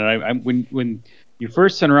interesting one. And when you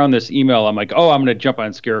first sent around this email, I'm like, I'm going to jump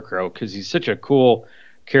on Scarecrow because he's such a cool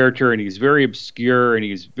character and he's very obscure and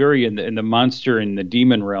he's very in the monster and the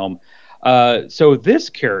demon realm. So this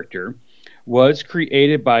character was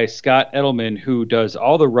created by Scott Edelman, who does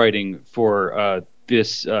all the writing for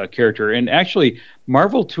this character. And actually,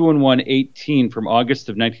 Marvel 2-in-1 18 from August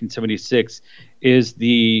of 1976 is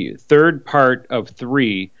the third part of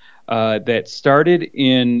 3 that started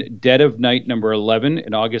in Dead of Night number 11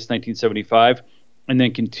 in August 1975, and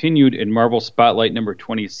then continued in Marvel Spotlight number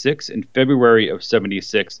 26 in February of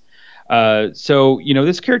 76. So,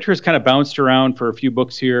 this character has kind of bounced around for a few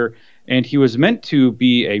books here, and he was meant to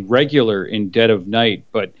be a regular in Dead of Night,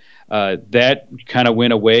 but that kind of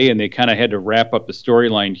went away, and they kind of had to wrap up the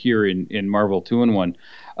storyline here in Marvel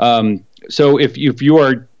 2-in-1. So if you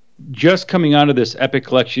are just coming out of this Epic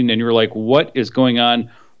collection and you're like, what is going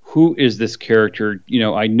on? Who is this character?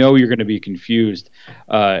 I know you're going to be confused,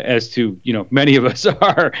 as to, many of us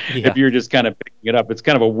are, if you're just kind of picking it up. It's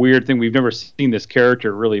kind of a weird thing. We've never seen this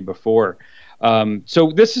character really before.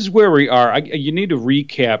 So this is where we are. You need to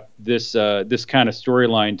recap this kind of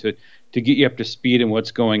storyline to get you up to speed in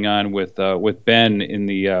what's going on with Ben in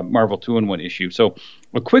the Marvel 2-in-1 issue. So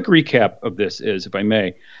a quick recap of this is, if I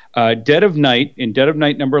may, Dead of Night, in Dead of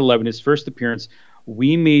Night number 11, his first appearance,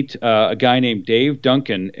 we meet a guy named Dave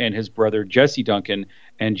Duncan and his brother Jesse Duncan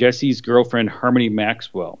and Jesse's girlfriend Harmony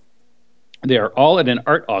Maxwell. They are all at an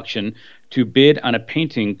art auction to bid on a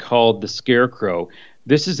painting called The Scarecrow.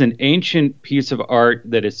 This is an ancient piece of art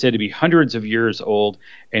that is said to be hundreds of years old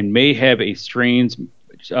and may have a strange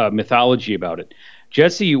mythology about it.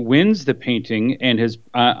 Jesse wins the painting and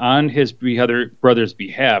on his brother's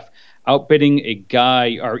behalf, outbidding a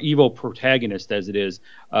guy, our evil protagonist as it is,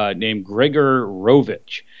 named Gregor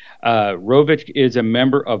Rovich. Rovich is a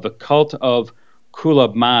member of the cult of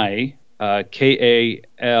Kulamai, Kalumai,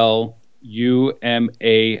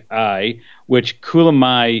 which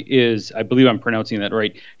Kulamai is, I believe I'm pronouncing that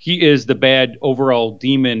right. He is the bad overall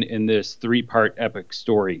demon in this 3-part epic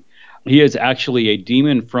story. He is actually a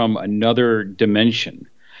demon from another dimension.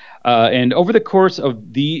 And over the course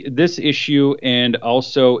of this issue and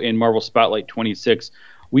also in Marvel Spotlight 26,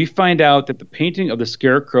 we find out that the painting of the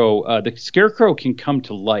Scarecrow can come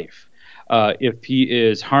to life if he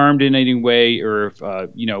is harmed in any way, or if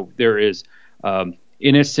there is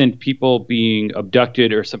innocent people being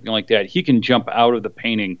abducted or something like that. He can jump out of the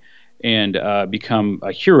painting and become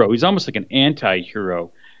a hero. He's almost like an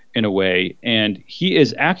anti-hero in a way, and he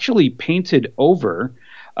is actually painted over.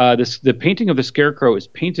 The painting of the Scarecrow is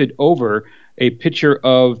painted over a picture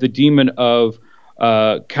of the demon of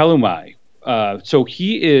Kalumai. So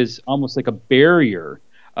he is almost like a barrier.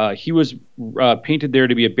 He was painted there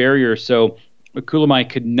to be a barrier, so Kalumai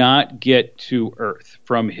could not get to Earth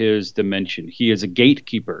from his dimension. He is a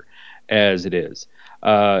gatekeeper, as it is.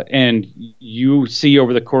 And you see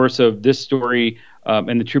over the course of this story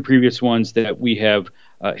and the 2 previous ones that we have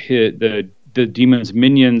the demon's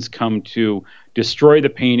minions come to destroy the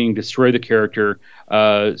painting, destroy the character,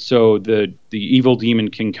 so the evil demon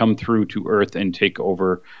can come through to Earth and take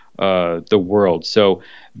over the world. So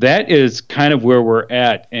that is kind of where we're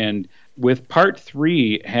at. And with part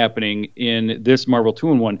 3 happening in this Marvel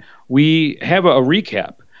 2-in-1, we have a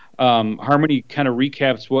recap. Harmony kind of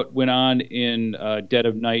recaps what went on in Dead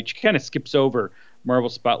of Night. She kind of skips over Marvel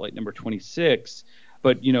Spotlight number 26.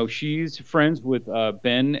 But, she's friends with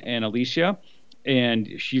Ben and Alicia,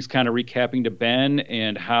 and she's kind of recapping to Ben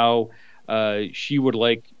and how she would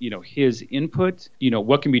like, his input.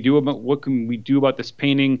 What can we do about this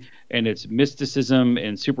painting and its mysticism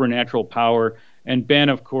and supernatural power? And Ben,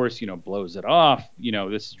 of course, blows it off.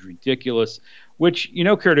 This is ridiculous. Which,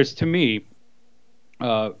 Kurtis, to me,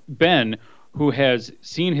 Ben, who has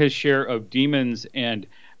seen his share of demons and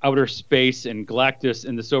outer space and Galactus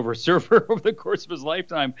and the Silver Surfer over the course of his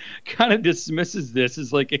lifetime, kind of dismisses this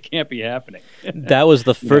as like it can't be happening. That was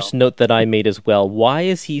the first note that I made as well. Why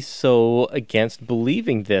is he so against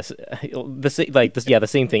believing this? The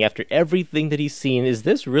same thing. After everything that he's seen, is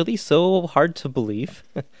this really so hard to believe?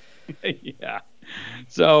 Yeah.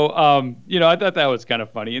 So, I thought that was kind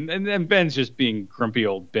of funny. And then Ben's just being grumpy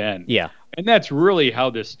old Ben. Yeah. And that's really how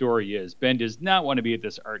this story is. Ben does not want to be at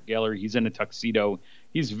this art gallery. He's in a tuxedo.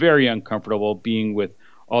 He's very uncomfortable being with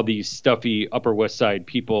all these stuffy Upper West Side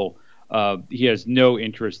people. He has no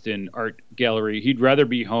interest in art gallery. He'd rather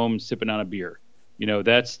be home sipping on a beer.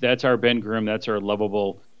 That's our Ben Grimm. That's our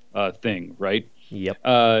lovable thing, right? Yep.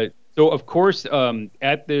 So of course,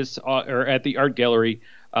 at the art gallery,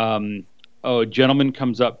 a gentleman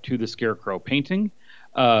comes up to the Scarecrow painting,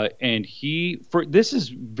 and this is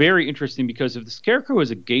very interesting because if the Scarecrow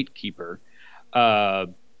is a gatekeeper, or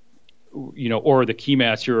the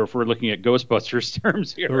keymaster, if we're looking at Ghostbusters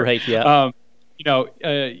terms here, right? Yeah.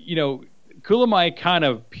 Kulamai kind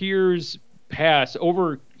of peers past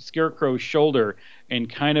over Scarecrow's shoulder and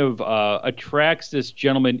kind of attracts this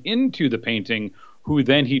gentleman into the painting, who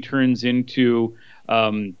then he turns into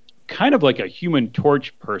kind of like a Human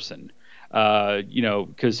Torch person.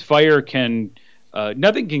 Because fire can,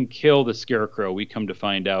 nothing can kill the Scarecrow, we come to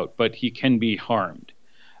find out, but he can be harmed.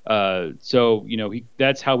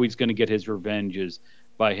 That's how he's going to get his revenge, is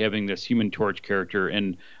by having this Human Torch character.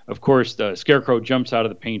 And of course, the Scarecrow jumps out of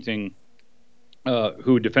the painting,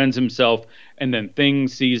 who defends himself, and then Thing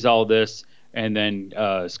sees all this, and then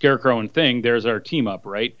Scarecrow and Thing, there's our team up,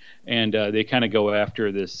 right? And they kind of go after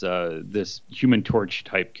this Human Torch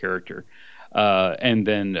type character, and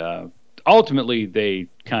then ultimately they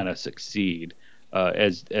kind of succeed,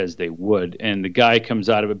 as they would. And the guy comes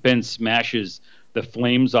out of it. Ben smashes the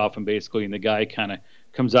flames off him basically, and the guy kind of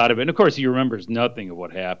comes out of it. And of course, he remembers nothing of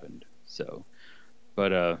what happened. So,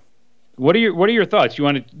 but what are your thoughts? You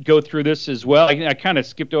want to go through this as well? I kind of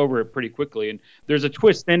skipped over it pretty quickly, and there's a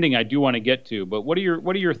twist ending I do want to get to. But what are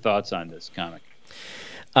your thoughts on this comic?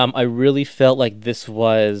 I really felt like this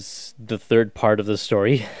was the third part of the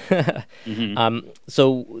story. Mm-hmm.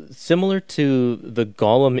 So similar to the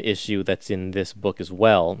Gollum issue that's in this book as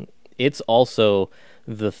well, it's also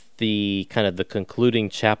the kind of the concluding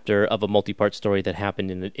chapter of a multi-part story that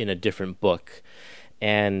happened in a different book.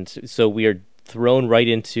 And so we are thrown right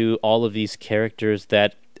into all of these characters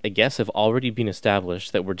that I guess have already been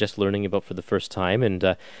established, that we're just learning about for the first time,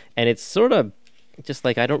 and it's sort of just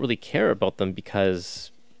like I don't really care about them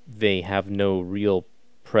because they have no real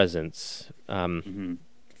presence. Mm-hmm.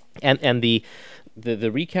 And the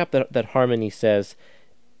recap that Harmony says,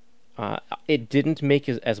 it didn't make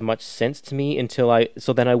as much sense to me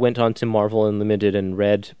so then I went on to Marvel Unlimited and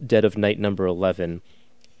read Dead of Night number 11,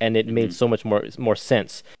 and it made so much more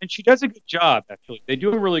sense. And she does a good job, actually. They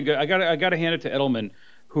do a really good. I got to hand it to Edelman,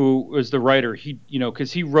 who was the writer. He,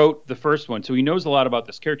 because he wrote the first one, so he knows a lot about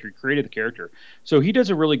this character. He created the character, so he does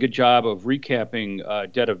a really good job of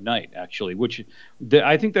recapping Dead of Night, actually, which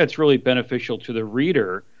I think that's really beneficial to the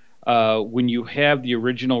reader when you have the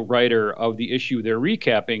original writer of the issue they're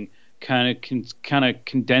recapping kind of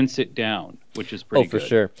condense it down, which is pretty good. Oh, for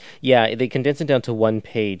sure. Yeah, they condense it down to one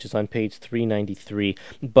page. It's on page 393.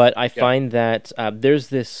 But I find that there's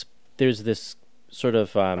this sort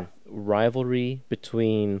of rivalry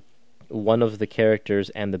between one of the characters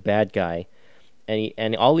and the bad guy,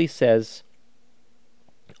 and all that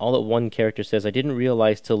one character says, I didn't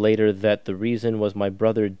realize till later that the reason was my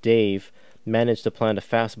brother Dave managed to plant a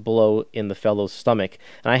fast blow in the fellow's stomach,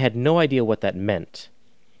 and I had no idea what that meant.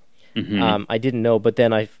 Mm-hmm. I didn't know, but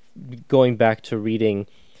then going back to reading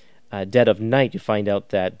Dead of Night, you find out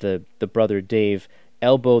that the brother Dave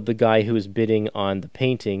elbowed the guy who was bidding on the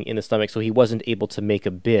painting in the stomach, so he wasn't able to make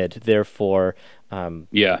a bid. Therefore,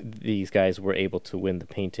 these guys were able to win the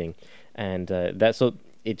painting, and so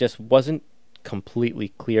it just wasn't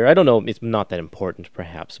completely clear. I don't know; it's not that important,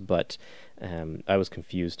 perhaps, but I was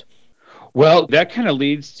confused. Well, that kind of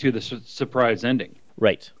leads to the surprise ending,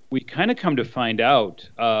 right? We kind of come to find out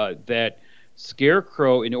that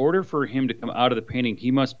Scarecrow, in order for him to come out of the painting,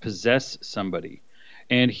 he must possess somebody.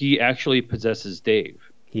 And he actually possesses Dave.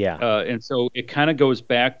 Yeah. And so it kind of goes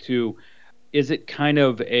back to, is it kind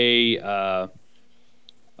of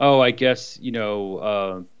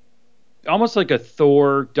almost like a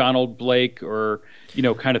Thor, Donald Blake, or,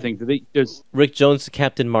 kind of thing. Does Rick Jones,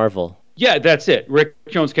 Captain Marvel. Yeah, that's it. Rick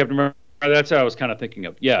Jones, Captain Marvel. That's what I was kind of thinking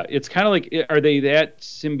of. Yeah, it's kind of like, are they that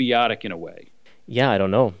symbiotic in a way? Yeah, I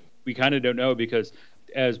don't know. We kind of don't know, because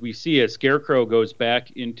as we see, as Scarecrow goes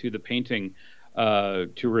back into the painting,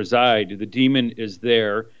 to reside. The demon is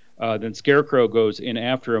there. Then Scarecrow goes in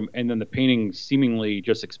after him, and then the painting seemingly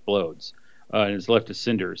just explodes and is left as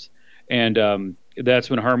cinders. And that's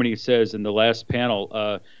when Harmony says in the last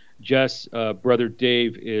panel, Jesse's brother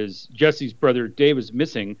Dave is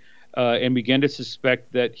missing, and began to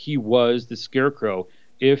suspect that he was the Scarecrow.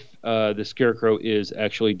 If the Scarecrow is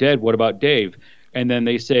actually dead, what about Dave? And then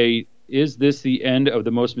they say, is this the end of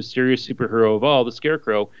the most mysterious superhero of all, the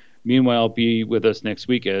Scarecrow? Meanwhile, be with us next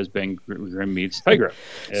week as Ben Grimm meets Tigra,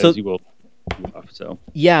 as you will. So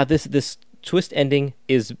yeah, this twist ending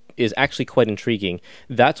is actually quite intriguing.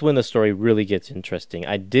 That's when the story really gets interesting.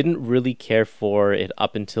 I didn't really care for it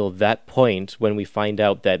up until that point when we find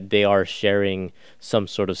out that they are sharing some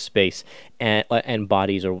sort of space and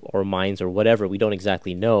bodies or minds or whatever. We don't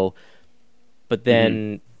exactly know. But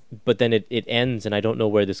then it ends, and I don't know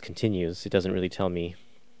where this continues. It doesn't really tell me.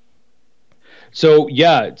 So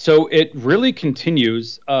it really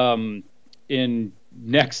continues in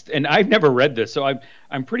next, and I've never read this, so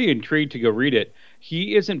I'm pretty intrigued to go read it.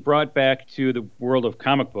 He isn't brought back to the world of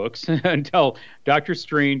comic books until Doctor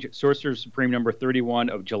Strange, Sorcerer Supreme number 31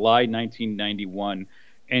 of July 1991,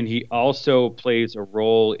 and he also plays a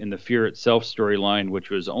role in the Fear Itself storyline, which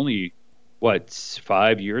was only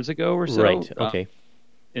 5 years ago or so. Right. Okay.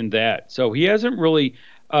 In that, so he hasn't really.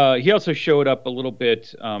 He also showed up a little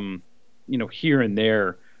bit, here and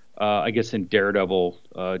there. I guess in Daredevil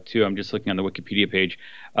too. I'm just looking on the Wikipedia page.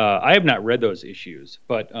 I have not read those issues,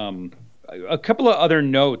 but a couple of other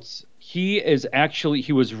notes. He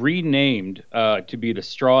was renamed to be the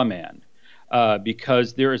Straw Man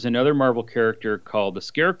because there is another Marvel character called the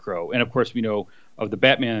Scarecrow, and of course we know of the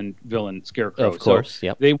Batman villain Scarecrow. Of course, so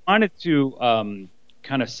yep. They wanted to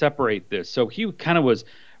kind of separate this, so he kind of was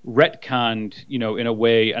retconned, in a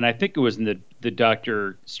way, and I think it was in the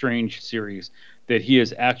Doctor Strange series that he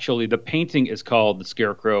is actually, the painting is called the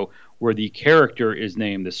Scarecrow, where the character is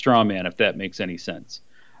named the Straw Man, if that makes any sense.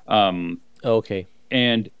 Okay.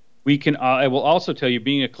 And I will also tell you,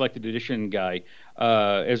 being a collected edition guy,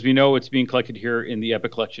 as we know, it's being collected here in the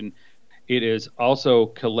Epic Collection. It is also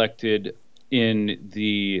collected in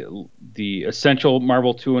the Essential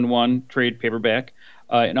Marvel 2-in-1 trade paperback,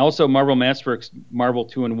 and also Marvel Masterworks Marvel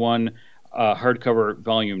 2-in-1 hardcover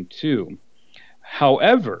volume 2.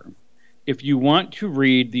 However, if you want to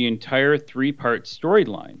read the entire 3-part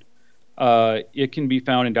storyline, it can be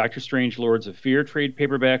found in Doctor Strange Lords of Fear trade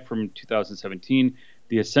paperback from 2017,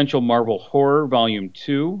 the Essential Marvel Horror volume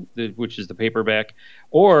 2, which is the paperback,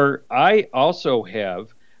 or I also have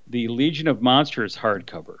the Legion of Monsters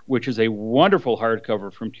hardcover, which is a wonderful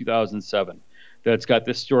hardcover from 2007 that's got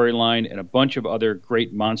this storyline and a bunch of other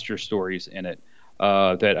great monster stories in it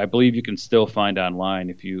that I believe you can still find online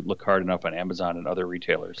if you look hard enough on Amazon and other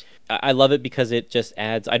retailers. I love it because it just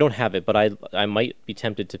adds, I don't have it, but I might be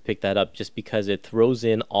tempted to pick that up just because it throws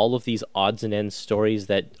in all of these odds and ends stories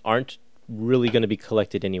that aren't really going to be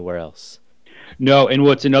collected anywhere else. No, and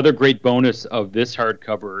what's another great bonus of this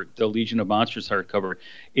hardcover, the Legion of Monsters hardcover,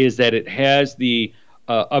 is that it has the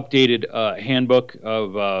updated handbook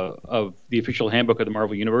of the official handbook of the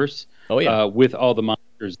Marvel Universe. Oh yeah, with all the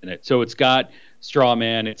monsters in it. So it's got Straw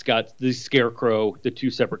Man, it's got the Scarecrow, the two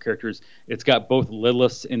separate characters. It's got both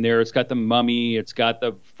Liliths in there. It's got the Mummy. It's got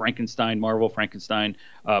the Frankenstein, Marvel Frankenstein,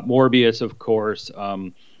 Morbius, of course.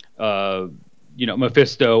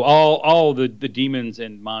 Mephisto, all the demons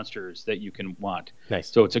and monsters that you can want. Nice.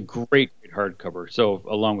 So it's a great hardcover. So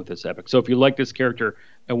along with this epic. So if you like this character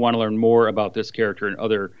and want to learn more about this character and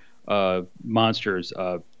other monsters,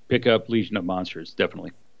 pick up Legion of Monsters,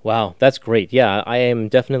 definitely. Wow, that's great. Yeah, I am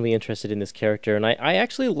definitely interested in this character, and I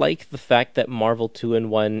actually like the fact that Marvel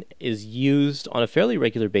 2-in-1 is used on a fairly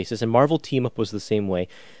regular basis, and Marvel Team Up was the same way,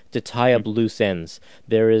 to tie up loose ends.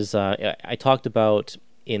 There is, I talked about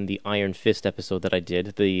in the Iron Fist episode that I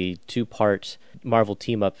did, the 2-part Marvel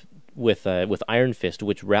Team Up with Iron Fist,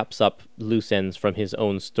 which wraps up loose ends from his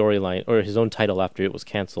own storyline, or his own title after it was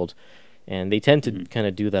canceled. And they tend to kind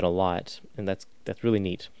of do that a lot, and that's really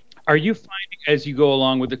neat. Are you finding as you go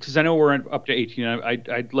along with it, because I know we're up to 18,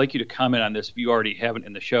 I'd like you to comment on this if you already haven't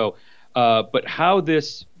in the show, but how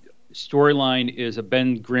this storyline is a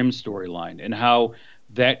Ben Grimm storyline and how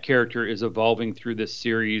that character is evolving through this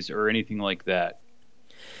series or anything like that?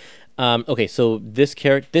 Okay, so this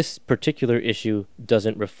particular issue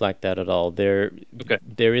doesn't reflect that at all. There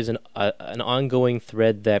is an ongoing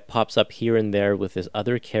thread that pops up here and there with this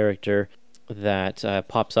other character that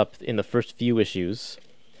pops up in the first few issues,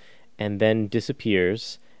 and then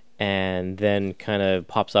disappears, and then kind of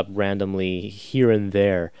pops up randomly here and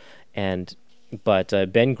there. But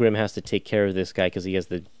Ben Grimm has to take care of this guy because he has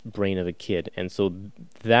the brain of a kid, and so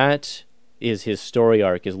that is his story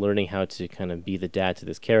arc, is learning how to kind of be the dad to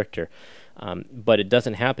this character. But it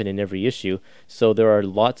doesn't happen in every issue, so there are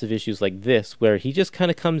lots of issues like this where he just kind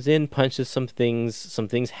of comes in, punches some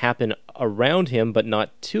things happen around him but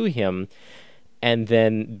not to him, and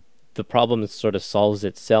then the problem sort of solves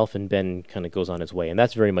itself and Ben kind of goes on his way. And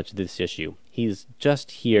that's very much this issue. He's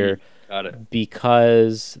just here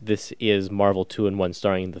because this is Marvel 2-in-1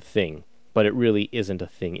 starring The Thing, but it really isn't a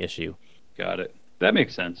Thing issue. Got it. That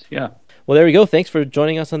makes sense, yeah. Well, there we go. Thanks for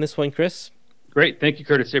joining us on this one, Chris. Great. Thank you,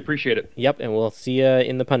 Kurtis. I appreciate it. Yep, and we'll see you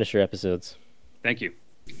in the Punisher episodes. Thank you.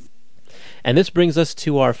 And this brings us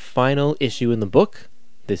to our final issue in the book.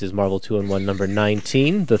 This is Marvel 2-in-1 number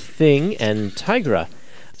 19, The Thing and Tigra.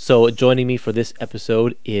 So joining me for this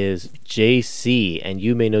episode is JC, and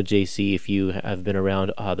you may know JC if you have been around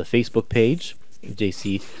the Facebook page.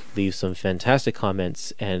 JC leaves some fantastic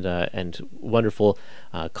comments and wonderful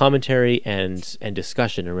commentary and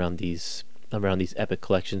discussion around these epic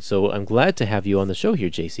collections. So I'm glad to have you on the show here,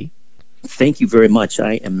 JC. Thank you very much.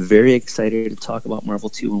 I am very excited to talk about Marvel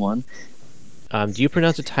 2-in-1. Do you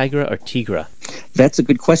pronounce it Tigra or Tigra? That's a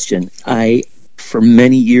good question. For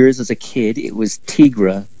many years as a kid, it was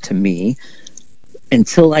Tigra to me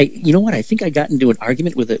until I think I got into an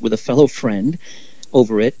argument with a fellow friend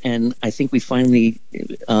over it, and I think we finally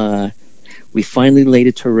laid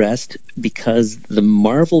it to rest because the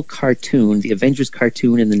Marvel cartoon, the Avengers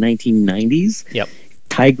cartoon in the 1990s, yep,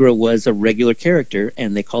 Tigra was a regular character,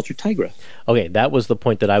 and they called her Tigra. Okay, that was the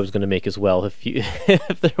point that I was going to make as well.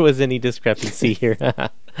 If there was any discrepancy here, yes.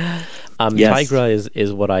 Tigra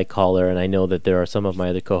is what I call her, and I know that there are some of my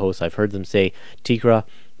other co-hosts, I've heard them say Tigra,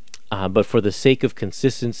 but for the sake of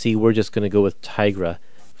consistency, we're just going to go with Tigra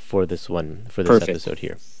for this Perfect. Episode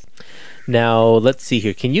here. Now, let's see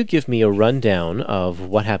here. Can you give me a rundown of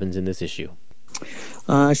what happens in this issue?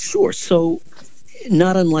 Sure. So,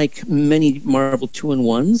 not unlike many Marvel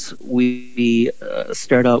 2-in-1s, we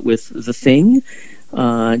start out with The Thing,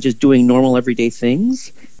 just doing normal everyday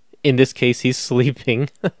things. In this case, he's sleeping.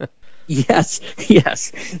 Yes,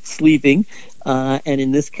 sleeping. And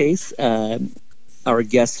in this case, our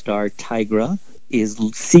guest star, Tigra, is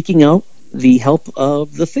seeking out the help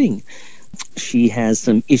of The Thing. She has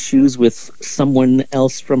some issues with someone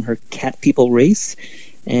else from her cat people race,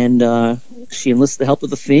 and she enlists the help of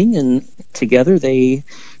The Thing, and together they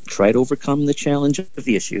try to overcome the challenge of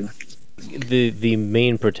the issue. The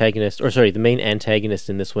main the main antagonist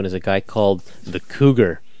in this one is a guy called the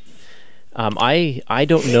Cougar. I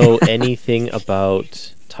don't know anything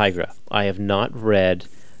about Tigra. I have not read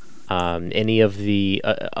any of the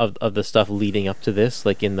stuff leading up to this,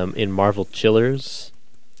 like in Marvel Chillers,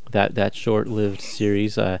 that short-lived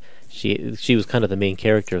series. She was kind of the main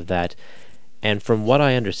character of that, and from what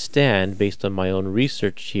I understand, based on my own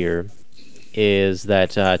research here, is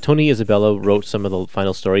that Tony Isabella wrote some of the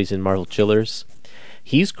final stories in Marvel Chillers.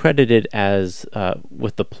 He's credited as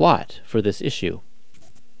with the plot for this issue.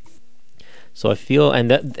 So I feel,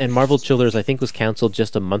 and Marvel Chillers I think was canceled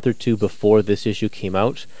just a month or two before this issue came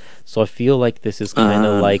out. So I feel like this is kind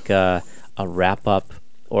of like a wrap up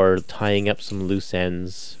or tying up some loose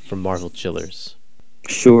ends from Marvel Chillers.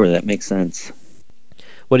 Sure, that makes sense.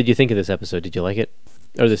 What did you think of this episode? Did you like it?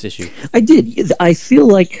 Or this issue? I did. I feel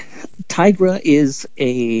like Tigra is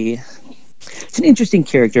it's an interesting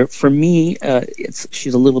character. For me,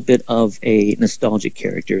 she's a little bit of a nostalgic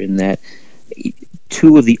character in that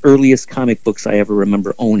two of the earliest comic books I ever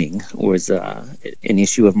remember owning was an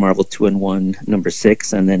issue of Marvel 2-in-1 number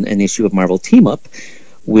 6, and then an issue of Marvel Team Up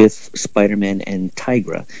with Spider-Man and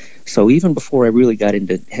Tigra. So even before I really got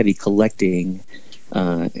into heavy collecting,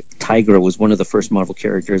 Tigra was one of the first Marvel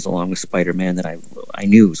characters, along with Spider-Man, that I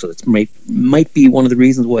knew. So it might be one of the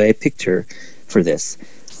reasons why I picked her for this.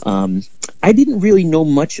 I didn't really know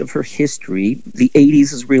much of her history. The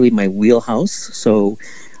 80s is really my wheelhouse, so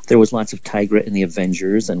there was lots of Tigra in the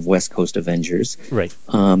Avengers and West Coast Avengers. Right.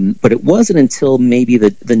 But it wasn't until maybe the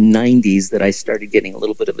 90s that I started getting a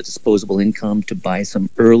little bit of a disposable income to buy some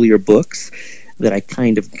earlier books that I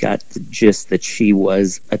kind of got the gist that she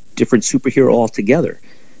was a different superhero altogether.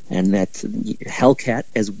 And that Hellcat,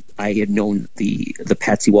 as I had known the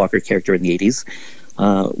Patsy Walker character in the 80s,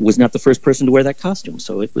 was not the first person to wear that costume.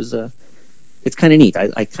 So it's kind of neat.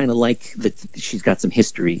 I kind of like that she's got some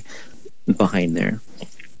history behind there.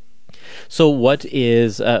 So what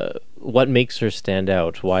makes her stand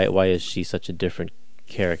out? Why is she such a different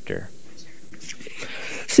character?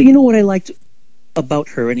 So you know what I liked about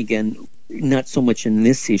her, and again, not so much in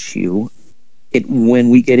this issue, when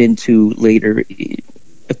we get into later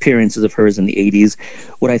appearances of hers in the 80s,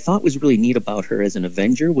 what I thought was really neat about her as an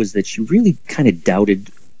Avenger was that she really kind of doubted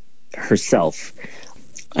herself.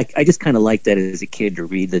 I just kind of liked that as a kid to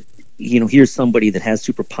read that, here's somebody that has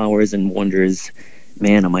superpowers and wonders,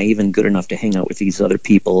 man, am I even good enough to hang out with these other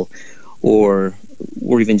people or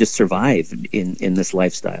even just survive in this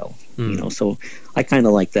lifestyle? So I kind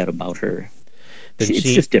of like that about her. It's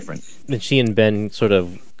just different. Then she and Ben sort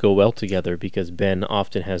of go well together because Ben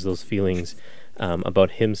often has those feelings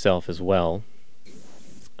about himself as well.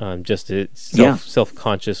 Just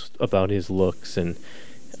self-conscious about his looks and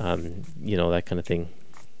that kind of thing.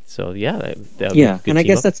 So that would be a good and I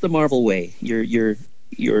guess up. that's the Marvel way. Your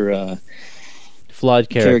flawed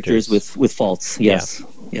characters with faults. Yes,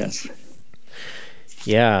 yes.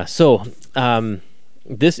 Yeah. So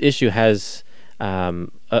this issue has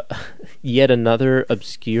yet another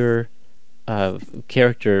obscure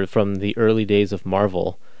character from the early days of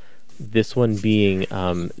Marvel. This one being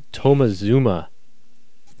Tomazuma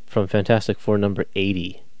from Fantastic Four number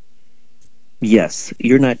 80. Yes,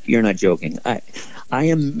 you're not joking. I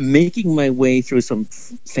am making my way through some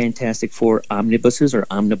Fantastic Four omnibuses or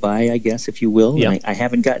omnibi, I guess, if you will. Yep. And I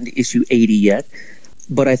haven't gotten to issue 80 yet,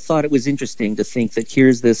 but I thought it was interesting to think that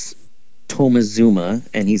here's this Tomazuma,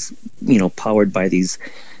 and he's powered by these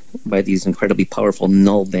incredibly powerful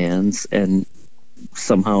null bands, and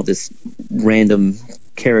somehow this random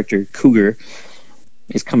character Cougar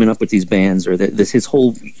is coming up with these bands, or his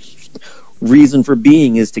whole reason for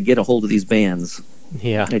being is to get a hold of these bands.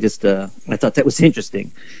 Yeah, I thought that was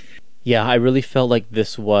interesting. Yeah, I really felt like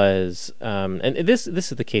this was, and this is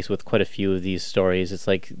the case with quite a few of these stories. It's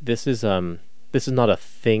like this is not a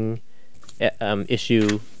Thing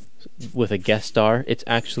issue with a guest star. It's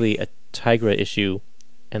actually a Tigra issue,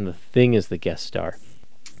 and the Thing is the guest star.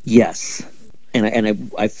 Yes, and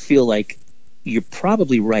I feel like you're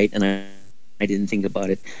probably right, and I didn't think about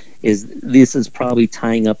it. This is probably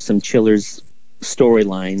tying up some Chillers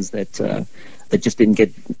storylines that just didn't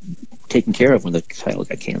get taken care of when the title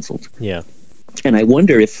got canceled. Yeah, and I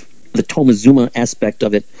wonder if the Tomazuma aspect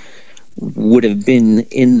of it would have been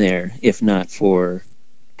in there if not for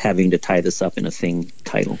having to tie this up in a Thing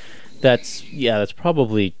title. That's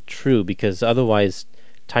probably true, because otherwise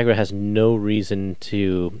Tigra has no reason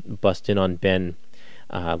to bust in on Ben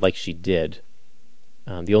like she did.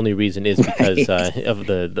 The only reason is because of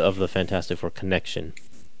the Fantastic Four connection.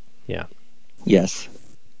 Yeah. Yes.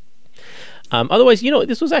 Otherwise,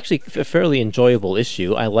 this was actually a fairly enjoyable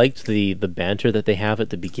issue. I liked the banter that they have at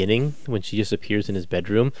the beginning when she just appears in his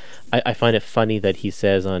bedroom. I find it funny that he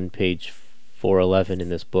says on page 411 in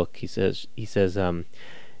this book, he says,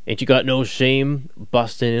 ain't you got no shame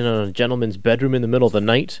busting in on a gentleman's bedroom in the middle of the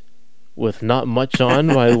night with not much on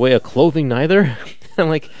by the way of clothing neither? And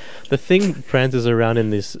like, the Thing prances around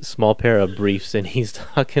in this small pair of briefs, and he's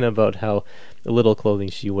talking about how little clothing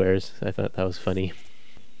she wears. I thought that was funny.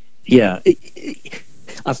 Yeah,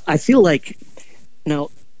 I feel like now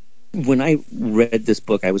when I read this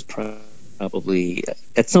book, I was probably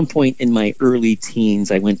at some point in my early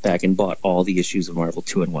teens. I went back and bought all the issues of Marvel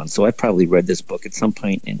 2-in-1. So I probably read this book at some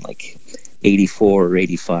point in like 84 or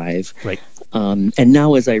 85. Right. And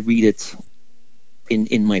now as I read it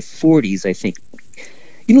in my 40s, I think,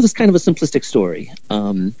 this is kind of a simplistic story.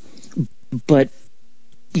 But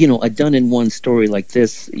a done-in-one story like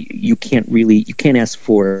this, you can't ask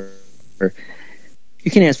for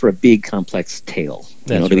a big complex tale,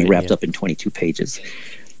 to be wrapped up in 22 pages.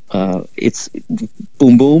 It's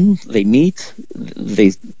boom, boom. They meet.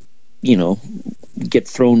 They, get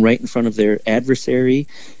thrown right in front of their adversary,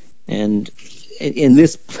 and in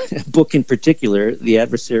this book in particular, the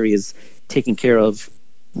adversary is taken care of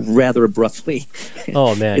rather abruptly.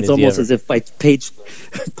 Oh man, it's almost as if by page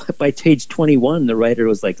 21 the writer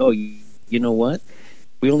was like, oh, you know what,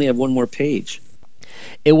 we only have one more page.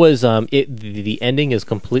 It was the ending is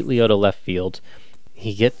completely out of left field.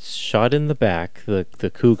 He gets shot in the back, the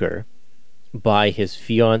Cougar, by his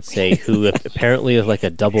fiancée, who apparently is like a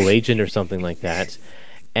double agent or something like that,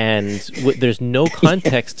 and there's no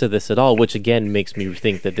context to this at all, which again makes me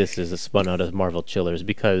think that this is a spun out of Marvel Chillers,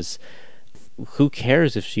 because who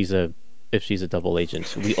cares if she's a double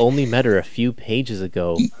agent? We only met her a few pages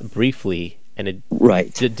ago, briefly, and it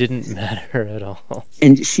didn't matter at all.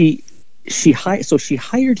 And she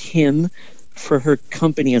hired him for her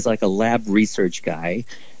company as like a lab research guy,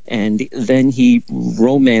 and then he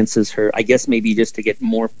romances her, I guess maybe just to get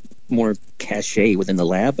more cachet within the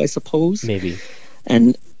lab, I suppose. Maybe.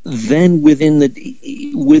 And then within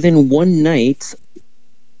one night,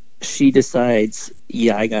 she decides,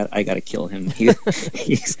 yeah, I got to kill him.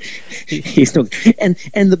 He's no. And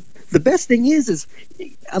the best thing is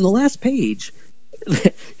on the last page,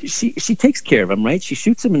 she takes care of him, right? She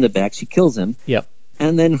shoots him in the back, she kills him. Yep.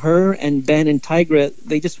 And then her and Ben and Tigra,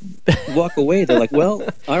 they just walk away. They're like, well,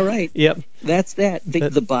 all right. Yep. That's that.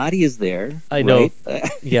 The body is there. I know. Right?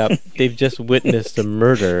 Yeah. They've just witnessed a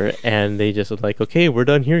murder, and they just are like, okay, we're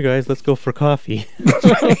done here, guys. Let's go for coffee.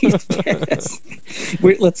 Right. Yes.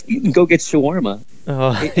 Let's go get shawarma.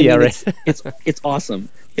 Oh, right. right. It's awesome.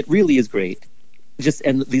 It really is great.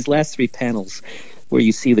 And these last three panels where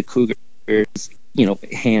you see the cougar's,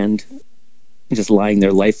 hand just lying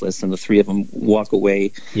there lifeless, and the three of them walk away.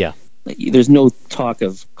 Yeah. There's no talk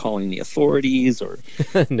of calling the authorities or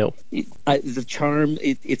no. The charm.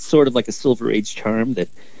 It's sort of like a Silver Age charm that,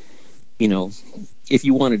 if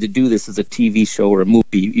you wanted to do this as a TV show or a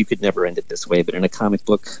movie, you could never end it this way. But in a comic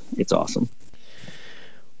book, it's awesome.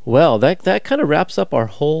 Well, that kind of wraps up our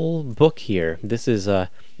whole book here. This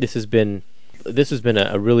has been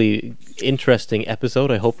a really interesting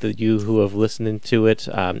episode. I hope that you who have listened to it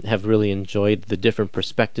have really enjoyed the different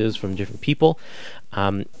perspectives from different people.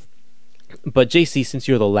 But JC, since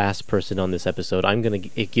you're the last person on this episode, I'm going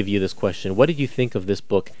to give you this question. What did you think of this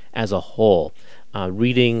book as a whole?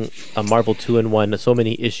 Reading a Marvel 2-in-1, so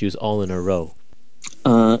many issues all in a row.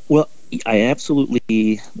 Well, I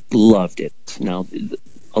absolutely loved it. Now,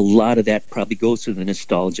 a lot of that probably goes to the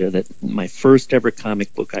nostalgia that my first ever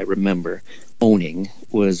comic book I remember owning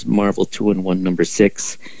was Marvel 2-in-1 number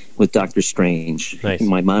 6 with Doctor Strange. Nice.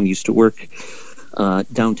 My mom used to work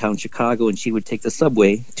downtown Chicago, and she would take the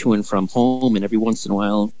subway to and from home, and every once in a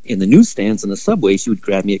while in the newsstands in the subway she would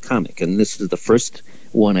grab me a comic, and this is the first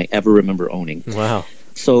one I ever remember owning. Wow.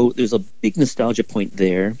 So there's a big nostalgia point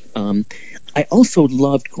there. I also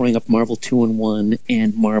loved growing up Marvel 2-in-1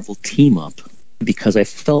 and Marvel Team Up, because I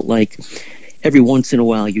felt like every once in a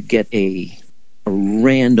while you'd get a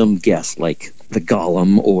random guest like the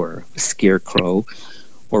Golem or Scarecrow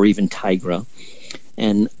or even Tigra,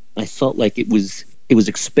 and I felt like it was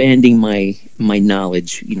expanding my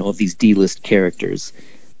knowledge, of these D-list characters.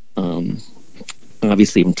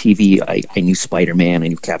 Obviously, in TV, I knew Spider-Man, I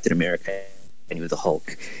knew Captain America, I knew the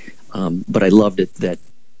Hulk, but I loved it that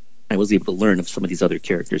I was able to learn of some of these other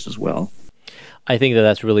characters as well. I think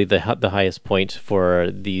that's really the highest point for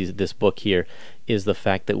this book here, is the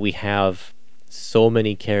fact that we have so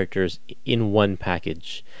many characters in one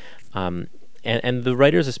package, and the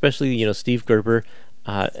writers, especially Steve Gerber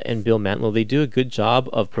and Bill Mantlo, they do a good job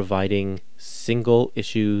of providing single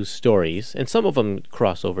issue stories, and some of them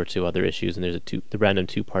cross over to other issues, and there's the random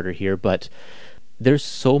two-parter here, but there's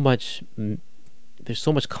so much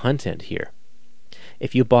content here.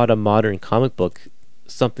 If you bought a modern comic book,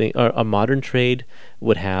 a modern trade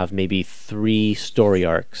would have maybe 3 story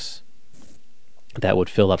arcs that would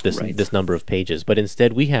fill up this number of pages, but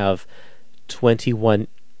instead we have 21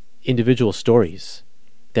 individual stories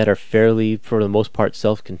that are fairly, for the most part,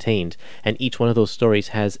 self-contained, and each one of those stories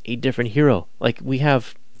has a different hero. Like, we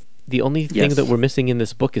have the only thing that we're missing in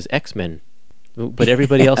this book is X-Men, but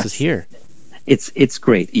everybody else is here. It's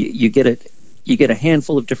great. You get a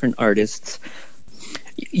handful of different artists.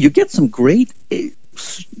 You get some great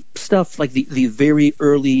stuff, like the very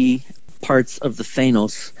early parts of the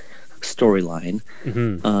Thanos storyline,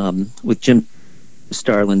 with Jim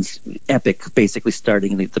Starlin's epic basically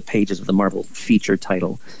starting the pages of the Marvel feature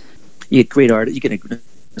title. You get great art. You get an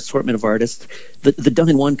assortment of artists. The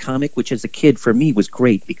done-in-one comic, which as a kid for me was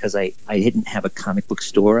great because I didn't have a comic book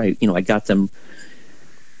store. I got them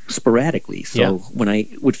sporadically. So when I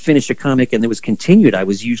would finish a comic and it was continued, I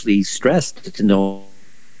was usually stressed to know,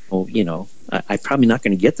 I'm probably not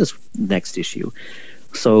going to get this next issue.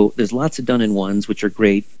 So there's lots of done-in-ones, which are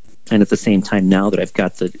great. And at the same time, now that I've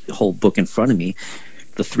got the whole book in front of me,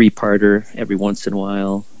 the 3-parter every once in a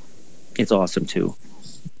while, it's awesome too.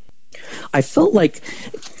 I felt like,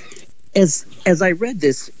 as I read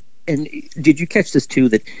this, and did you catch this too,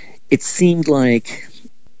 that it seemed like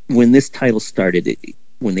when this title started,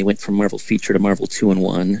 when they went from Marvel Feature to Marvel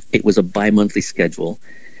 2-in-1, it was a bi-monthly schedule,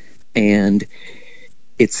 and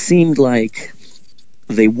it seemed like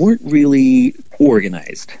they weren't really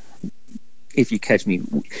organized, if you catch me.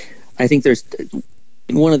 I think there's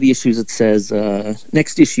in one of the issues it says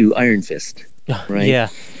next issue Iron Fist, right? Yeah.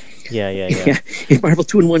 In Marvel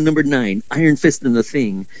 2-in-1 number 9, Iron Fist and the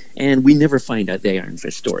Thing, and we never find out the Iron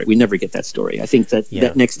Fist story. We never get that story. I think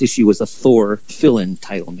that next issue was a Thor fill-in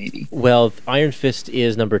title, maybe. Well, Iron Fist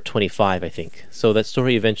is number 25, I think. So that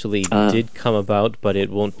story eventually did come about, but it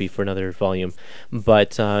won't be for another volume.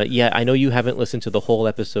 But I know you haven't listened to the whole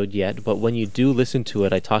episode yet, but when you do listen to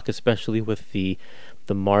it, I talk especially with the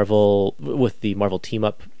Marvel Team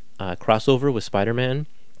Up crossover with Spider-Man.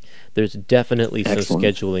 there's definitely some Excellent.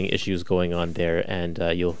 scheduling issues going on there, and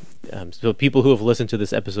you'll so people who have listened to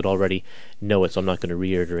this episode already know it, so I'm not going to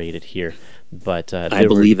reiterate it here. But I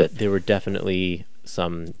believe it. There were definitely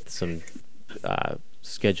some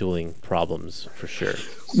scheduling problems for sure.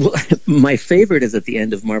 Well, my favorite is at the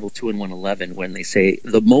end of Marvel 2-in-1-11 when they say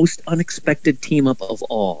the most unexpected team up of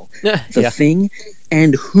all, the Thing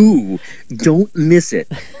and Who. Don't miss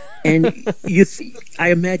it. And I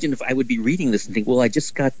imagine if I would be reading this and think, well, I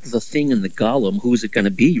just got the Thing and the Golem. Who is it going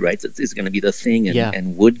to be, right? Is it going to be the Thing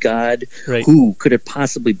and Wood God? Right. Who could it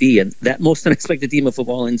possibly be? And that most unexpected team up of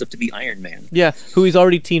all ends up to be Iron Man. Yeah, who he's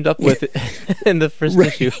already teamed up with in the first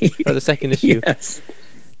issue or the second issue. Yes.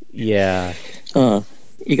 Yeah.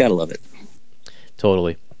 You gotta love it.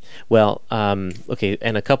 Totally. Well, okay,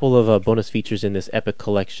 and a couple of bonus features in this epic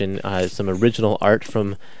collection. Some original art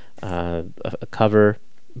from a cover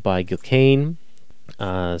by Gil Kane,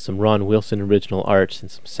 some Ron Wilson original art, and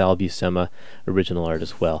some Sal Buscema original art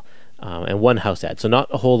as well. And one house ad. So not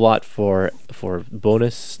a whole lot for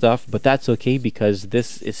bonus stuff, but that's okay because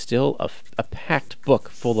this is still a packed book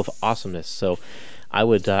full of awesomeness. So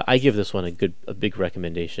I give this one a big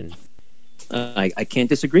recommendation. I can't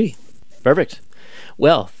disagree. Perfect.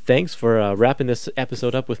 Well, thanks for wrapping this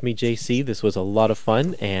episode up with me, JC. This was a lot of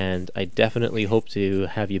fun, and I definitely hope to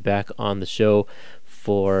have you back on the show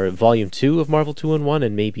for Volume 2 of Marvel 2-in-1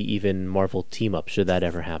 and maybe even Marvel Team Up, should that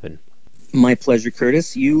ever happen. My pleasure,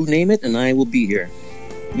 Kurtis. You name it, and I will be here.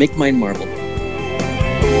 Make mine Marvel.